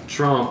attack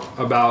Trump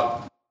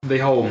about the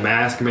whole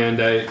mask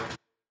mandate.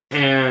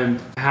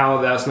 And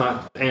how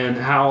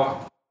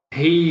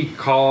he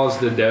caused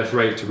the death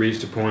rate to reach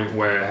the point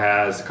where it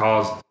has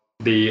caused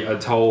the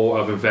toll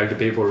of infected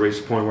people to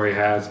reach the point where he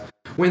has.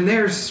 When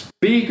they're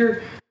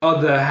Speaker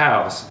of the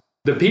House,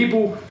 the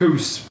people who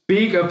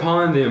speak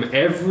upon them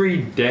every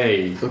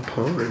day,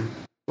 for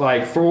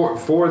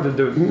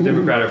the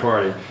Democratic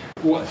Party,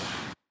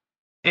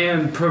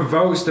 and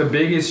provokes the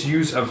biggest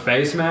use of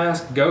face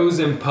masks, goes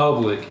in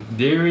public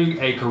during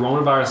a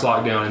coronavirus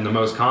lockdown in the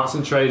most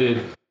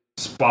concentrated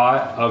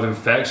spot of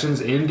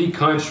infections in the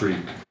country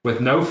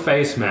with no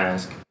face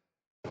mask.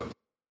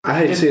 I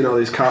hate seeing all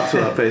these cops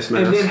without face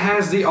masks. And then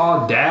has the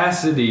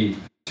audacity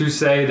to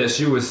say that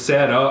she was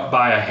set up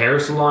by a hair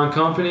salon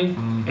company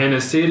in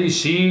a city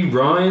she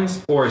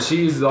runs or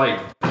she's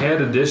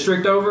head of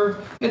district over.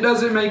 It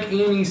doesn't make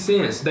any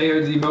sense. They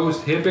are the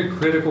most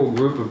hypocritical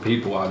group of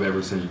people I've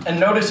ever seen. And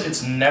notice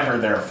it's never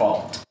their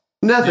fault.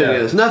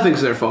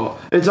 Nothing's their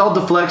fault. It's all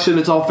deflection.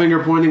 It's all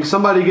finger pointing.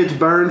 Somebody gets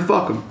burned.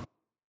 Fuck them.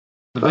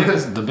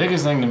 The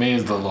biggest thing to me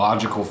is the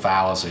logical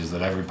fallacies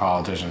that every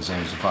politician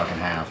seems to fucking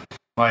have.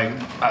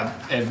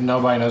 If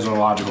nobody knows what a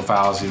logical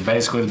fallacy is,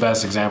 basically the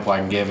best example I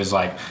can give is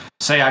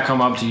say I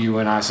come up to you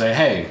and I say,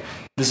 "Hey,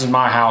 this is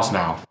my house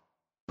now,"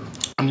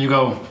 and you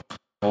go,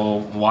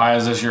 "Well, why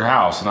is this your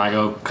house?" And I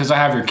go, "Because I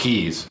have your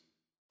keys."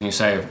 And you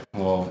say,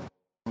 "Well,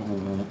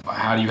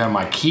 how do you have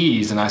my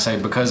keys?" And I say,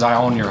 "Because I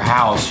own your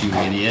house, you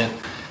idiot."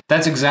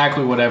 That's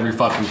exactly what every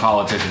fucking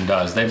politician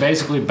does. They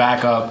basically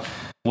back up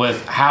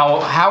with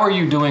how are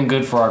you doing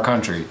good for our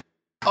country?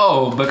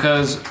 Oh,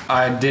 because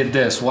I did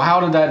this. Well,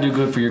 how did that do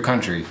good for your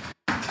country?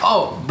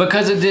 Oh,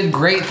 because it did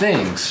great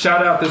things.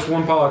 Shout out this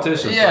one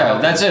politician. Yeah,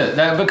 that's it.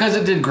 Because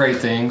it did great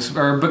things,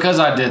 or because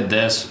I did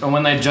this, and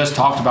when they just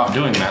talked about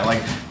doing that.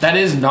 Like, that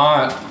is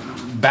not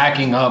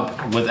backing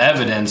up with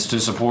evidence to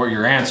support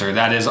your answer.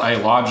 That is a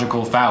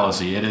logical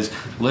fallacy. It is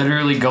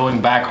literally going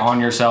back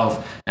on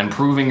yourself and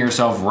proving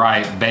yourself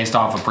right based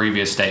off a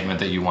previous statement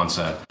that you once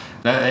said.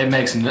 It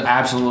makes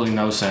absolutely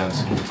no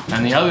sense.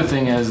 And the other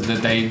thing is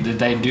that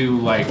they do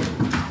like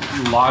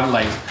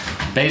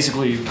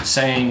basically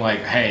saying like,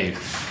 hey,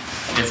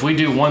 if we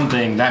do one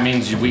thing, that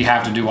means we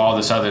have to do all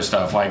this other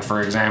stuff. Like,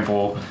 for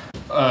example,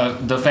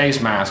 the face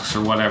masks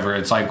or whatever.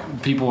 It's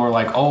like people are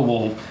like, oh,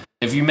 well,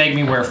 if you make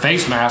me wear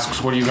face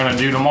masks, what are you going to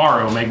do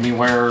tomorrow? Make me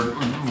wear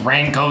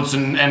raincoats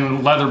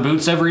and leather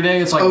boots every day?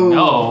 It's like,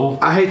 no.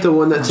 I hate the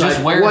one that's just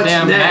like, wear what's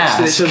damn next?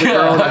 mask. It's a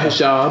girl at his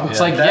job. It's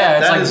like,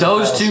 it's like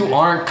those two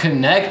aren't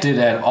connected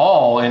at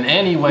all in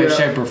any way,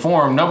 shape, or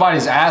form.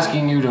 Nobody's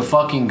asking you to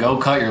fucking go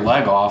cut your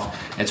leg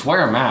off. It's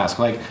wear a mask.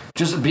 Like,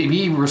 just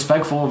be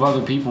respectful of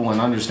other people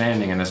and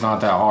understanding, and it's not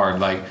that hard.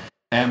 Like,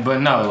 but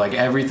no, like,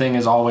 everything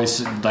is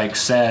always like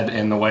said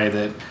in the way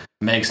that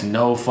makes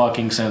no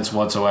fucking sense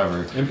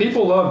whatsoever. And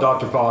people love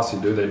Dr.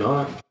 Fauci, do they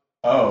not?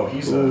 Oh,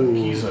 he's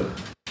a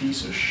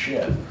piece of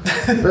shit.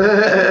 I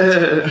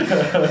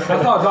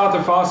thought Dr.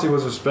 Fauci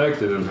was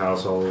respected in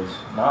households.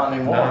 Not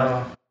anymore.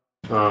 No.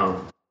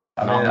 Oh.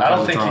 I mean, I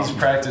don't think he's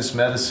practiced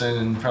medicine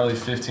in probably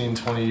 15,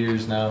 20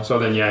 years now. So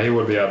then, he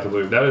would be out the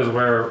loop. That is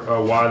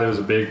why there was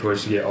a big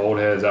push to get old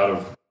heads out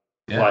of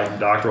like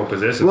doctoral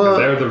positions, because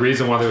they're the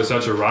reason why there was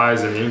such a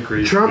rise and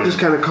increase. Trump just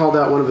kind of called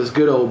out one of his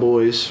good old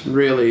boys,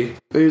 really.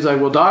 He was like,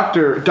 well,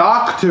 Dr.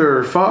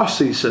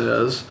 Fauci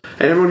says,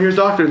 and everyone hears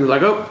doctor, and they're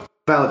like, oh,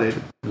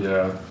 validated.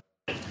 Yeah.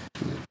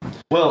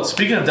 Well,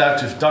 speaking of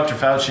Dr.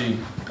 Fauci,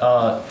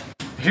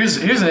 here's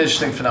an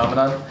interesting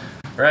phenomenon,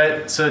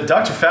 right? So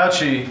Dr.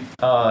 Fauci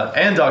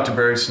and Dr.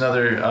 Birx,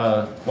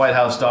 another White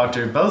House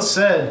doctor, both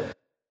said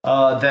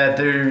that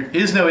there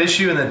is no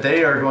issue and that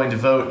they are going to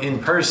vote in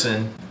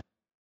person.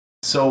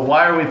 So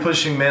why are we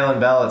pushing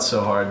mail-in ballots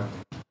so hard?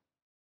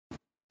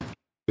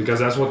 Because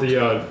that's what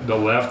the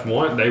left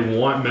want. They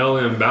want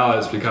mail-in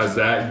ballots because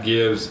that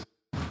gives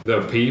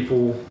the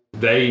people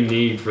they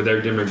need for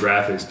their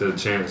demographics the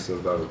chance to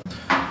vote.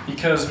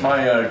 Because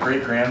my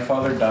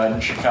great-grandfather died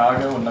in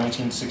Chicago in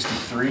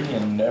 1963,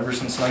 and ever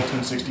since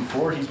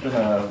 1964, he's been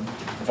a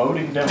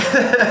voting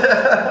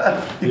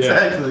Democrat.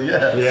 Exactly,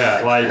 yeah.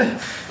 Yeah, like,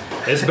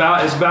 it's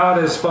about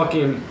as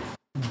fucking,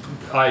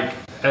 like,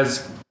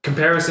 as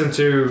comparison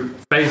to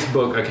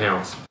Facebook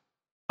accounts.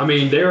 I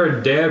mean, there are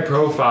dead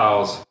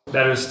profiles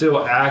that are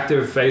still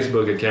active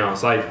Facebook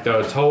accounts. Like,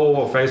 the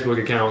total of Facebook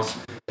accounts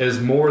is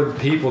more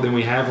people than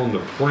we have on the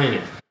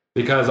planet,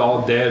 because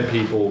all dead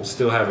people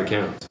still have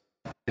accounts.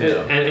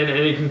 Yeah. And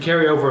it can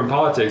carry over in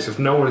politics. If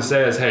no one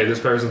says, hey, this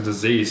person's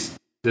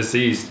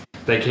deceased,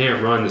 they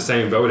can't run the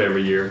same vote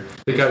every year.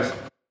 Because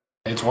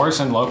it's worse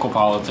in local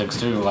politics,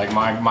 too. Like,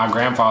 my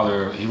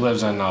grandfather, he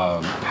lives in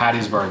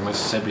Hattiesburg,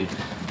 Mississippi.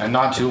 And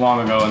not too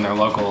long ago in their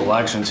local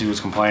elections, he was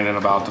complaining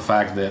about the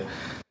fact that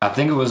I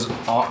think it was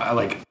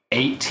like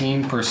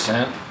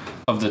 18%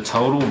 of the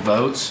total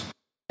votes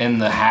in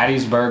the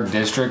Hattiesburg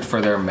district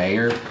for their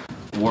mayor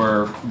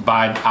were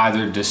by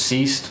either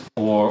deceased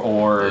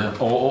or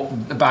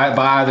by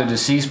either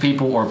deceased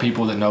people or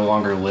people that no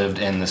longer lived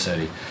in the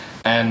city.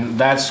 And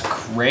that's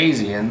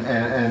crazy.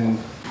 And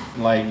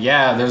like,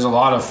 yeah, there's a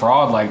lot of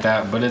fraud like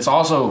that, but it's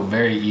also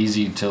very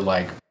easy to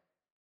like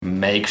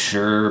make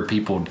sure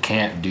people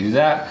can't do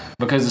that,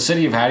 because the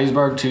city of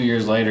Hattiesburg 2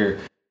 years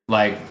later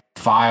like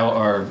file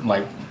or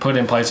like put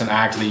in place an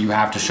act that you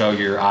have to show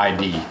your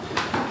ID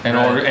in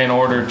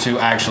order to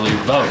actually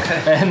vote,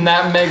 and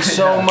that makes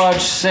so much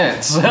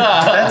sense.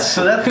 that's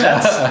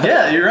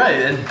yeah, you're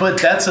right.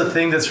 But that's a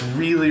thing that's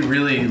really,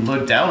 really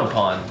looked down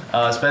upon,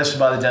 especially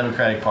by the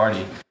Democratic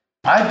Party.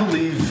 I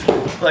believe,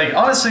 like,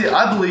 honestly,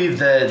 I believe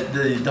that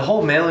the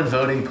whole mail-in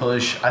voting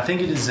push, I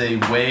think it is a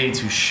way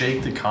to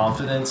shake the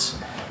confidence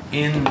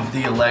in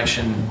the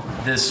election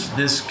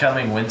this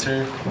coming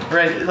winter,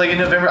 right? Like in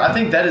November, I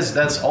think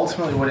that's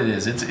ultimately what it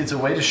is. It's a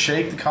way to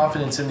shake the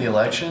confidence in the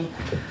election,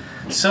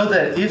 so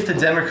that if the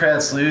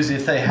Democrats lose,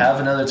 if they have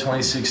another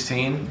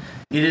 2016,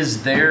 it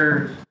is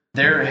their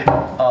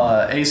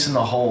ace in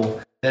the hole.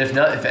 That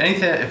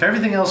if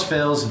everything else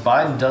fails,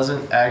 Biden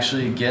doesn't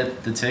actually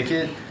get the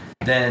ticket,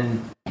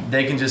 then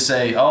they can just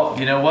say, oh,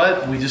 you know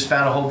what? We just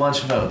found a whole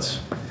bunch of votes,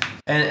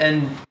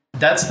 and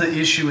that's the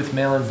issue with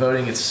mail-in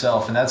voting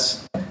itself, and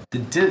that's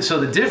so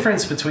the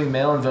difference between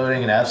mail-in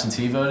voting and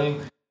absentee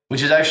voting,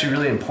 which is actually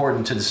really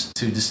important to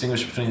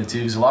distinguish between the two,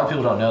 because a lot of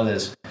people don't know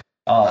this.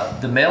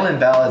 The mail-in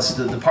ballots,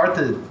 the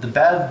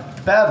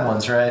bad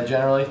ones, right?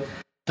 Generally,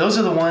 those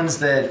are the ones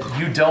that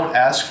you don't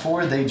ask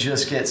for; they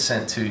just get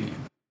sent to you,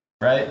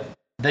 right?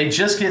 They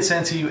just get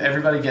sent to you.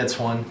 Everybody gets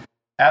one.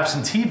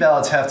 Absentee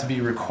ballots have to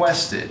be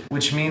requested,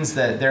 which means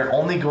that they're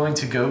only going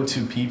to go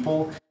to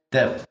people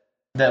that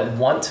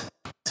want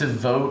to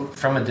vote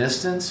from a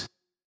distance,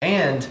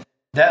 and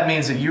that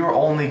means that you're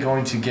only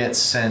going to get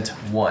sent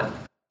one.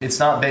 it's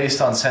not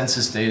based on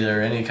census data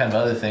or any kind of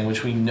other thing,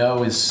 which we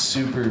know is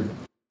super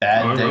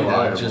bad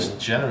data, just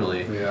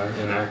generally. Yeah,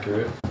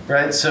 inaccurate.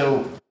 Right.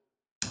 So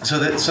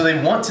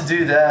they want to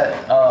do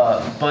that,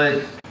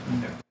 but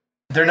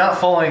they're not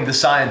following the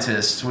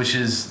scientists, which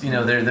is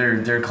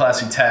their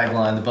classic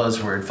tagline, the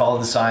buzzword: follow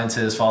the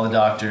scientists, follow the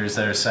doctors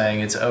that are saying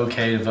it's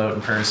okay to vote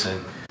in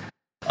person.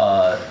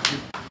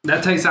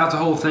 That takes out the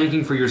whole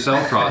thinking for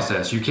yourself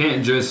process. You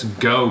can't just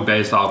go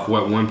based off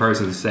what one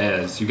person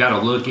says. You got to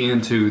look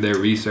into their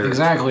research.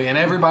 Exactly, and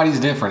everybody's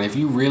different. If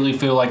you really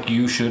feel like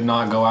you should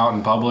not go out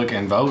in public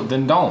and vote,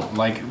 then don't.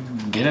 Like,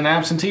 get an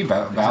absentee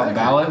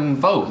ballot and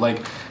vote.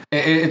 Like,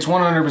 it's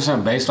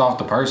 100% based off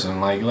the person.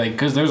 Like,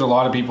 because there's a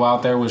lot of people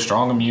out there with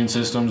strong immune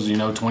systems.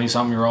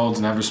 20-something-year-olds,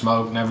 never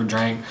smoked, never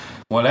drank,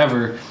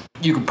 whatever.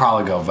 You could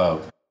probably go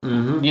vote.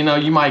 Mm-hmm.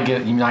 You might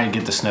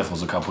get the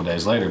sniffles a couple of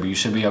days later, but you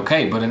should be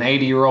okay. But an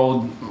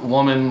 80-year-old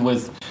woman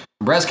with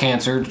breast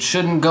cancer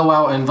shouldn't go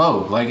out and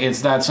vote. Like,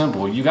 it's that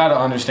simple. You got to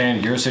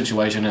understand your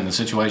situation and the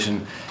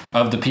situation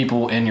of the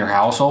people in your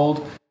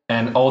household,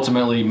 and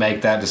ultimately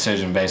make that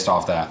decision based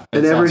off that.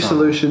 And every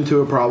solution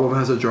to a problem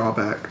has a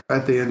drawback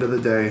at the end of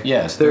the day.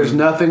 Yes. There's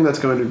nothing that's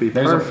going to be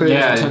perfect.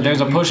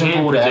 There's a push and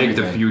pull to everything. You can't predict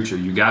the future.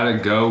 You got to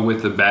go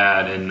with the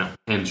bad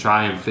and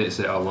try and fix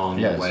it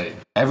along the way.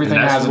 Everything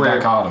has a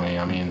dichotomy.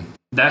 I mean,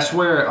 that's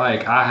where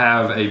I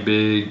have a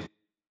big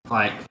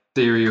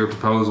theory or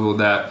proposal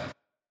that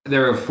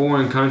there are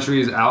foreign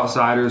countries,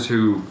 outsiders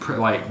who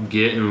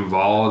get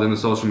involved in the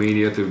social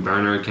media through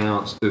burner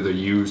accounts, through the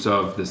use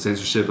of the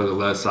censorship of the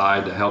left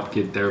side to help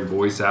get their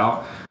voice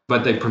out.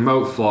 But they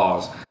promote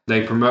flaws.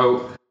 They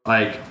promote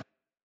they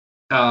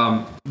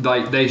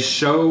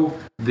show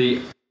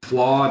the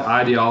flawed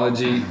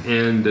ideology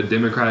in the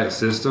democratic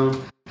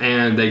system,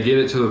 and they get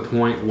it to the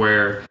point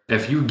where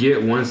if you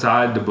get one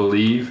side to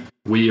believe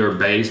we are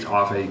based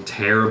off a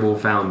terrible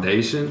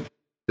foundation,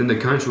 then the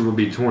country will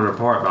be torn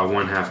apart by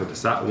one half of the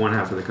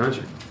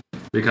country,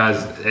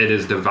 because it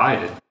is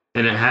divided,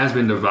 and it has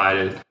been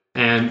divided.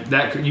 And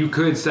that you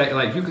could say,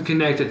 you could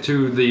connect it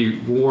to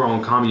the war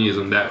on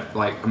communism that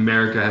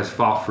America has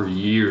fought for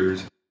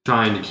years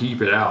trying to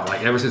keep it out,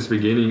 ever since the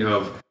beginning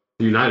of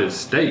the United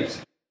States.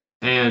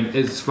 And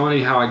it's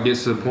funny how it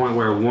gets to the point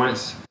where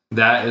once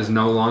that is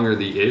no longer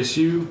the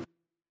issue,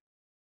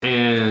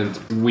 and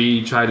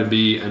we try to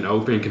be an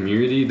open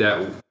community,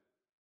 that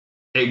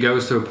it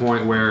goes to a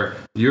point where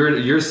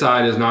your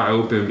side is not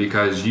open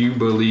because you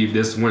believe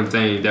this one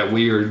thing that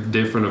we are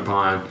different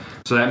upon.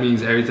 So that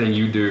means everything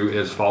you do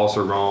is false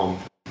or wrong.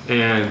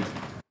 And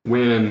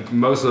when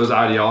most of those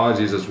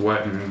ideologies is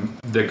what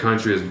the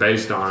country is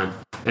based on,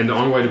 and the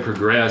only way to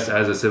progress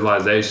as a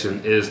civilization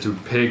is to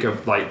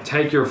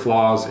take your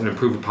flaws and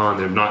improve upon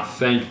them, not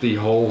think the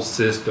whole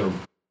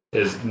system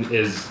is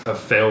a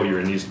failure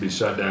and needs to be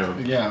shut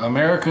down. Yeah,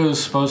 America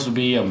is supposed to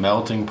be a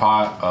melting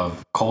pot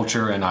of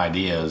culture and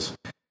ideas,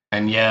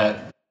 and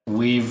yet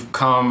we've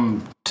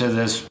come to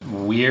this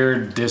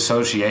weird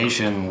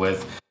dissociation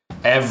with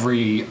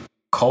every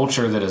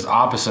culture that is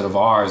opposite of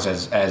ours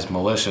as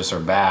malicious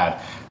or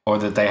bad, or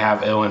that they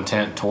have ill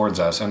intent towards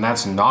us. And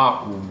that's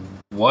not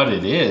what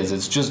it is.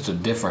 It's just a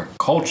different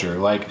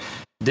culture.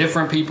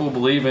 Different people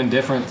believe in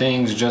different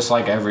things just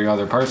like every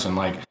other person.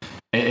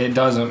 It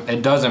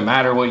doesn't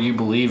matter what you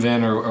believe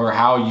in or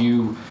how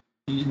you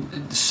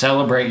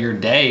celebrate your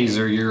days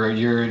or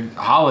your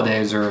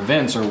holidays or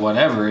events or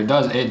whatever. It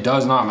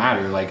does not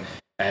matter.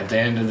 At the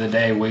end of the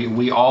day,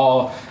 we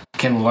all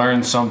can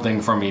learn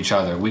something from each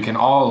other. We can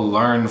all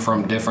learn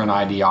from different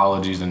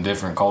ideologies and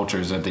different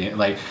cultures.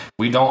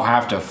 We don't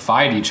have to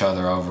fight each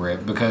other over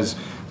it, because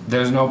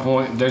there's no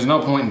point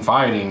in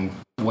fighting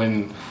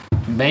when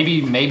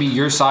maybe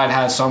your side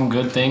has some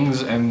good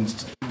things and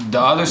the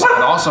other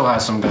side also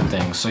has some good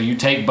things. So you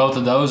take both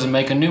of those and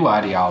make a new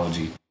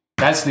ideology.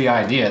 That's the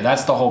idea.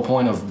 That's the whole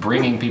point of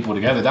bringing people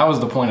together. That was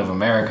the point of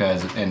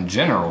America in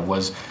general,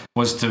 was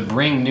to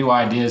bring new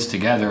ideas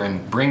together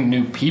and bring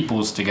new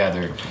peoples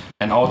together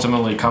and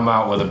ultimately come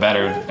out with a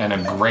better and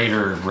a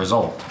greater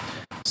result.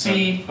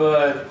 See,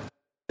 but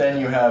then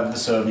you have the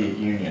Soviet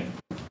Union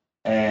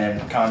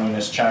and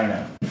Communist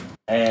China.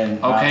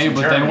 And okay,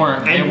 but they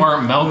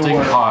weren't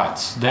melting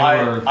pots.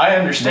 I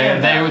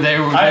understand they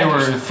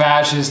were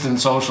fascist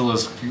and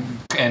socialist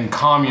and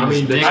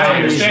communist dictators. I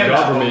understand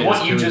that, but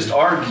what you just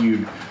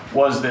argued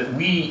was that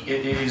it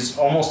is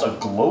almost a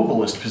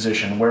globalist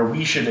position where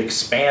we should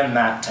expand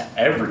that to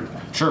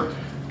everyone. Sure.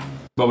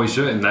 But we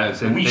shouldn't.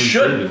 We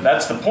shouldn't.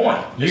 That's the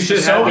point. You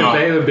should have the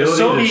availability the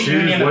Soviet to choose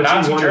Union what and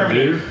Nazi you want Germany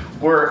to do.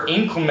 Were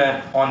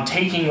inclement on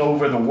taking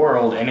over the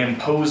world and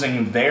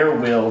imposing their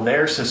will,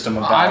 their system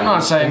of values. I'm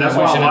not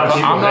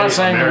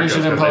saying that we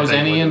should impose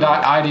any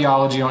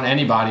ideology on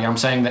anybody. I'm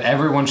saying that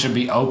everyone should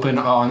be open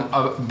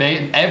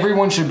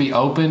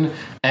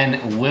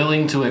and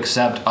willing to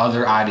accept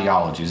other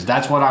ideologies.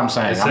 That's what I'm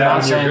saying. I'm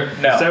not saying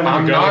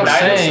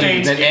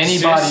that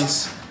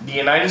anybody's. The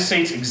United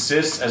States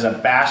exists as a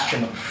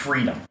bastion of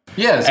freedom.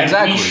 Yes,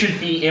 exactly. And we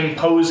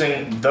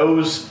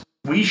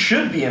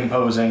should be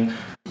imposing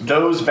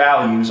those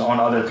values on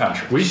other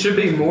countries. We should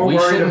be more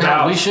worried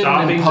about we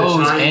shouldn't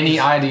impose any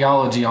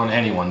ideology on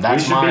anyone.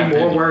 That's my opinion. We should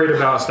be more worried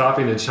about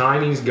stopping the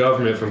Chinese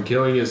government from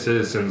killing its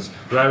citizens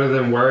rather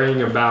than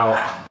worrying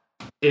about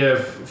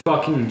if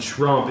fucking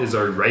Trump is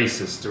a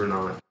racist or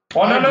not.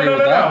 Well, I agree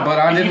with that, but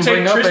I didn't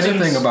bring up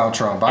anything about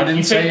Trump. I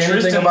didn't say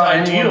anything about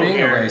anyone being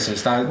a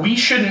racist. We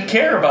shouldn't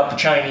care about the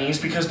Chinese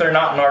because they're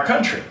not in our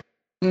country.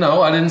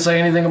 No, I didn't say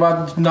anything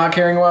about not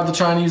caring about the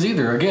Chinese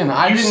either. Again,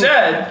 you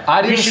said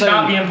we should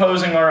not be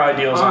imposing our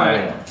ideals on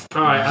anyone.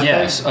 All right.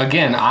 Yes.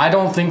 Again, I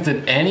don't think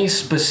that any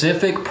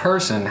specific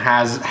person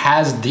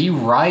has the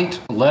right,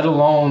 let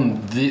alone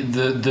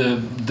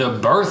the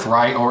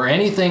birthright or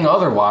anything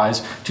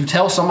otherwise, to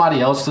tell somebody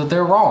else that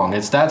they're wrong.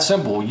 It's that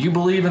simple. You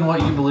believe in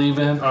what you believe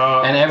in,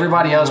 and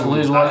everybody else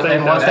believes what they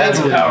believe in. That's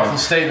a powerful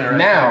statement right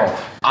now,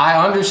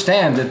 I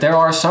understand that there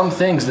are some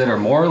things that are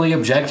morally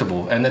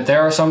objectable, and that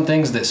there are some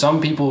things that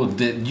some people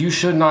that you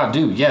should not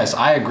do. Yes,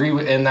 I agree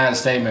in that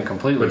statement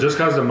completely. But just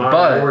because the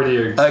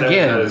minority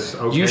again, is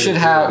okay, you should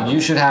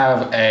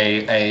have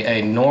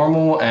a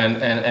normal and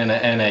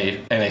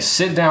a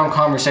sit down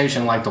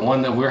conversation like the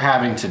one that we're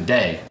having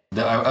today.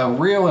 A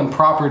real and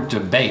proper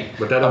debate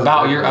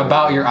about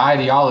your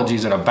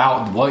ideologies and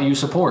about what you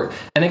support.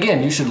 And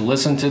again, you should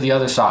listen to the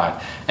other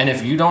side. And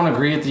if you don't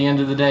agree at the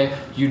end of the day,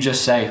 you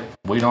just say,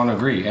 we don't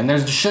agree. And there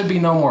should be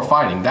no more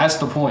fighting. That's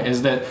the point,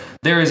 is that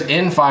there is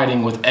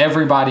infighting with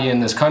everybody in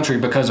this country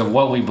because of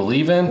what we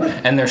believe in,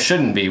 and there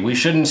shouldn't be. We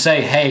shouldn't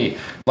say, hey,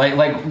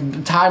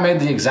 like Ty made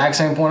the exact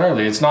same point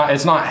earlier. It's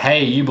not,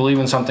 hey, you believe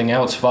in something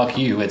else, fuck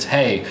you. It's,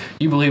 hey,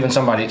 you believe in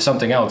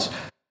something else.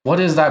 What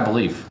is that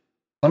belief?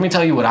 Let me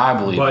tell you what I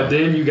believe. But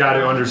then you got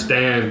to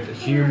understand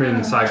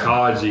human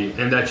psychology,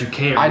 and that you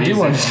can't. I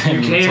do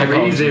understand. You can't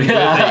reason with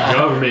a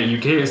government. You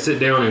can't sit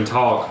down and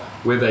talk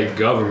with a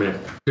government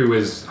who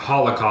is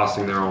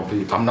holocausting their own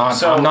people. I'm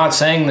not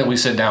saying that we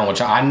sit down with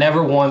China. I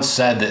never once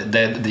said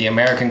that the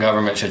American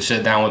government should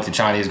sit down with the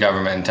Chinese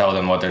government and tell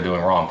them what they're doing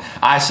wrong.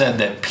 I said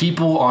that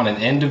people on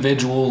an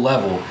individual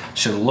level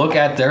should look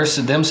at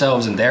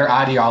themselves and their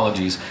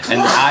ideologies and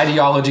the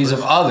ideologies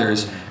of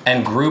others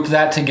and group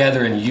that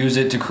together and use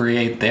it to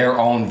create their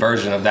own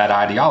version of that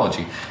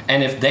ideology.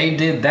 And if they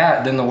did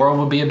that, then the world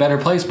would be a better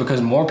place,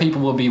 because more people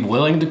will be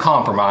willing to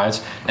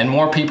compromise and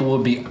more people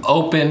will be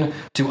open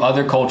to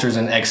other cultures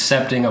and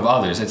accepting of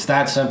others. It's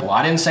that simple.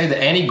 I didn't say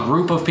that any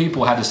group of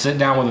people had to sit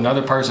down with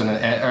another person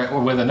or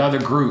with another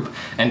group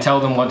and tell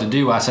them what to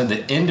do. I said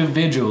that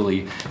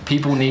individually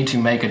people need to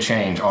make a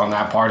change on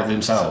that part of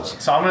themselves.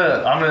 So I'm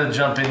gonna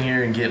jump in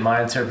here and get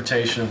my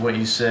interpretation of what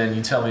you said, and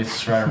you tell me if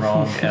it's right or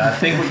wrong. And I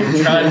think what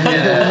you're trying to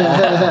get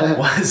at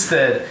was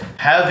that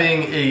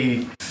having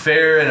a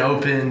fair and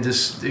open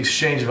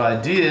exchange of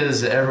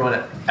ideas that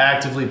everyone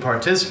actively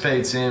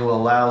participates in will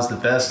allows the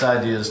best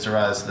ideas to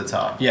rise to the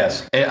top.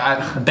 Yes.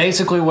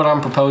 Basically what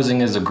I'm proposing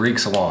is a Greek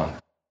salon.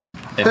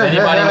 If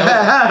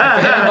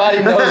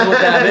anybody knows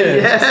what that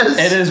is, yes.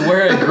 It is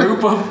where a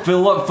group of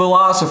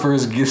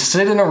philosophers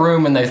sit in a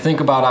room and they think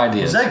about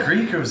ideas. Is that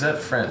Greek or was that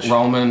French?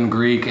 Roman,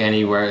 Greek,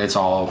 anywhere, it's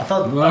all. I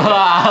thought.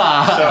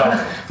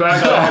 Okay.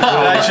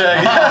 Fact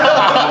check.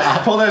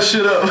 Pull that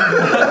shit up.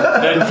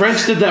 The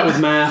French did that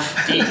with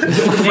math. The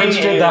French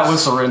did that with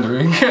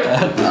surrendering.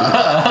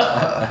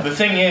 The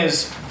thing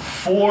is,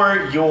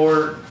 for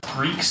your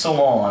Greek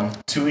salon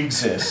to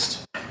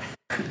exist,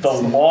 the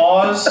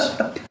laws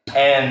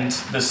and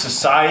the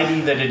society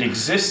that it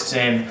exists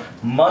in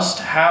must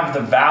have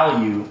the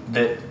value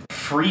that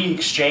free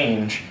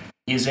exchange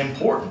is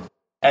important.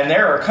 And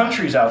there are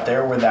countries out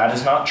there where that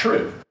is not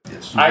true.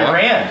 Yes.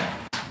 Iran,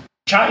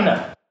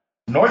 China,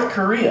 North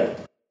Korea.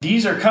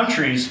 These are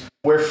countries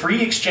where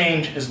free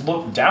exchange is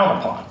looked down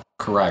upon.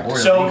 Correct.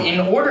 So in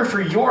order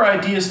for your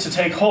ideas to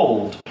take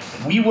hold,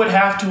 we would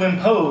have to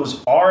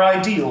impose our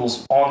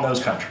ideals on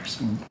those countries.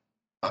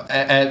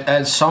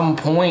 At some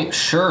point,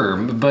 sure,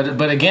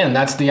 but again,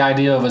 that's the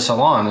idea of a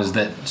salon, is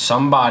that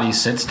somebody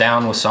sits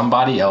down with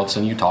somebody else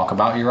and you talk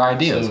about your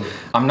ideas. So,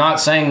 I'm not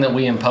saying that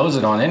we impose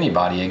it on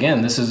anybody.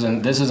 Again, this is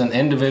an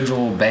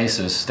individual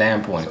basis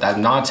standpoint.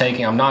 I'm not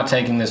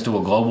taking this to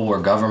a global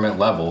or government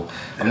level.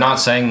 I'm not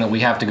saying that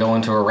we have to go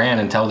into Iran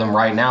and tell them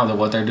right now that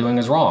what they're doing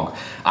is wrong.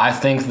 I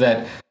think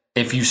that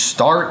if you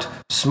start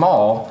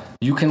small,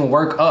 you can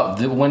work up.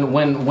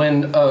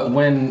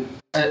 When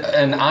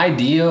an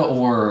idea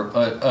or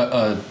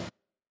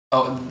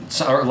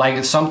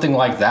like something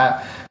like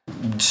that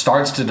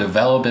starts to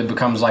develop, it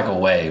becomes like a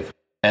wave.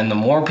 And the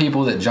more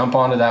people that jump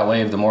onto that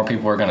wave, the more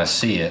people are going to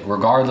see it,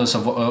 regardless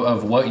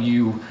of what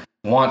you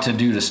want to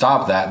do to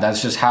stop that.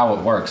 That's just how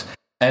it works.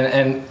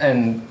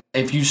 And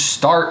if you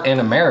start in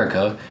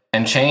America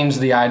and change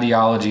the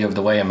ideology of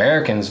the way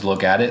Americans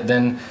look at it,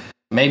 then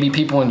maybe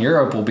people in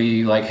Europe will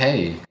be like,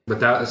 hey, but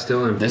that is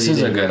still this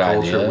is a good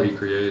idea. We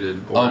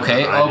created.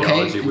 Okay.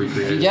 We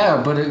created.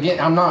 Yeah, but again,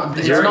 I'm not.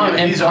 It's not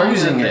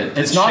imposing it.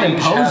 It's not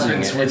imposing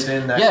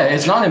it.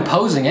 It's not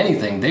imposing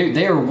anything.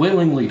 They are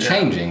willingly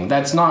changing.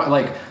 That's not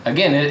like,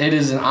 again, it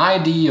is an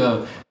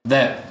idea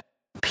that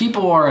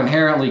people are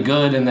inherently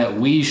good and that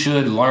we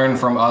should learn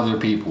from other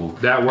people.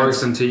 That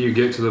works until you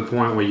get to the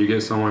point where you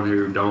get someone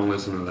who don't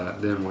listen to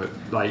that. Then what?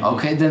 Like,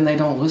 okay, then they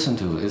don't listen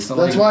to it. It's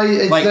that's why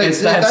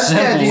it's that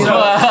simple.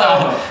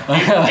 So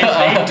if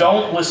they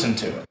don't listen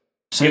to it,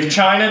 if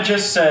China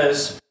just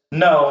says,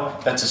 no,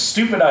 that's a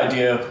stupid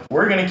idea,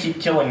 we're going to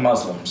keep killing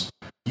Muslims,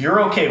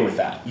 you're okay with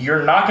that.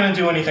 You're not going to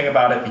do anything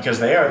about it because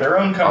they are their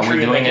own country. Are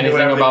we doing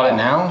anything about it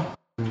now?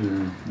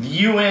 The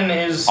UN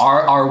is...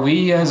 Are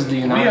we as the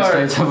United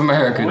States of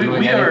America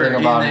doing anything about it now?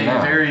 We are in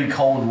a very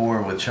cold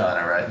war with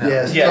China right now.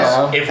 Yes.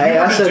 If we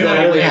were to do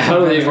anything...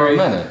 Totally for a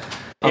minute.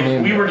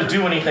 If we were to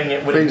do anything,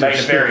 it would have made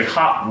a very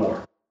hot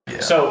war. Yeah.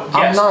 So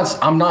yes.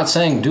 I'm not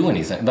saying do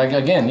anything. Like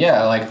again,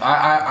 yeah. Like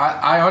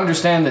I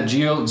understand that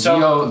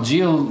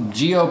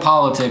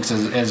geopolitics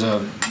is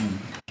a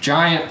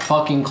giant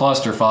fucking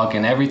clusterfuck,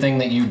 and everything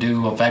that you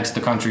do affects the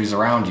countries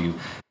around you.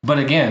 But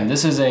again,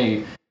 this is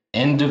a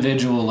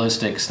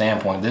individualistic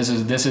standpoint. This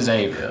is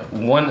a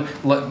one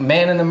look,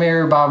 Man in the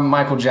Mirror by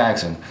Michael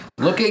Jackson.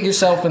 Look at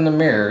yourself in the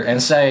mirror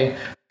and say,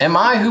 am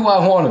I who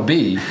I want to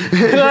be? I'm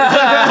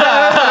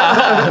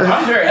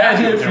very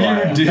happy and if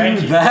you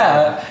do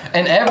that,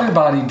 and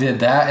everybody did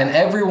that, and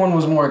everyone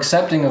was more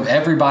accepting of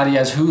everybody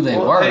as who they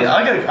were. Hey,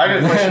 I got a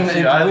question for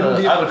you. I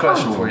have a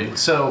question for you.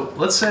 So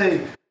let's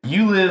say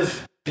you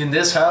live in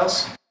this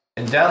house,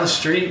 and down the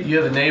street you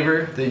have a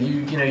neighbor that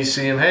you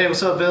see him. Hey,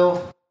 what's up,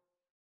 Bill?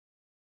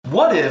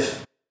 What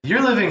if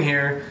you're living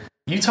here?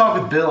 You talk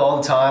with Bill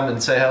all the time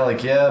and say how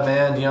yeah,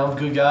 man, I'm a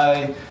good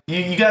guy.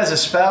 You guys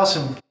espouse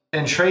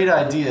and trade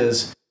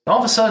ideas. And all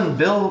of a sudden,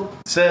 Bill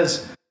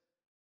says,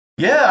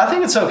 yeah, I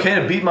think it's okay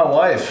to beat my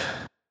wife.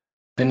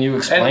 Then you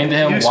explain to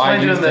him why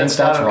you think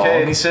that's wrong. Okay.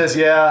 And he says,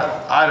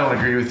 yeah, I don't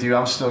agree with you.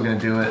 I'm still going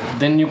to do it.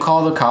 Then you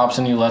call the cops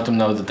and you let them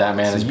know that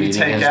man is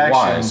beating his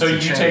wife. So you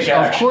take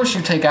action. Of course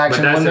you take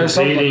action when there's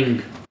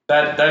something.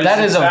 That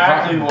is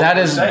exactly what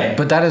we're saying.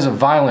 But that is a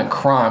violent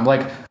crime.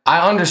 Like,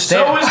 I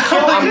understand. So is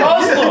killing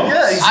Muslims.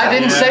 Yeah, exactly. I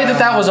didn't say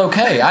that was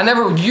okay.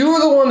 You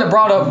were the one that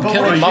brought up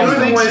killing Muslims.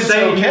 You were the one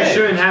saying you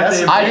shouldn't have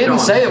to. I didn't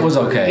say it was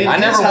okay. I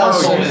never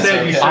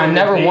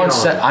once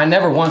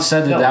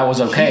said that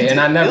was okay. And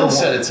I never. Bill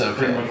said it's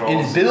okay.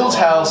 In Bill's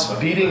house,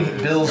 beating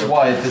Bill's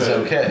wife is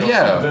okay.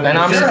 Yeah, and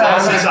I'm saying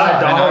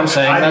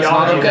that's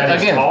not okay.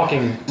 Again,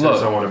 talking to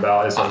someone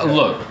about it.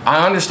 Look,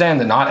 I understand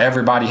that not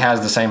everybody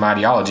has the same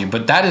ideology,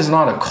 but that is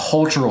not a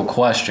cultural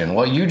question.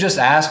 What you just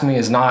asked me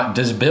is not,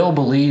 does Bill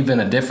believe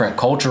in a different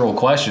cultural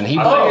question? He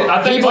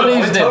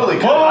believes that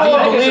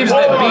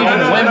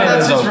beating women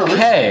is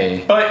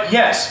okay. But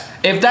yes,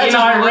 if that's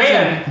his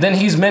religion, then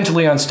he's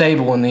mentally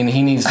unstable and then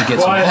he needs to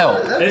get some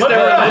help. Let's look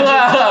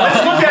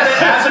at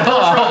it as a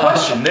cultural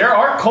question. There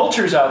are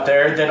cultures out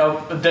there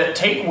that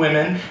take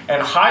women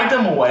and hide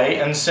them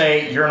away and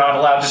say, you're not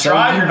allowed to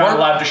drive, you're not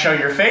allowed to show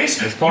your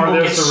face, you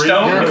will get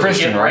stoned. You're a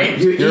Christian, right?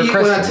 You eat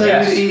when I tell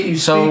you to eat, you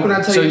speak when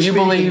I tell you to speak,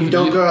 you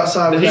don't go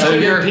outside with that.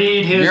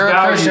 You're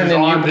a Christian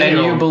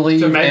and you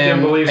believe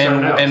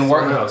in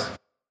work.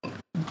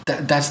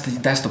 That's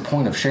the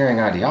point of sharing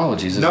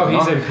ideologies. No,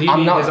 he's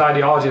impeding his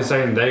ideology and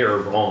saying they are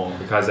wrong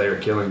because they are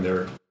killing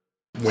their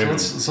women.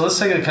 So let's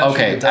take a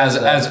country. Okay,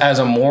 as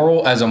a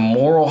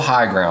moral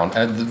high ground,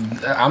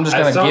 I'm just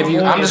going to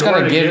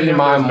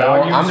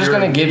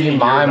give you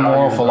my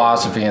moral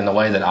philosophy in the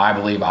way that I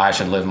believe I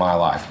should live my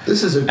life.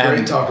 This is a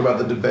great talk about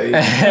the debate.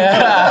 This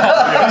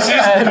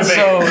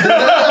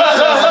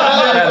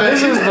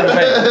is the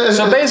debate.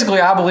 So basically,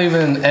 I believe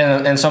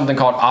in something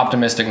called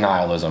optimistic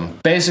nihilism.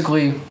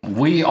 Basically,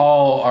 we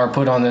all are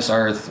put on this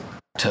earth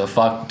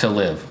to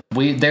live.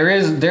 There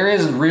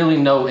is really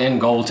no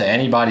end goal to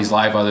anybody's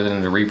life other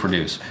than to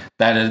reproduce.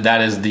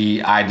 That is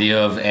the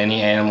idea of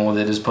any animal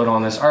that is put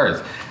on this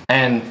earth.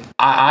 And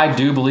I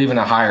do believe in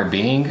a higher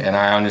being, and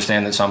I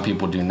understand that some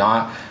people do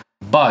not.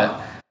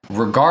 But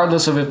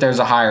regardless of if there's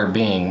a higher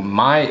being,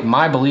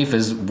 my belief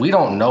is we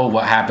don't know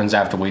what happens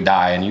after we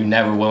die, and you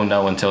never will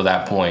know until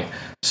that point.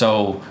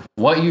 So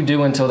what you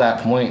do until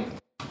that point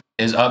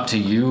is up to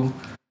you.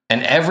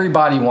 And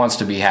everybody wants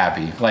to be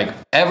happy. Like,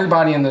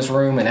 everybody in this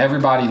room and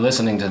everybody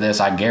listening to this,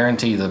 I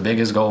guarantee the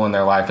biggest goal in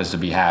their life is to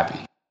be happy.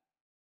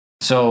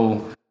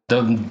 So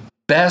the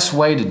best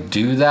way to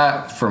do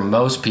that for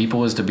most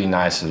people is to be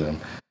nice to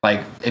them.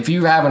 Like, if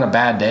you're having a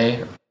bad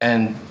day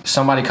and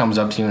somebody comes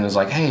up to you and is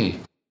like, hey,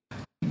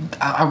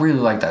 I really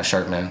like that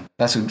shirt, man.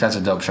 That's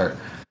a dope shirt.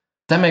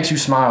 That makes you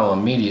smile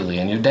immediately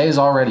and your day's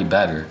already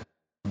better.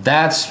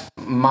 That's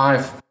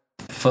my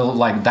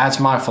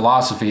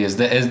philosophy is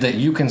that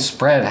you can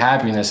spread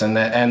happiness and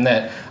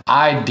that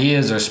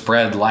ideas are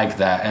spread like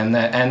that and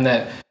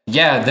that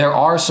yeah, there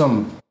are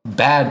some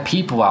bad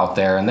people out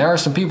there and there are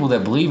some people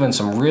that believe in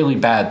some really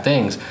bad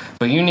things,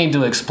 but you need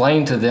to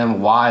explain to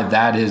them why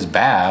that is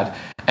bad.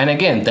 And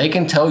again, they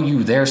can tell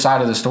you their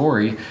side of the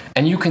story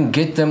and you can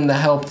get them the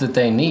help that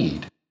they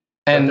need.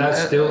 And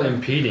that's still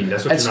impeding.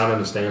 That's what you're not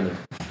understanding.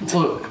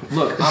 Look.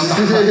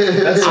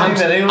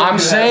 I'm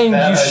saying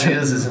you should.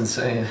 Is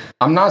insane.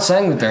 I'm not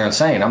saying that they're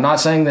insane. I'm not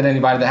saying that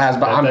anybody that has,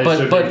 but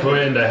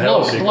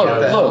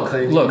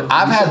look.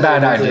 I've had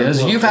bad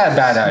ideas. You've had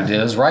bad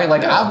ideas, right?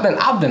 Like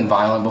I've been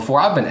violent before.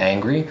 I've been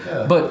angry.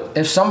 Yeah. But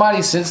if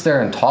somebody sits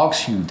there and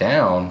talks you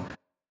down,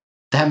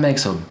 that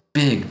makes a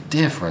big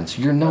difference.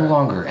 You're no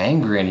longer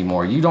angry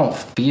anymore. You don't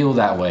feel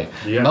that way.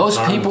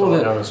 Most people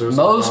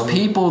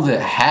that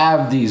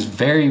have these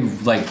very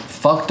like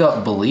fucked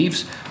up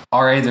beliefs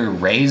are either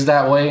raised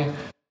that way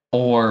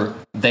or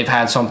they've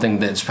had something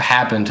that's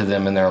happened to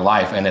them in their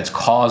life and it's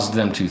caused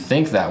them to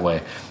think that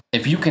way.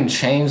 If you can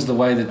change the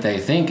way that they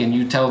think and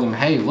you tell them,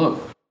 hey,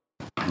 look,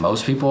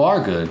 most people are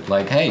good.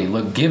 Like, hey,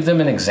 look, give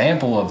them an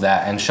example of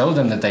that and show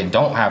them that they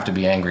don't have to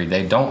be angry,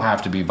 they don't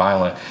have to be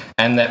violent,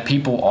 and that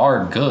people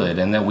are good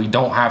and that we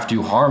don't have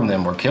to harm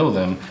them or kill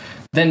them,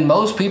 then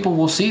most people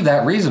will see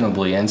that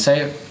reasonably and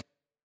say,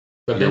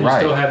 but then you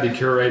still have the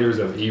curators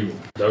of evil.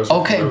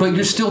 But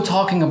you're still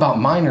talking about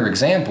minor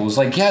examples.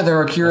 Like, yeah, there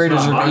are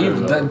curators of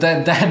evil. A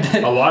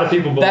lot of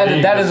people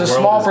believe that is a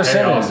small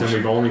percentage, and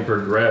we've only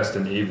progressed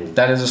in evil.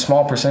 That is a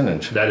small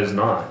percentage. That is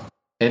not.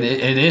 It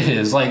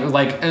is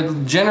like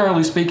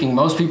generally speaking,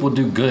 most people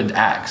do good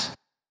acts.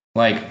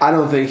 Like I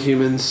don't think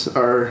humans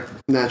are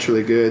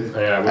naturally good.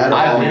 Yeah,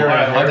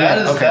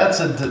 that's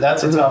a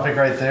topic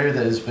right there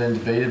that has been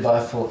debated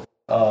by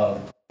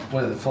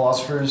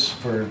philosophers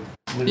for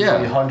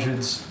literally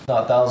hundreds,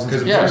 not thousands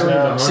of years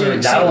now. So the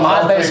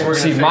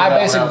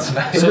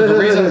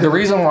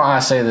reason why I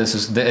say this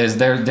is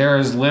there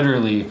is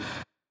literally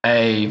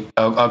a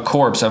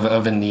corpse of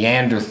a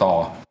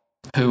Neanderthal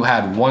who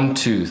had one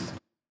tooth.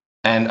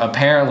 And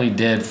apparently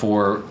did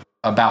for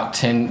about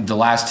the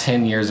last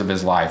 10 years of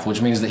his life,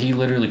 which means that he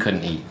literally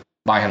couldn't eat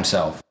by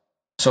himself.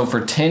 So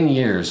for 10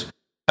 years,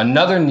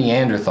 another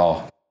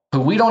Neanderthal, who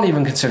we don't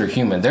even consider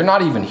human, they're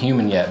not even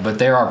human yet, but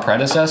they're our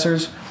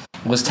predecessors,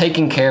 was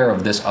taking care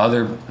of this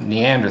other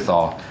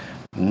Neanderthal.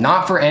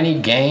 Not for any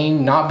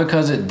gain, not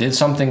because it did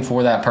something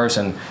for that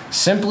person,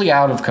 simply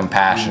out of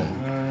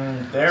compassion.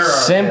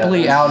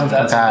 Out of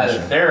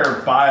compassion. There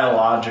are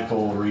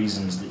biological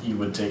reasons that you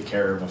would take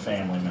care of a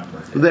family member.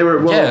 They were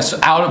because of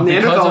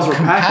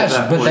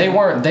compassion, but they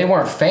weren't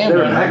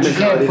family. You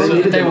can't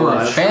prove that they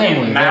were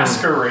family.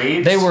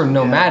 Masquerades. They were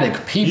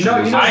nomadic people.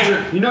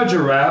 You know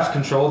giraffes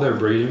control their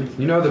breeding.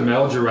 You know the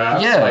male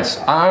giraffes. Yes,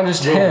 I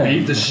understand. Will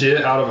beat the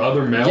shit out of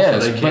other males.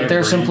 Yes, so they but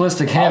they're breed.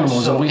 simplistic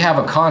animals, and we have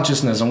a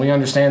consciousness, and we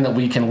understand that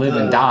we can live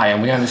and die,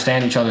 and we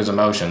understand each other's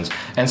emotions.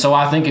 And so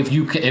I think if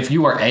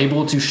you are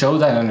able to show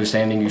that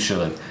understanding, you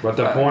should. But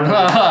the point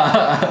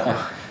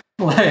the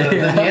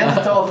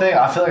Neanderthal thing,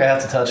 I feel like I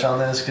have to touch on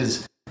this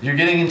because you're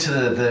getting into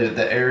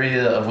the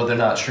area of whether or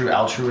not true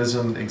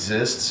altruism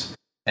exists.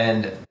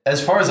 And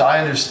as far as I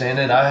understand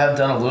it, I have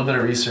done a little bit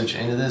of research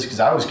into this because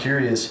I was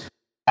curious.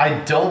 I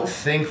don't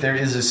think there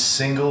is a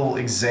single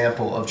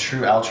example of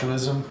true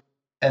altruism.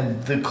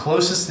 And the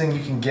closest thing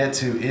you can get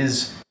to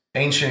is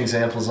ancient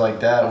examples like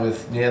that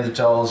with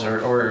Neanderthals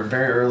or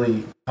very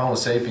early Homo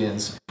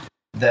sapiens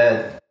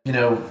that,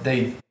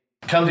 they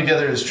come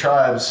together as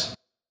tribes,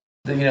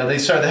 they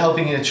started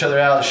helping each other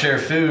out, share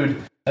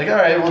food. Like, all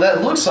right, well,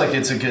 that looks like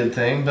it's a good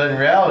thing, but in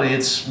reality,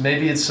 it's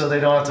so they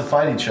don't have to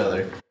fight each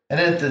other. And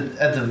at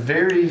the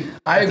very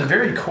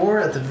core,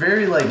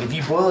 if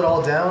you boil it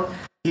all down,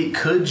 it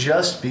could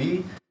just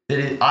be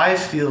that I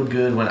feel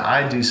good when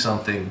I do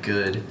something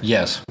good.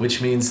 Yes,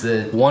 which means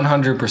that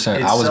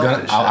 100%. I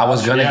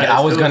was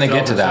gonna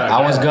get to that.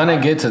 I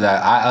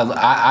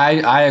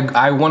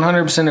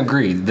 100%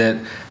 agree that.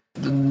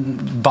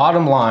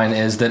 Bottom line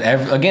is that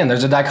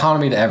there's a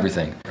dichotomy to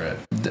everything. Right.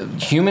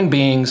 Human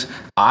beings,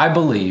 I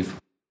believe,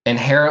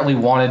 inherently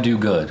want to do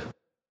good.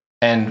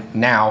 And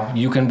now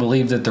you can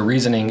believe that the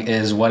reasoning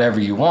is whatever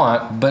you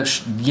want,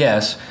 but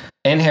yes,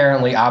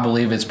 inherently I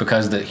believe it's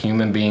because that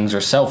human beings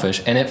are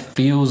selfish and it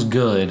feels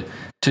good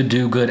to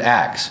do good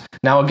acts.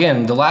 Now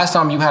again, the last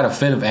time you had a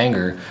fit of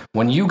anger,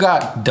 when you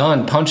got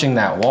done punching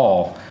that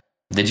wall,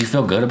 did you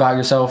feel good about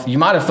yourself? You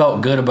might have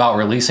felt good about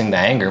releasing the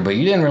anger, but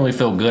you didn't really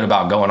feel good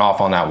about going off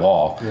on that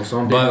wall.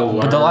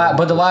 Well,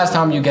 but the last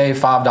time you gave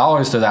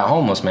 $5 to that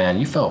homeless man,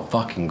 you felt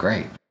fucking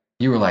great.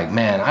 You were like,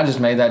 man, I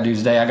just made that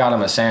dude's day. I got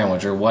him a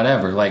sandwich or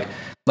whatever. Like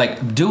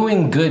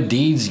doing good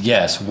deeds,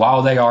 yes,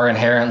 while they are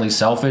inherently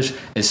selfish,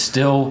 is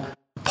still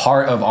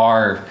part of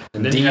our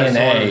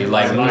DNA.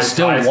 Like we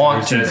still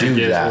want to do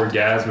that.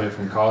 Orgasmic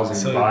from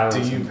causing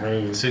violence and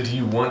pain. So do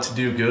you want to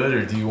do good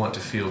or do you want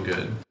to feel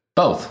good?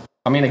 Both.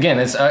 I mean, it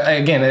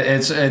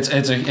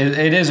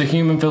is a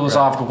human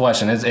philosophical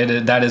question.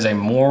 That is a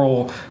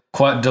moral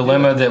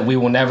dilemma that we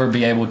will never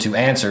be able to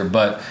answer.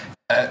 But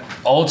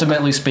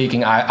ultimately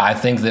speaking, I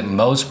think that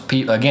most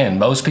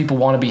people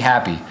want to be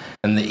happy,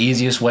 and the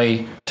easiest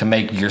way to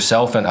make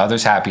yourself and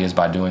others happy is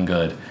by doing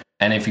good.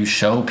 And if you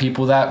show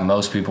people that,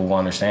 most people will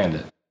understand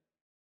it.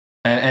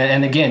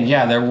 And again,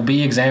 yeah, there will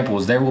be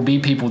examples. There will be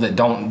people that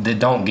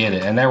don't get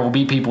it, and there will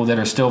be people that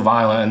are still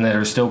violent and that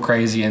are still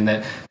crazy and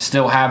that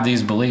still have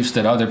these beliefs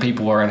that other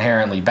people are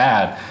inherently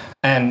bad.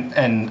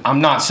 And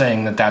I'm not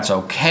saying that that's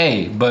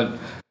okay, but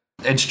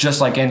it's just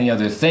like any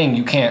other thing.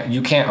 You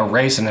can't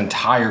erase an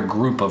entire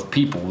group of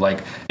people.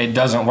 Like, it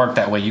doesn't work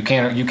that way. You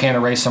can't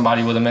erase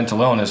somebody with a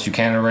mental illness. You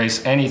can't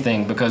erase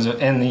anything, because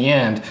in the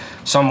end,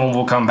 someone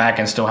will come back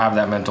and still have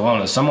that mental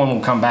illness. Someone will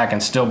come back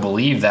and still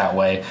believe that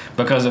way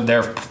because of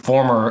their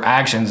former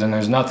actions, and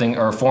there's nothing,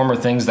 or former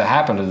things that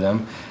happened to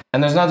them,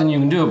 and there's nothing you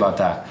can do about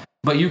that.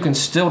 But you can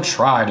still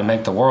try to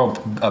make the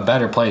world a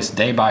better place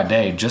day by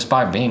day just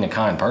by being a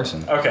kind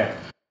person. Okay.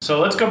 So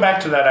let's go back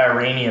to that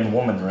Iranian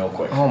woman real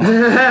quick. Oh my.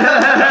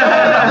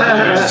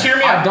 Just hear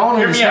me out. I don't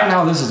understand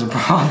how this is a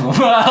problem.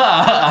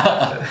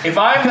 If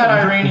I'm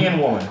that Iranian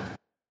woman,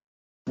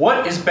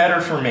 what is better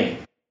for me?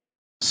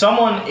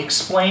 Someone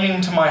explaining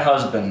to my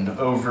husband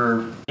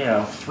over,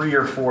 3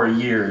 or 4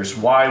 years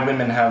why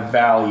women have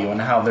value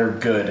and how they're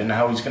good and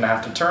how he's going to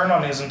have to turn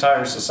on his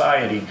entire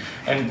society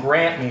and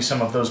grant me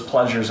some of those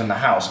pleasures in the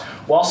house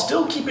while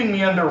still keeping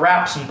me under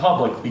wraps in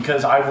public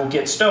because I will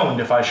get stoned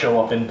if I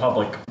show up in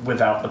public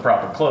without the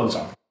proper clothes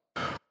on.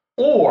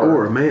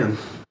 Or man,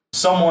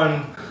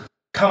 someone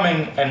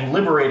coming and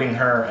liberating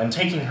her and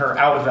taking her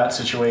out of that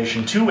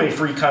situation to a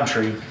free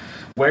country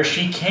where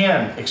she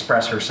can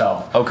express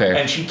herself. Okay.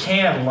 And she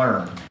can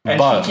learn. And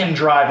she can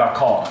drive a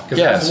car. Because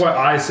that's what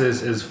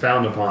ISIS is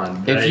found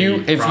upon.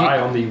 They prey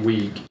on the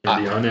weak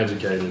and the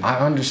uneducated. I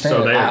understand.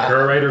 So they are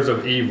curators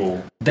of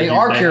evil. They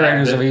are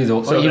curators of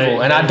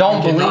evil, and I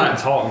don't believe. Cannot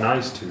talk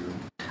nice to them.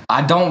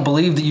 I don't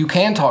believe that you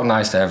can talk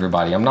nice to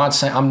everybody. I'm not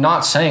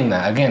saying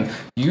that. Again,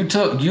 you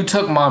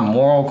took my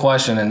moral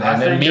question and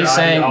me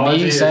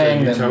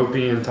saying that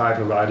utopian type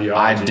of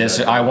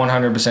ideology. I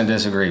 100%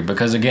 disagree,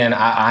 because again,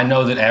 I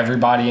know that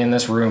everybody in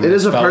this room. It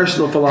is a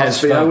personal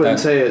philosophy. I wouldn't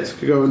say it's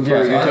going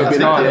for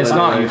utopian. It's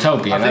not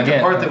utopian. I think the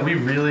part that we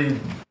really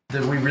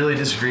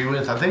disagree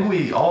with, I think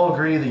we all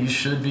agree that you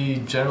should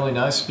be generally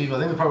nice to people. I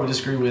think the part we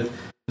disagree with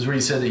is where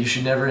you said that you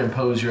should never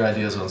impose your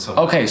ideas on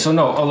someone. Okay, so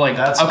no,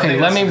 yes,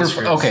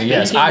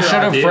 I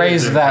should have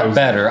phrased that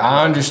better.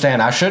 I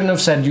understand. I shouldn't have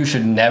said you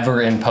should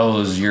never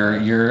impose your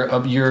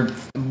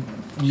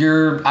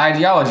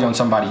ideology on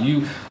somebody.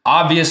 You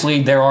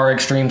obviously, there are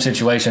extreme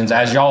situations,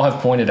 as y'all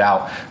have pointed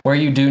out, where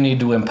you do need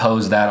to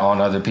impose that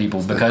on other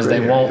people because they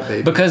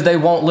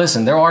won't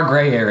listen. There are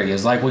gray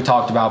areas, like we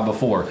talked about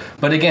before.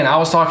 But again, I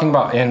was talking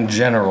about in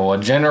general, a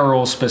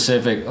general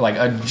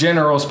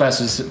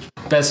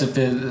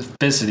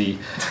specificity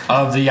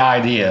of the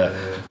idea,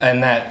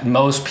 and that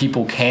most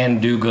people can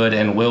do good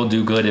and will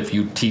do good if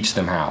you teach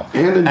them how.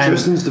 And in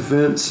Tristan's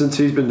defense, since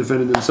he's been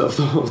defending himself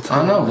the whole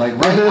time. I know, I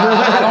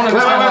don't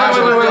understand.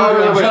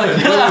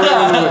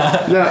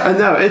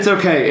 No, it's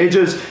okay. It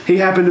just, he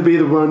happened to be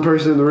the one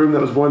person in the room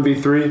that was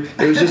 1v3.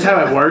 It was just how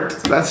it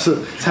worked. That's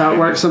how it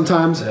works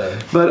sometimes. Yeah.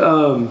 But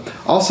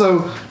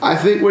also, I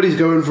think what he's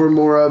going for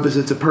more of is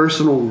it's a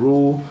personal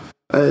rule.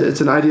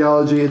 It's an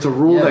ideology. It's a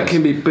rule that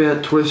can be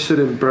bent, twisted,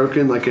 and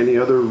broken like any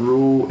other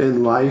rule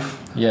in life.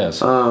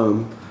 Yes.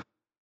 I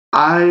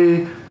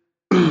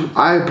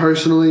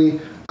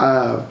personally,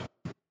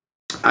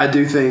 I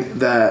do think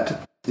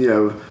that,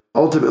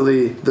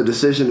 ultimately the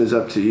decision is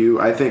up to you.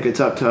 I think it's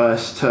up to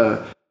us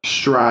to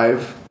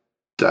strive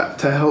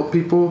to help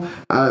people.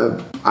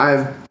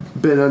 I've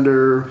been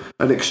under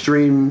an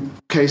extreme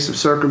case of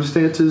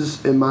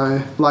circumstances in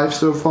my life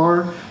so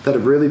far that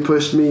have really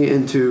pushed me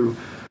into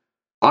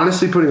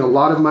honestly putting a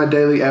lot of my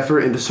daily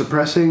effort into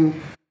suppressing,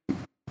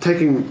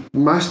 taking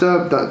my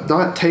stuff,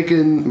 not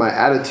taking my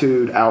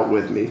attitude out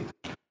with me.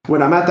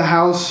 When I'm at the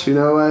house, when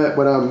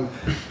I'm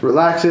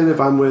relaxing,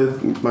 if I'm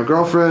with my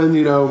girlfriend,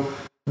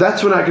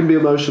 that's when I can be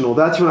emotional.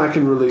 That's when I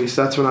can release.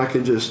 That's when I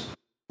can just,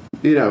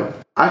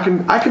 I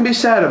can be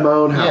sad at my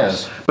own house.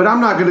 Yes. But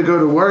I'm not going to go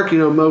to work,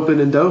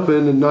 moping and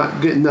doping and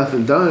not getting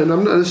nothing done.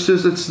 It's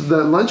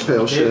that lunch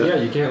pail shit.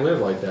 Yeah, you can't live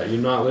like that.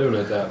 You're not living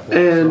at that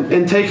point.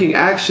 And taking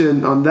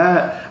action on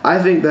that,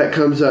 I think that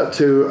comes up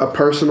to a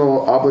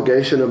personal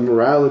obligation of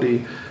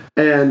morality.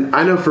 And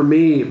I know for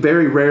me,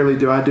 very rarely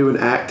do I do an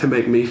act to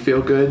make me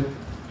feel good.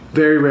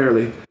 Very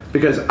rarely.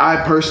 Because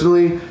I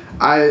personally,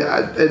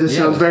 this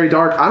sounds very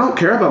dark, I don't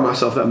care about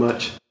myself that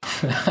much.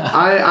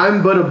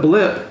 I'm but a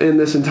blip in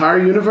this entire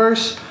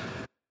universe.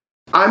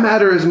 I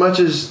matter as much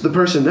as the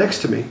person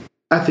next to me.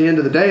 At the end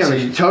of the day, I'm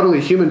a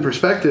totally human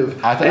perspective.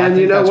 And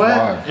you know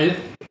what?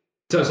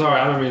 Sorry,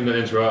 I don't mean to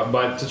interrupt,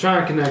 but to try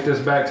and connect this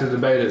back to the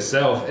debate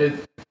itself,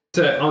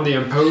 on the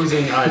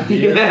imposing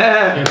idea,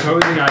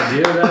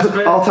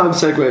 aspect. All-time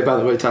segue, by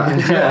the way, Ty.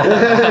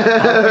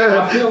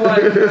 I feel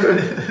like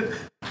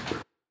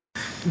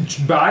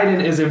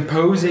Biden is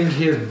imposing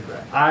his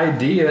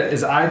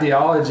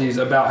ideologies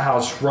about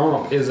how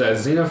Trump is a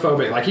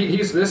xenophobic. Like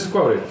this is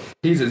quoted.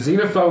 He's a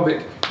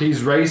xenophobic,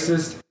 he's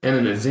racist, and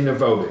then a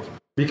xenophobic.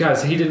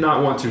 Because he did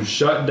not want to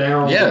shut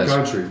down the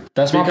country.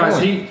 That's my point.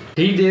 Because he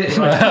did.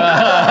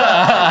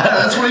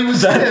 That's what he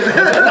was saying.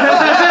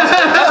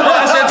 That's what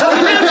I said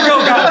 20 minutes ago.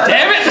 God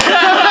damn it!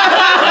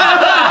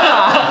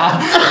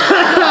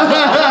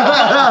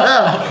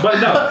 But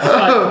no,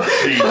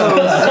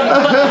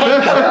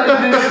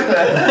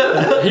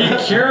 he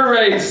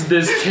curates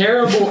this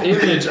terrible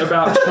image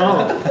about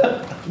Trump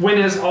when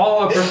it's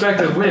all a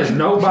perspective lens.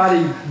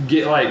 Nobody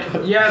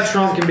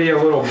Trump can be a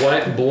little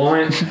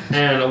blunt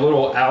and a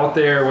little out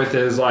there with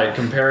his like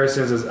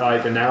comparisons, as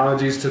like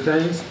analogies to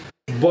things,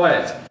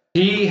 but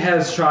he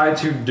has tried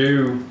to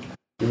do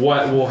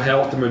what will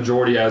help the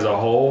majority as a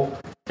whole,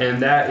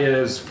 and that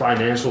is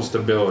financial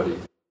stability.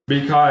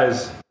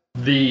 Because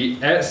the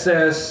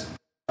excess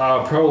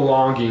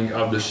prolonging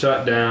of the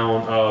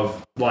shutdown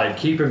of like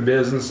keeping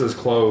businesses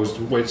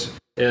closed, which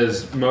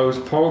is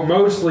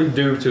mostly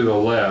due to the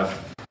left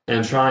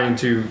and trying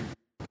to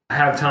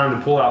have time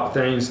to pull out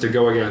things to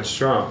go against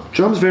Trump.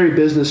 Trump's very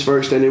business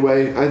first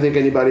anyway. I think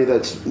anybody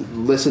that's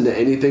listened to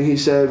anything he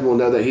said will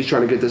know that he's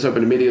trying to get this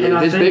open immediately.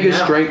 His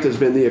biggest strength has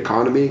been the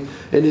economy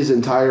and his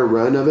entire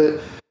run of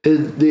it.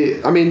 At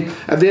the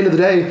end of the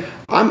day,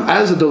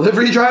 as a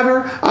delivery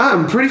driver,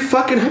 I'm pretty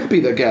fucking happy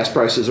that gas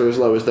prices are as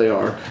low as they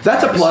are.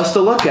 That's a plus to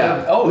look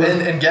at.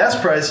 And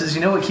gas prices, you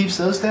know what keeps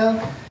those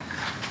down?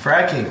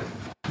 Fracking.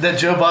 That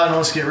Joe Biden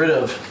wants to get rid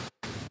of.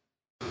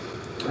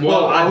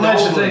 Well,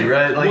 allegedly,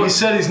 right? Like, he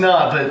said he's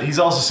not, but he's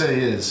also said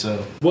he is,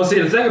 so. Well, see,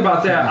 the thing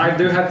about that, I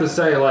do have to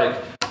say, like,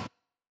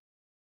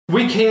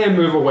 we can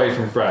move away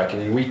from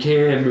fracking. We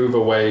can move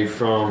away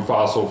from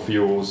fossil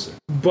fuels.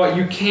 But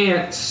you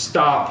can't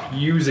stop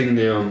using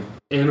them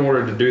in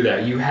order to do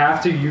that. You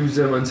have to use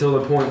them until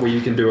the point where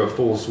you can do a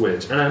full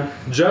switch. And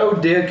Joe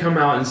did come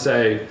out and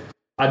say,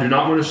 I do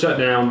not want to shut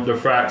down the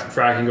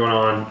fracking going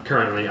on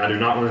currently. I do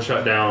not want to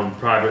shut down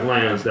private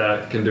lands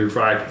that can do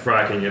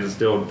fracking. It is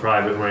still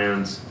private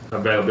lands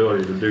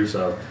availability to do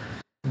so.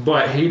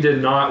 But he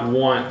did not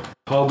want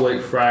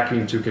public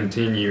fracking to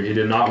continue. He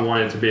did not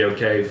want it to be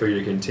okay for you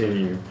to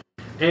continue.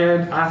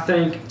 And I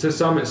think to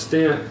some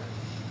extent,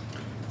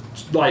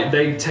 like,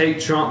 they take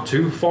Trump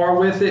too far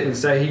with it and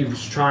say he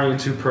was trying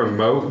to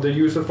promote the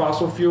use of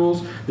fossil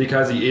fuels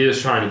because he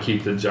is trying to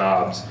keep the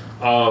jobs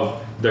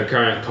of the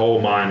current coal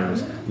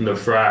miners and the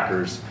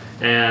frackers.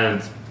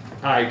 And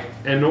I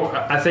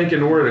think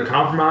in order to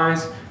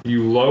compromise,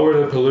 you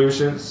lower the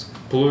pollutants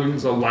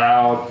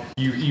allowed.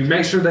 You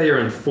make sure they are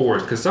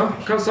enforced, because some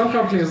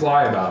companies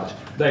lie about it.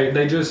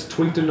 They just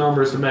tweak the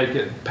numbers to make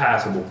it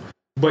passable.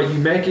 But you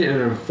make it an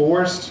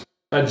enforced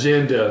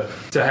agenda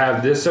to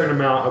have this certain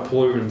amount of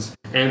pollutants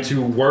and to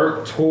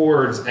work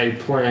towards a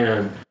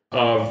plan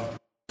of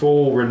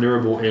full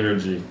renewable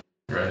energy.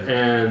 Right.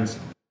 And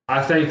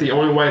I think the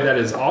only way that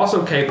is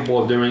also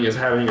capable of doing is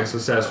having a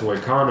successful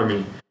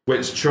economy,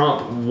 which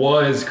Trump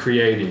was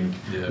creating,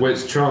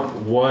 which Trump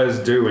was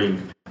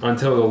doing,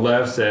 until the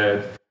left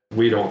said,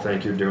 we don't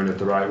think you're doing it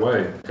the right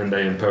way, and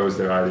they imposed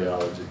their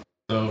ideology.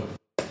 So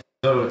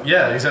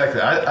yeah,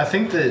 exactly. I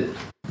think that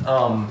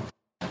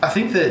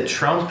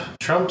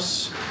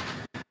Trump's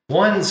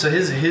one. So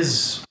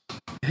his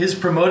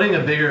promoting a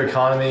bigger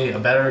economy, a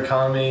better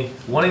economy,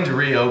 wanting to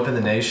reopen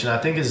the nation, I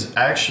think is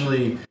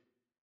actually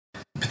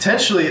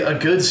potentially a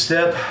good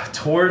step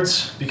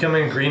towards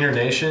becoming a greener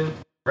nation,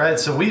 right?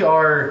 So we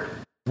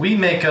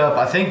make up,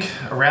 I think,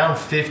 around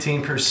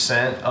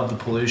 15% of the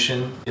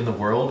pollution in the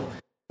world,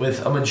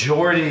 with a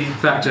majority.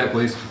 Fact check,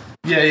 please.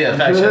 Yeah,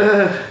 fact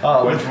check.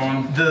 Which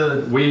one?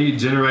 We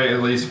generate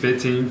at least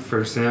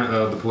 15%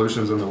 of the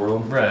pollutions in the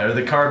world. Right, or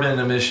the carbon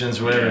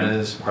emissions, whatever it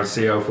is. Our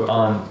CO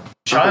footprint.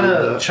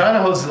 China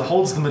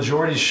holds the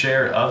majority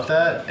share of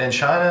that, and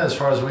China, as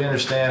far as we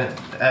understand,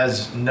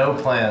 has no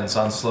plans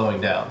on slowing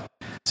down.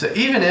 So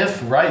even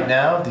if right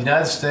now the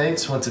United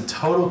States went to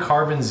total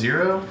carbon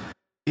zero,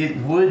 it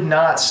would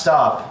not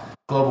stop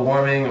global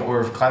warming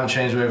or climate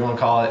change, whatever you want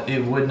to call it.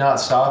 It would not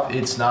stop.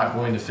 It's not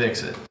going to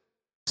fix it.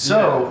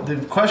 So the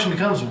question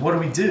becomes, what do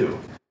we do?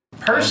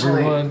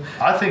 Personally, everyone,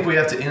 I think we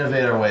have to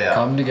innovate our way out.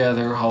 Come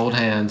together, hold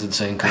hands, and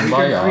sing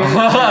Kumbaya.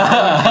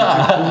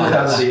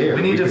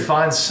 We need to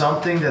find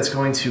something that's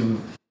going to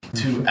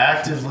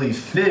actively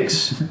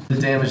fix the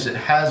damage that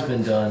has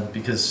been done,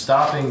 because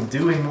stopping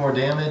doing more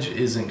damage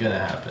isn't going to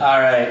happen. All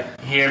right,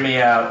 hear me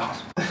out.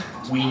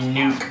 We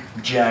nuke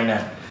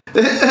China.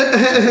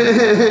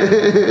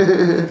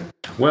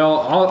 Well,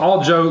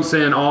 all jokes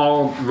and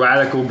all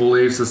radical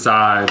beliefs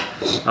aside,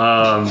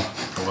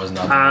 there was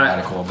nothing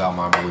radical about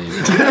my belief.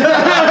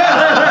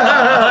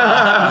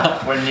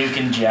 We're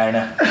nuking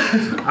China.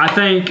 I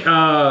think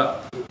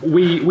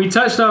we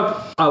touched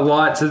up a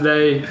lot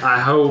today. I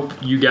hope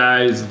you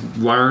guys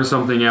learned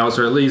something else,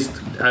 or at least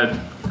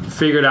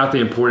figured out the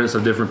importance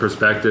of different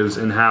perspectives,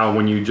 and how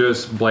when you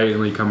just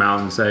blatantly come out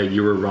and say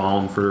you were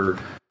wrong for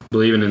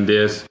believing in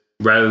this,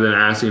 rather than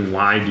asking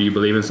why do you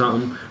believe in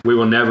something, we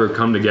will never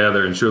come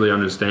together and truly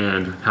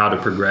understand how to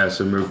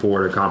progress and move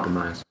forward or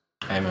compromise.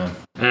 Amen.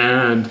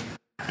 And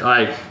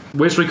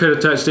wish we could have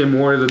touched in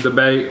more of the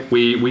debate.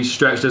 We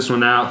stretched this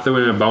one out, threw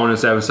in a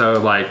bonus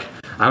episode. I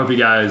hope you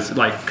guys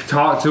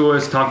talk to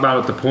us, talk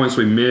about the points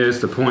we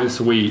missed, the points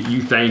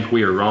you think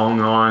we are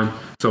wrong on,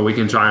 so we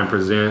can try and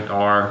present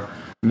our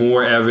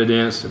more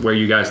evidence where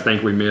you guys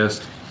think we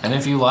missed. And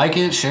if you like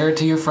it, share it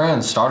to your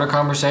friends. Start a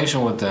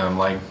conversation with them.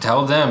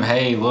 Tell them,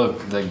 hey, look,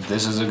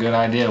 this is a good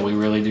idea. We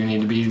really do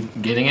need to be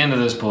getting into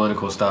this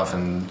political stuff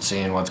and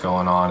seeing what's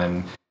going on.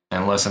 And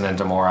and listening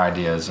to more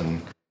ideas.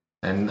 And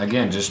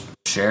again, just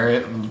share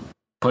it,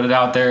 put it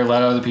out there,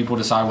 let other people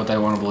decide what they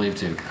want to believe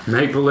to.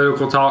 Make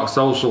political talk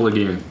social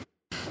again.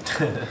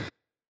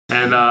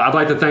 And I'd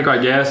like to thank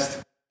our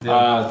guest.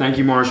 Thank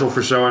you, Marshall,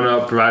 for showing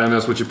up, providing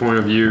us with your point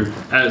of view.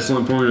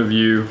 Excellent point of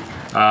view.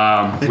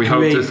 We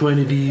hope to point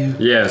of view.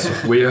 Yes,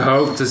 we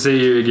hope to see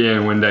you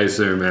again one day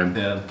soon, man.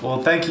 Yeah.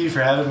 Well, thank you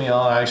for having me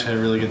on. I actually had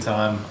a really good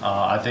time.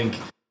 I think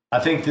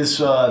this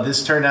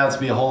turned out to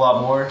be a whole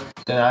lot more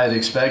than I had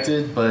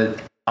expected,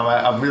 but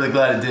I'm really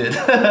glad it did.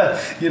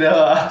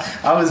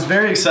 I was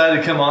very excited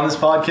to come on this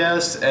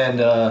podcast, and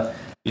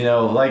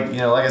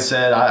like I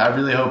said, I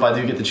really hope I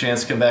do get the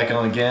chance to come back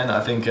on again. I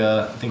think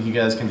you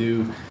guys can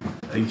do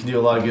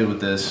a lot of good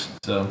with this.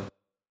 So.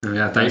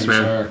 Yeah, thanks,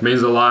 man.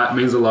 Means a lot.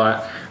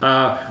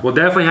 We'll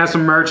definitely have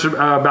some merch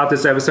about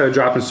this episode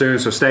dropping soon,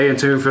 so stay in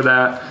tune for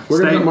that. We're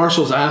going to put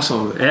Marshall's ass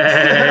on it.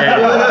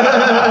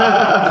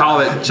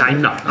 Call it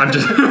China. I'm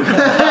just...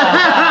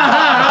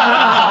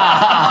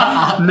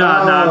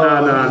 No.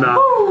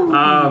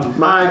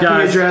 My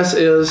guys. address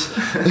is...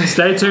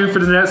 Stay tuned for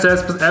the next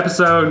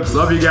episode.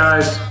 Love you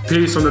guys.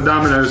 Peace from the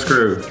Domino's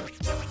crew.